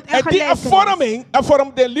een beeld en gelijkenis. Die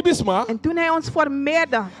vorm de libisma. En toen hij ons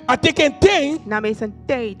formeerde. Nam hij zijn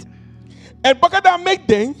tijd. En bakada make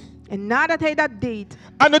ding. En nadat hij dat deed,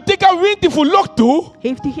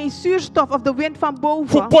 heeft hij geen zuurstof of de wind van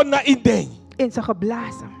boven in zijn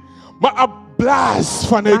geblazen. Maar een blaas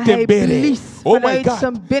vanuit de binnen. Oh my God.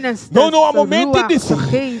 Zijn binnenste. No, een moment is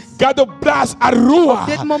God de blaas arua. Op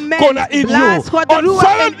dit moment blaas God de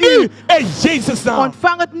ruach in u. In Jezus' naam.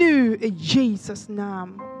 Ontvang het nu in Jezus'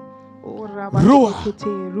 naam. Ruach.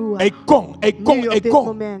 Ik kom. Op dit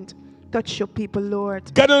moment. Touch your people, Lord.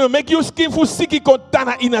 God don't make your skin for sick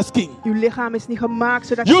contana in a skin. Uw lichaam is niet gemaakt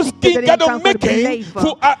zodat your ziekte erin kan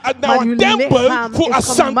verblijven. Maar uw lichaam is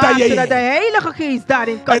gemaakt zodat de Heilige Geest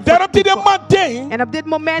daarin kan verblijven. En op dit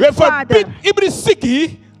moment, Vader,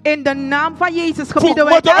 in de naam van Jezus gebieden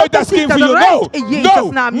wij elke ziekte eruit in Jezus'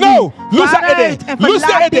 naam nu. Waaruit en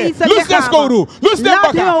verlaat deze lichamen.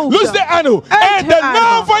 Laat je hoofden uit de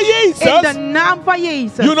naam van Jezus. In de naam van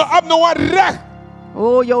Jezus. You know, heb no recht.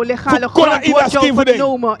 Oh, jouw lichaam wordt jou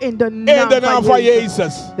vernomen in de naam van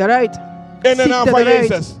Jezus. Eruit. In de naam van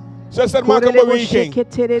Jezus. Zuster, maak een beweging.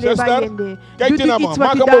 Zuster, kijk je naar me.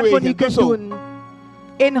 Maak een beweging. Doe zo.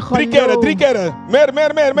 In drie keren. Meer.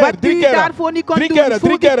 Drie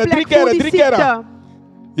keren.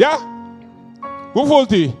 Ja? Hoe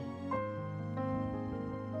voelt u?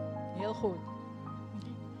 Heel goed.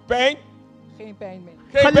 Pijn? Geen pijn meer.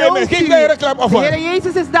 Geen pijn meer. Geef mij een klapoffer. De Heer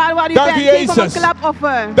Jezus is daar waar u bent. Geef hem een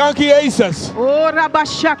klapoffer. Dank u, Jezus. Oh,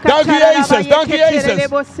 Rabashaka. Dank u, Jezus. Dank u, Jezus.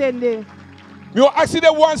 Je actie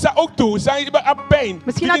de wansa ook toe. Zijn je bij pijn.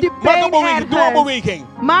 Misschien had u pijn. Doe een beweging.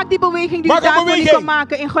 Maak die beweging die u daarvoor niet kan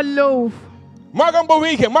maken in geloof. Maak een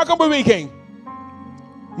beweging. Maak een beweging.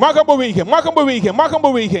 Maak een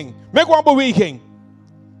beweging.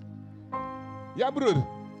 Ja, broer.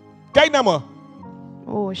 Kijk naar me.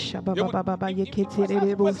 Oh, shabababa, je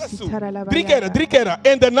drie keren.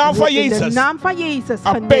 In de naam van Jezus. In de naam van Jezus.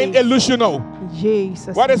 A pain illusional.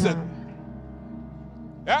 Jezus. Wat is het?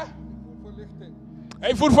 Ja?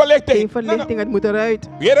 Hij voert verlichting. Geen verlichting, het moet eruit.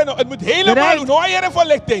 Het moet helemaal doen. Nog een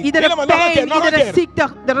verlichting. Iedere pijn, iedere ziekte.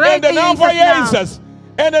 In de naam van Jezus.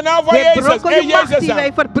 In de naam van Jezus. In Jezus' naam.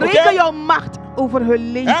 Wij verbreken jouw macht over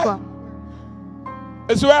hun leven.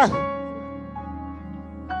 Het is weg.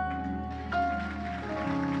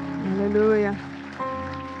 Halleluja.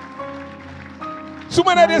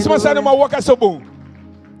 Zomaar naar deze man zijn maar wakker zo boom.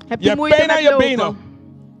 Heb je moeite met je benen?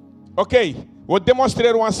 Oké, we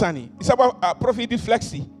demonstreren wat Sani. Is dat profetie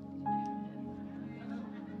flexie?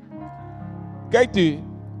 Kijkt u,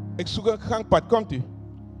 ik zoek een gangpad, komt u.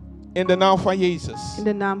 In de naam van Jezus. In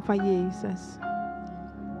de naam van Jezus.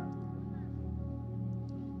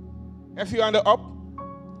 Heeft u handen op?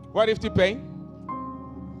 Waar heeft u pijn?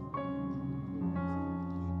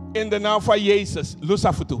 In de naam van Jezus. Loes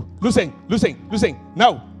af en toe. Loesing.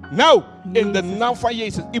 Nou. In de naam van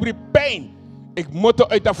Jezus. Iedere pijn. Ik moet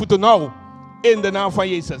uit de voeten nou. In de naam van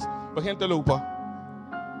Jezus. Begin te lopen.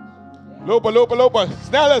 Lopen.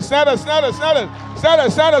 Sneller.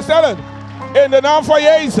 In de naam van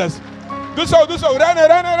Jezus. Doe zo.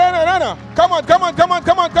 Rennen. Come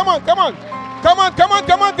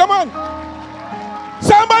on.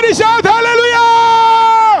 Somebody shout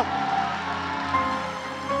hallelujah!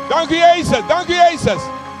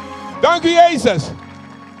 Dank u Jezus.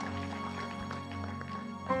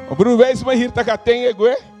 Broer, wijs me hier te gaan tegen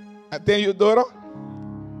je door.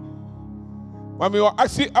 Maar mijn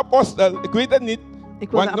actie apostel, ik weet het niet.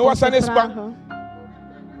 Want Noah zijn is bang.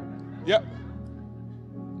 Ja.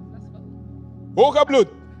 Hoge bloed.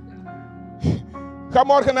 Ga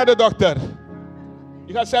morgen naar de dokter.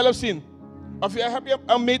 Je gaat zelf zien. Of heb je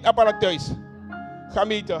een meetapparaat thuis? Ga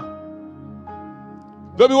meten.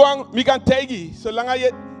 Dobiwang, mi kan tegen. Zolang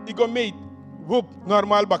je go meet, woep,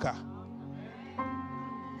 normaal bakken.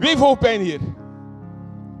 Wie heeft hoofdpijn hier?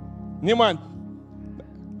 Niemand.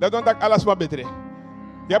 Dat doet ook alles maar beter.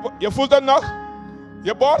 Je voelt het nog?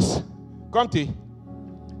 Je borst? Komt-ie.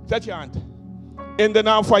 Zet je hand. In de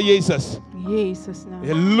naam van Jezus. Jezus naam.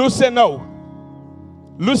 Je loosen nou.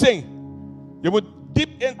 Loosing. Je moet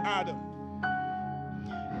diep inademen.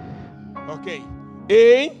 Oké.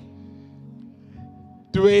 1,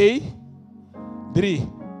 2,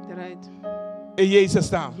 3. Eruit. In Jezus'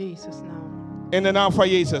 naam. Jezus naam. In de naam van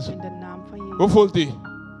Jezus. In de naam van Jezus. Hoe voelt u?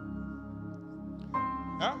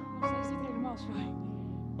 Nog steeds niet helemaal zwaar.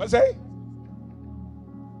 Wat zei je?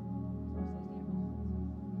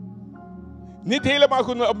 Niet helemaal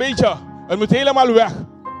goed, een beetje. Het moet helemaal weg.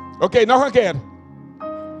 Oké, nog een keer.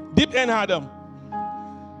 Diep inadem.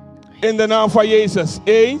 In de naam van Jezus.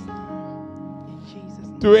 1,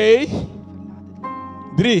 2,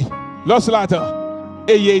 3. Loslaten.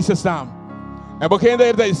 In Jezus' naam. En begin de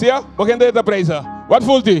Heer zie je? Begin de Heer te prijzen. Wat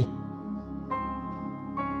voelt u?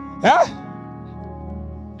 Hè?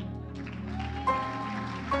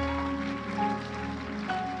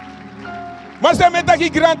 Master met dat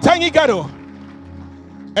grand tangi garo.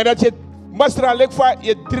 En dat je mastra lek voor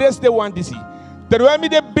je dress de wandisi. Terwijl me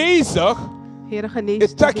de bezig. Heer,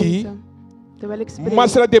 genees deze. Terwijl ik spreek.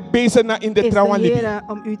 Mastra de bezig na in de trouwen libi. Heer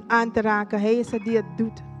om u aan te raken. Hij is het die het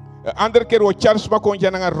doet. De andere keer wordt Charles maar kon je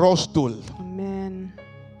naar een rolstoel. Amen.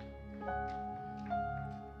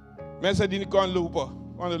 Mensen die niet kunnen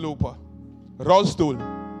lopen. Rolstoel.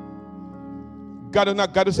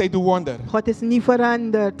 God zei doe wonder. God is niet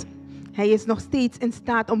veranderd. Hij is nog steeds in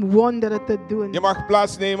staat om wonderen te doen. Je mag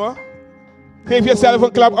plaatsnemen. Geef jezelf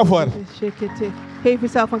een klapoffer. Geef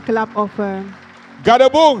jezelf een klapoffer.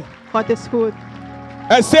 Gadeboom. God is goed.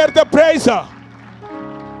 En zeer te prijzen.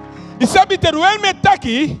 Isabi terwijl met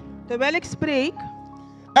taki. Terwijl ik spreek.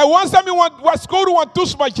 En was scoren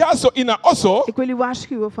in een osso. Ik wil u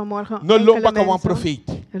waarschuwen vanmorgen. No loop een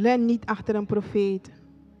profeet. Ren niet achter een profeet.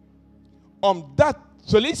 Omdat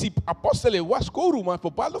zo lees je apostelen was scoren maar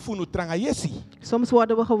bepaalde voor tranga yesi. Soms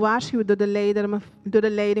worden we gewaarschuwd door de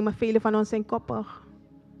leiding, maar velen van ons zijn koppig.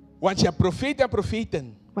 Want je hebt profeten en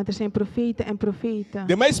profeten. Want er zijn profeten en profeten.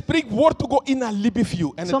 De mij spreekt woord to go in a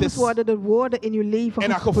libiview. Soms worden er woorden in uw leven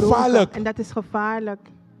gesproken. Gevaarlijk. En dat is gevaarlijk.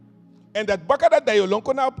 En dat bakken dat je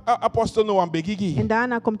lonko na apostel no aan begigi. En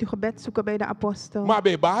daarna komt u gebed zoeken bij de apostel. Maar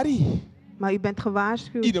bij bari. Maar u bent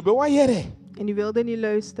gewaarschuwd. Ieder bewaaien. En u wilde niet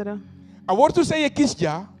luisteren. En woord to zeggen kies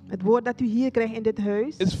ja. Het woord dat u hier krijgt in dit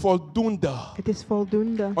huis is voldoende. Het is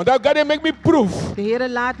voldoende. Want dat God make me proof. De Heer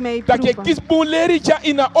laat mij dat proeven. Je kies boelericha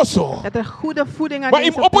in een osso. Dat er goede voeding aan maar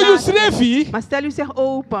deze plaats is. Maar stel u zich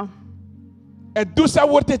open. En doe zijn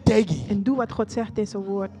woord te tegen. En doe wat God zegt in zijn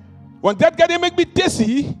woord. Want dat God make me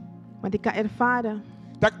tessie. Want ik kan ervaren.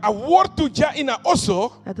 Dat een woord to ja in een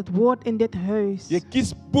osso. Dat het woord in dit huis. Je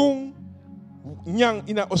kies boem nyang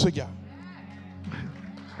in een osso ja.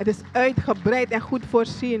 Het is uitgebreid en goed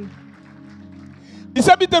voorzien.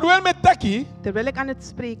 Terwijl ik aan het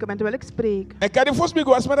spreken ben, terwijl ik spreek. En kan je volgens mij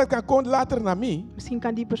was maar dat kan komen later naar mij. Misschien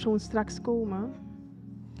kan die persoon straks komen.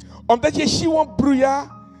 Omdat je gewoon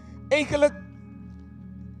broeia eigenlijk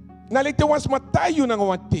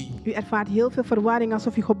u ervaart heel veel verwarring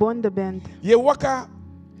alsof u gebonden bent. Je waka.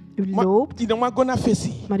 U loopt,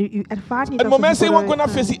 maar u ervaart niet alsof u vooruit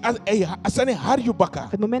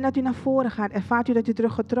gaat. Het moment dat u naar voren gaat, ervaart u dat u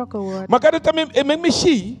teruggetrokken wordt. Maar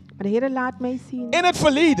de Heer laat mij zien in het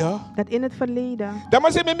verleden, dat in het verleden, de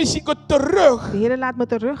Heer laat me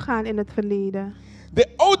teruggaan in het verleden. De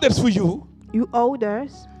ouders voor jou, uw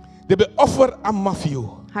ouders, de offer aan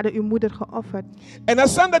mafio, hadden uw moeder geofferd. En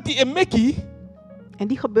als dat die emeki. En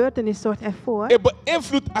die gebeurtenis zorgt ervoor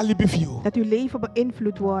dat uw leven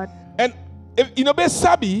beïnvloed wordt. En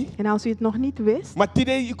als u het nog niet wist,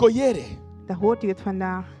 dan hoort u het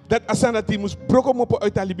vandaag. Dat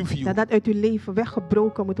uit uw leven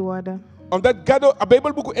weggebroken moet worden. Omdat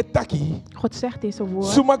God zegt in zijn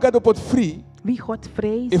woord, wie God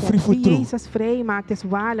vreest, wie Jezus vrij maakt, is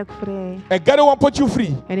waarlijk vrij. En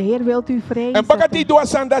de Heer wil u vrij zetten.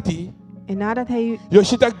 En nadat hij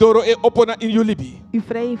u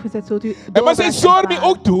vrij heeft gezet, zult u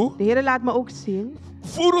de Heer laat me ook zien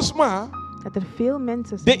dat er veel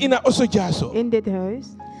mensen zijn in dit huis.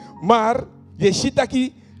 Maar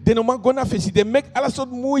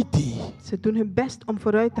ze doen hun best om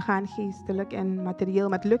vooruit te gaan geestelijk en materieel,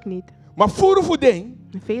 maar het lukt niet. Maar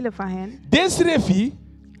velen van hen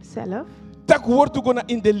zelf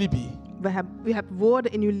u hebt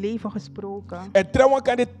woorden in uw leven gesproken. En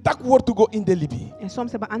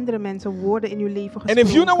soms hebben andere mensen woorden in uw leven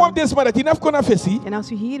gesproken. En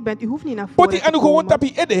als u hier bent, u hoeft niet naar voren te komen.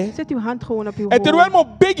 Zet uw hand gewoon op uw hoofd.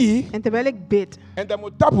 En terwijl ik bid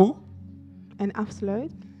en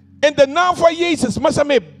afsluit. In de naam van Jezus,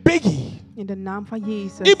 in de naam van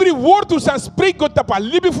Jezus. Iedere woord toe zijn spreekgoed tapa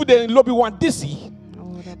libi voor de lobby want disi.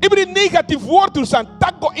 Iedere negatief woord toe zijn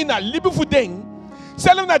takko in een libi voor den.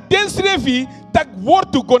 Zelfs na densrevi tak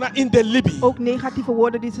woord toe gona in de libi. Ook negatieve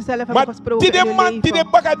woorden die ze zelf hebben gesproken in hun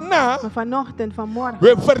leven. Maar vanochtend, vanmorgen,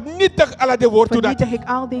 we vernietigen alle de woorden. Vernietig ik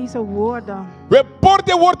al deze woorden. We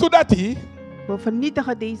poorden woord toe dat hij. We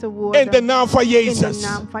vernietigen deze woorden. In de naam van Jezus. In de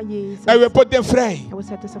naam van Jezus. En we zetten them vrij. En we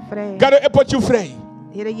zetten ze vrij. God put you vrij.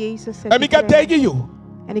 Heere Jezus, zet en je vrij. tegen you.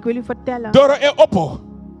 En ik wil u vertellen. Deuren open.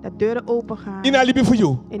 Dat deuren open gaan. In alibi voor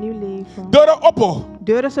jou. In uw leven. Deuren open.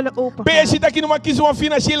 Deuren zullen open gaan. Je dat je nog kiest een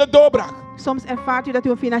financiële doorbraak. Soms ervaart u dat u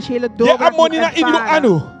een financiële doorbraak moet ervaren.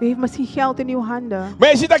 U heeft misschien geld in uw handen. Maar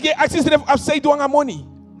je ziet dat je access heeft afzij doen aan money.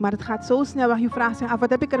 Maar het gaat zo snel, u vraagt zich af, wat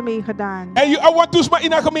heb ik ermee gedaan? En je want dus maar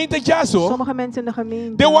in een gemeente jaso. Sommige mensen in de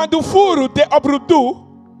gemeente. They want to voeren, they oproep doen.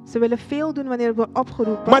 Ze willen veel doen wanneer het wordt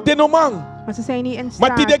opgeroepen. Maar no man. Maar ze zijn niet in staat.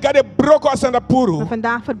 Maar die gaat broko als aan de puro. Maar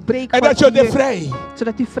vandaag verbreekt en dat je vrij.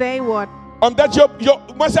 Zodat u vrij wordt. Omdat je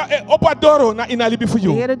massa op het deur na in alibi voor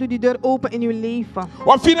jou. De Heer doet die deur open in uw leven.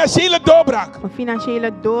 Een financiële doorbraak. Een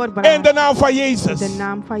financiële doorbraak. In de naam van Jezus. In de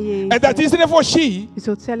naam van Jezus. En dat is er voor she. U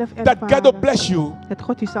zult zelf ervaren. That God bless you. Dat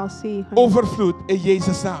God u zal zegenen. Overvloed in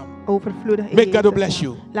Jezus' naam. Overvloedig in May Jezus' God bless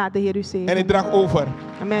you. Laat de Heer u zegenen. En ik draag over.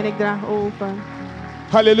 Amen, ik draag over.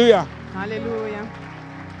 Halleluja. Halleluja.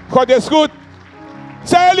 God is goed.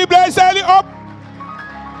 Zijn jullie blij? Zijn jullie op?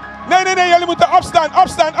 Nee. Jullie moeten opstaan.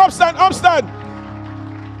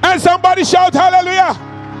 En somebody shout hallelujah.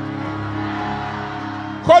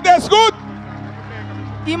 God is goed.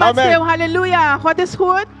 Iemand schreeuwt halleluja. God is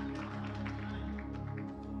goed.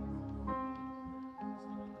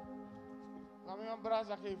 Laat me een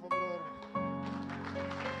brasa geven, broer.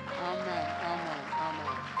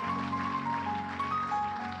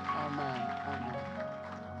 Amen.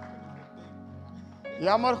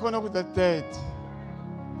 Jammer genoeg de tijd.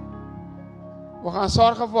 We gaan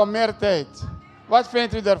zorgen voor meer tijd. Wat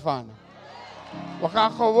vindt u ervan? We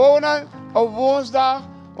gaan gewoon op woensdag,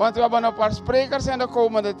 want we hebben een paar sprekers in de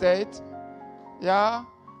komende tijd. Ja,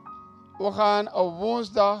 we gaan op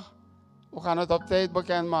woensdag, we gaan het op tijd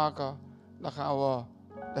bekendmaken. Dan gaan we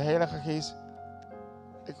de Heilige Geest,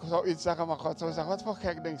 ik zou iets zeggen, maar God zou zeggen, wat voor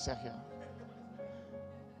gek ding zeg je?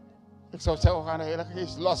 Ik zou zeggen, we gaan de Heilige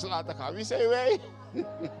Geest los laten gaan. Wie zijn wij?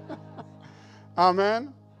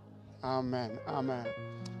 Amen.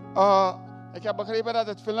 Ik heb begrepen dat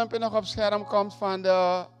het filmpje nog op scherm komt van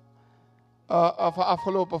van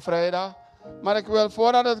afgelopen vrijdag. Maar ik wil,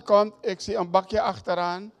 voordat het komt, ik zie een bakje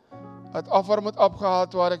achteraan. Het offer moet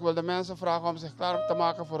opgehaald worden. Ik wil de mensen vragen om zich klaar te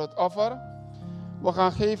maken voor het offer. We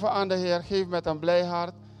gaan geven aan de Heer. Geef met een blij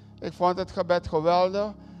hart. Ik vond het gebed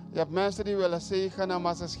geweldig. Je hebt mensen die willen zegenen,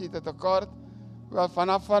 maar ze schieten tekort. Wel,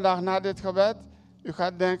 vanaf vandaag na dit gebed, u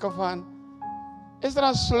gaat denken van, is er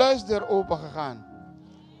een sluisdeur open gegaan?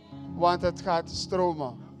 Want het gaat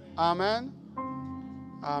stromen. Amen.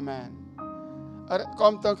 Er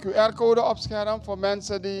komt een QR-code op scherm voor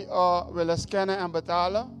mensen die willen scannen en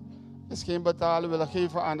betalen. Is geen betalen, willen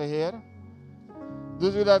geven aan de Heer.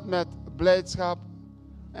 Doet u dat met blijdschap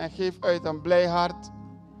en geef uit een blij hart.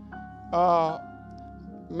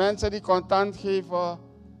 Mensen die contant geven,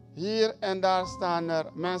 hier en daar staan er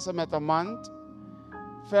mensen met een mand.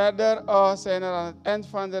 Verder zijn er aan het eind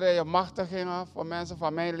van de rij machtigingen voor mensen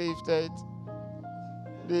van mijn leeftijd.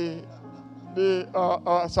 Die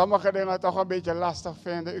sommige dingen toch een beetje lastig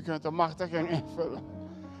vinden. U kunt de machtiging invullen.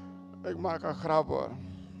 Ik maak een grap hoor.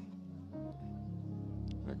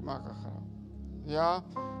 Ja,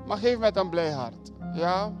 maar geef met een blij hart.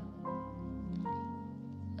 Ja.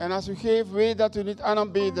 En als u geeft, weet dat u niet aan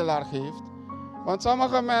een bedelaar geeft. Want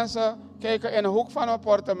sommige mensen kijken in een hoek van een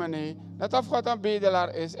portemonnee, net of God een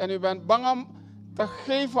bedelaar is. En u bent bang om te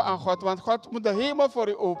geven aan God, want God moet de hemel voor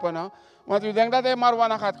u openen. Want u denkt dat hij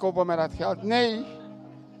marijuana gaat kopen met dat geld. Nee.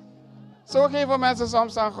 Zo geven mensen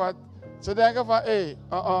soms aan God. Ze denken van,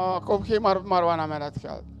 koop geen marijuana met dat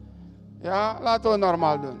geld. Ja, laten we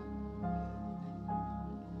normaal doen.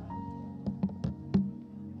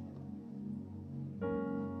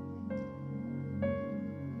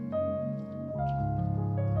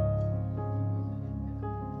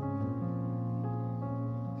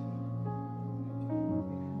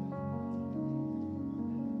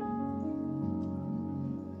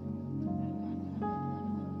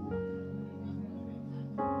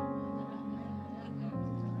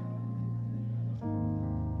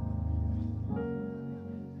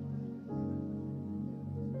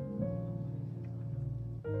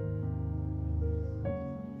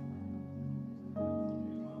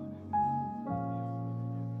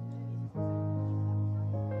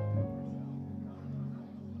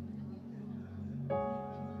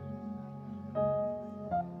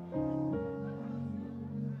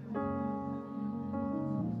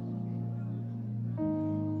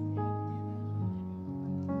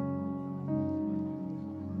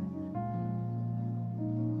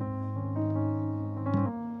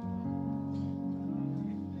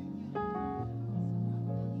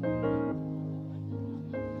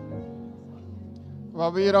 We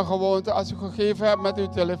hebben hier een gewoonte, als u gegeven hebt met uw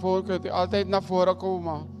telefoon, kunt u altijd naar voren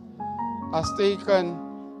komen. Als teken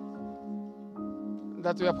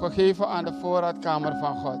dat u hebt gegeven aan de voorraadkamer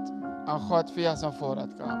van God. Aan God via zijn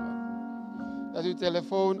voorraadkamer. Dat u uw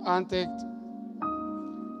telefoon aantikt.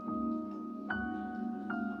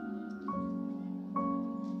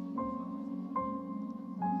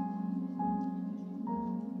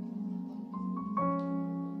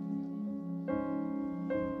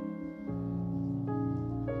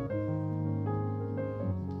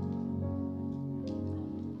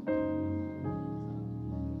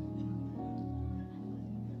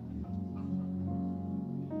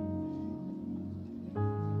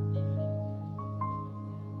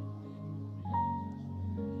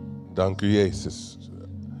 Dank u, Jezus.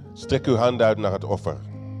 Strek uw hand uit naar het offer.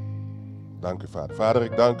 Dank u, Vader. Vader,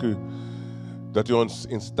 ik dank u dat u ons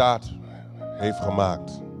in staat heeft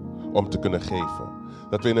gemaakt om te kunnen geven.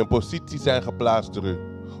 Dat we in een positie zijn geplaatst door u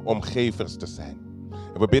om gevers te zijn.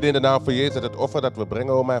 En we bidden in de naam van Jezus dat het offer dat we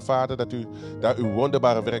brengen, o mijn Vader, dat u daar uw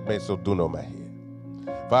wonderbare werk mee zult doen, o mijn Heer.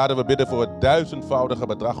 Vader, we bidden voor het duizendvoudige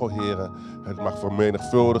bedrag, o Heer. Het mag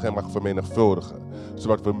vermenigvuldigen en mag vermenigvuldigen.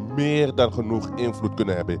 Zodat we meer dan genoeg invloed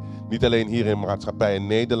kunnen hebben. Niet alleen hier in maatschappij in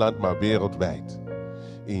Nederland, maar wereldwijd.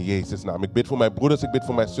 In Jezus' naam. Ik bid voor mijn broeders, ik bid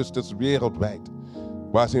voor mijn zusters wereldwijd.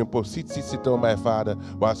 Waar ze in positie zitten, o mijn Vader,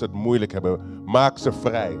 waar ze het moeilijk hebben. Maak ze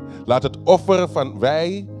vrij. Laat het offer van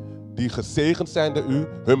wij, die gezegend zijn door u,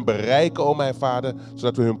 hun bereiken, o mijn Vader.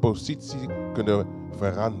 Zodat we hun positie kunnen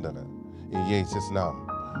veranderen. In Jezus' naam.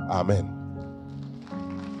 Amen.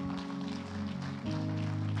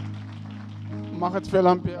 Mag het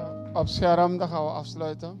filmpje op scherm, dan gaan we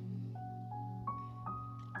afsluiten.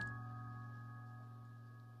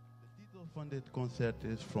 De titel van dit concert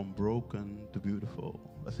is From Broken to Beautiful.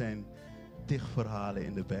 Er zijn 10 verhalen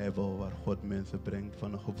in de Bijbel waar God mensen brengt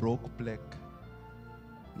van een gebroken plek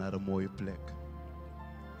naar een mooie plek.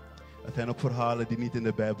 Er zijn ook verhalen die niet in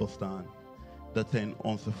de Bijbel staan. Dat zijn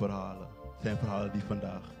onze verhalen. Het zijn verhalen die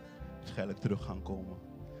vandaag waarschijnlijk terug gaan komen.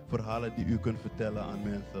 Verhalen die u kunt vertellen aan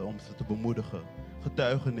mensen om ze te bemoedigen.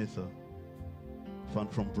 Getuigenissen van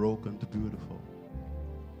From Broken to Beautiful.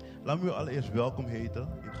 Laat me u allereerst welkom heten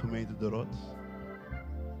in de gemeente De Rots.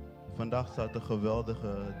 Vandaag staat een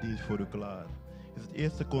geweldige dienst voor u klaar. Het is het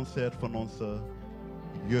eerste concert van onze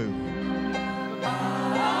jeugd.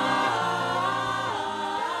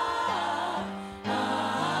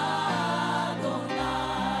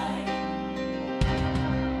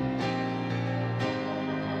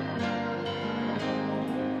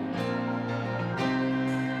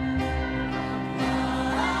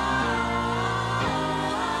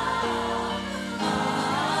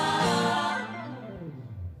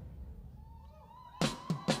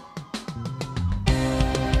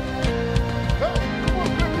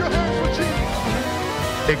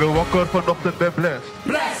 Ik ben wakker vanochtend, ben blessed.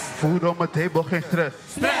 Food on my table, geen stress.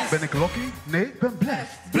 Ben ik lucky? Nee, ben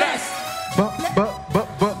blessed. Blessed.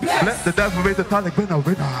 De duivel weet het al, ik ben een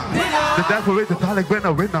winnaar. De duivel weet het al, ik ben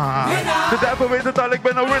een winnaar. De duivel weet het al, ik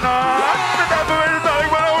ben een winnaar. De duivel weet het al, ik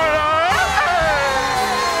ben een winnaar.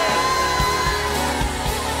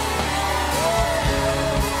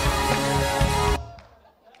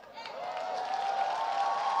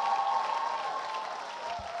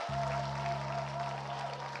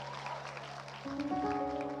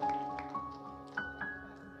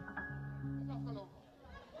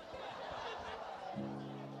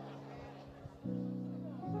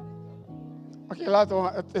 Oké, laten we,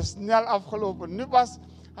 het is snel afgelopen. Nu pas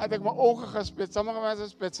had ik mijn ogen gespitst. Sommige mensen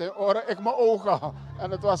spitsen hun oren, ik mijn ogen.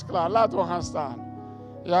 En het was klaar. Laten we gaan staan.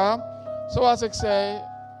 Ja, zoals ik zei,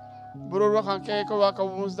 broer, we gaan kijken welke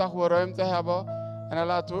woensdag we ruimte hebben. En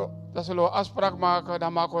dan zullen we afspraak maken,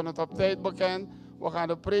 dan maken we het op tijd bekend. We gaan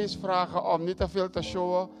de prijs vragen om niet te veel te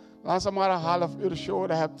showen. Laat ze maar een half uur showen,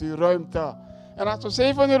 dan hebt u ruimte. En als we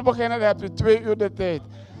 7 uur beginnen, dan hebt u 2 uur de tijd.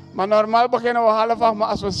 Maar normaal beginnen we 7:30, maar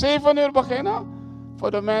als we 7 uur beginnen,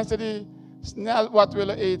 voor de mensen die snel wat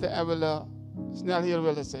willen eten en snel hier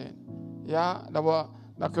willen zijn. Ja,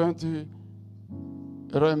 dan kunt u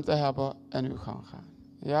ruimte hebben en u gaan.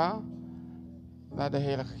 Ja, laat de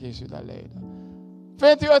Heilige Geest u daar leiden.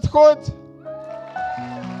 Vindt u het goed?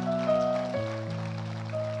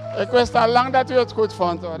 Ik wist al lang dat u het goed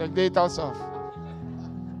vond hoor, ik deed alsof.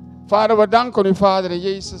 Vader, we danken u, Vader, in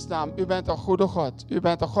Jezus' naam. U bent een goede God. U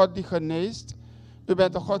bent een God die geneest. U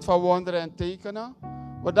bent een God van wonderen en tekenen.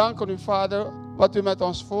 We danken u, Vader, wat u met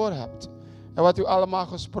ons voor hebt. En wat u allemaal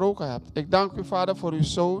gesproken hebt. Ik dank u, Vader, voor uw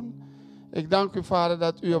Zoon. Ik dank u, Vader,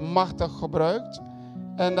 dat u hem machtig gebruikt.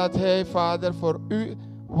 En dat hij, Vader, voor u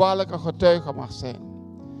waarlijk een getuige mag zijn.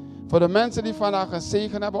 Voor de mensen die vandaag een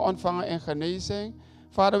zegen hebben ontvangen in genezing.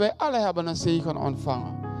 Vader, wij alle hebben een zegen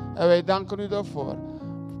ontvangen. En wij danken u daarvoor.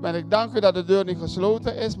 En ik dank u dat de deur niet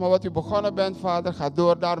gesloten is, maar wat u begonnen bent, Vader, gaat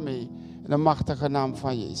door daarmee. In de machtige naam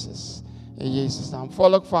van Jezus. In Jezus' naam.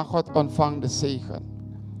 Volk van God, ontvang de zegen.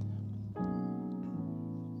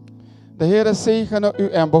 De Heere zegene u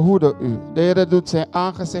en behoede u. De Heere doet zijn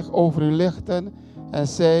aangezicht over u lichten en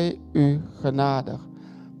zij u genadig.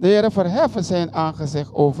 De Heere verheffen zijn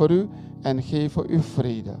aangezicht over u en geven u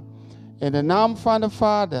vrede. In de naam van de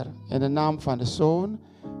Vader, in de naam van de Zoon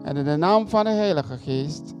en in de naam van de Heilige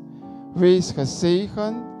Geest. Wees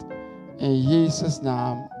gezegend in Jezus'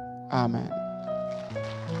 naam. Amen.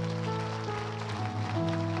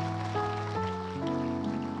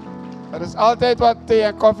 Er is altijd wat thee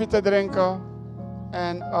en koffie te drinken.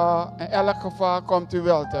 En in elk geval komt u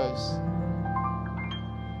wel thuis.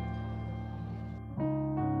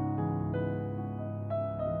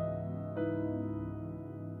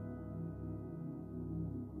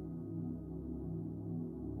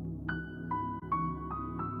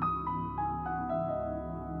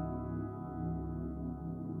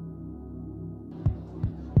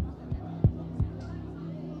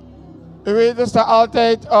 U weet, er staan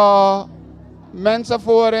altijd mensen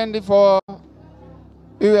voorin die voor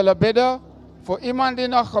u willen bidden. Voor iemand die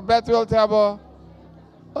nog gebed wilt hebben.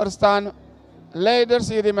 Er staan leiders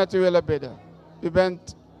hier die met u willen bidden.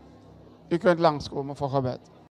 U kunt langskomen voor gebed.